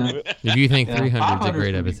 If you think 300 is a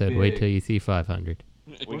great episode, wait till you see 500.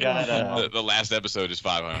 We got the last episode is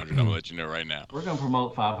 500. I'm gonna let you know right now. We're gonna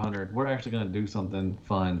promote 500. We're actually gonna do something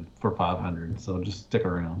fun for 500. So just stick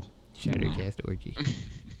around. Shattercast orgy.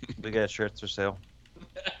 We got shirts for sale.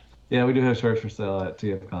 Yeah, we do have shirts for sale at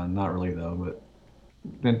TFCon. Not really though,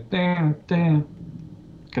 but damn.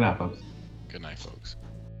 Good night, folks. Good night, folks.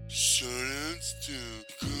 Shoutouts to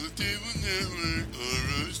Cool Network,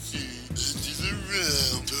 ROC, Edges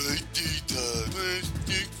Around, Tight Detox,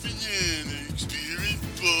 Plastic Fanatics, Spirit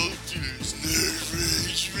Vultures, Nerd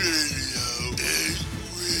Rage Radio, and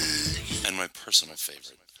Wigs. And my personal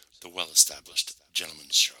favorite, the well-established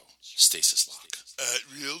Gentleman's Show, Stasis Lock. At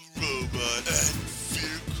Real Robot, at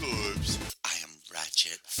Fear Corpse. I am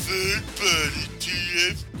Ratchet. Third Party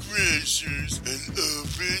TF Crashers, and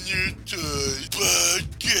Open Your Toys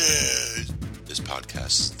Podcast. This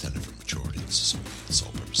podcast is intended for mature audiences only. Its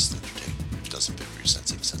sole purpose is to entertain. If it doesn't fit with your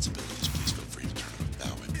sensitive sensibilities,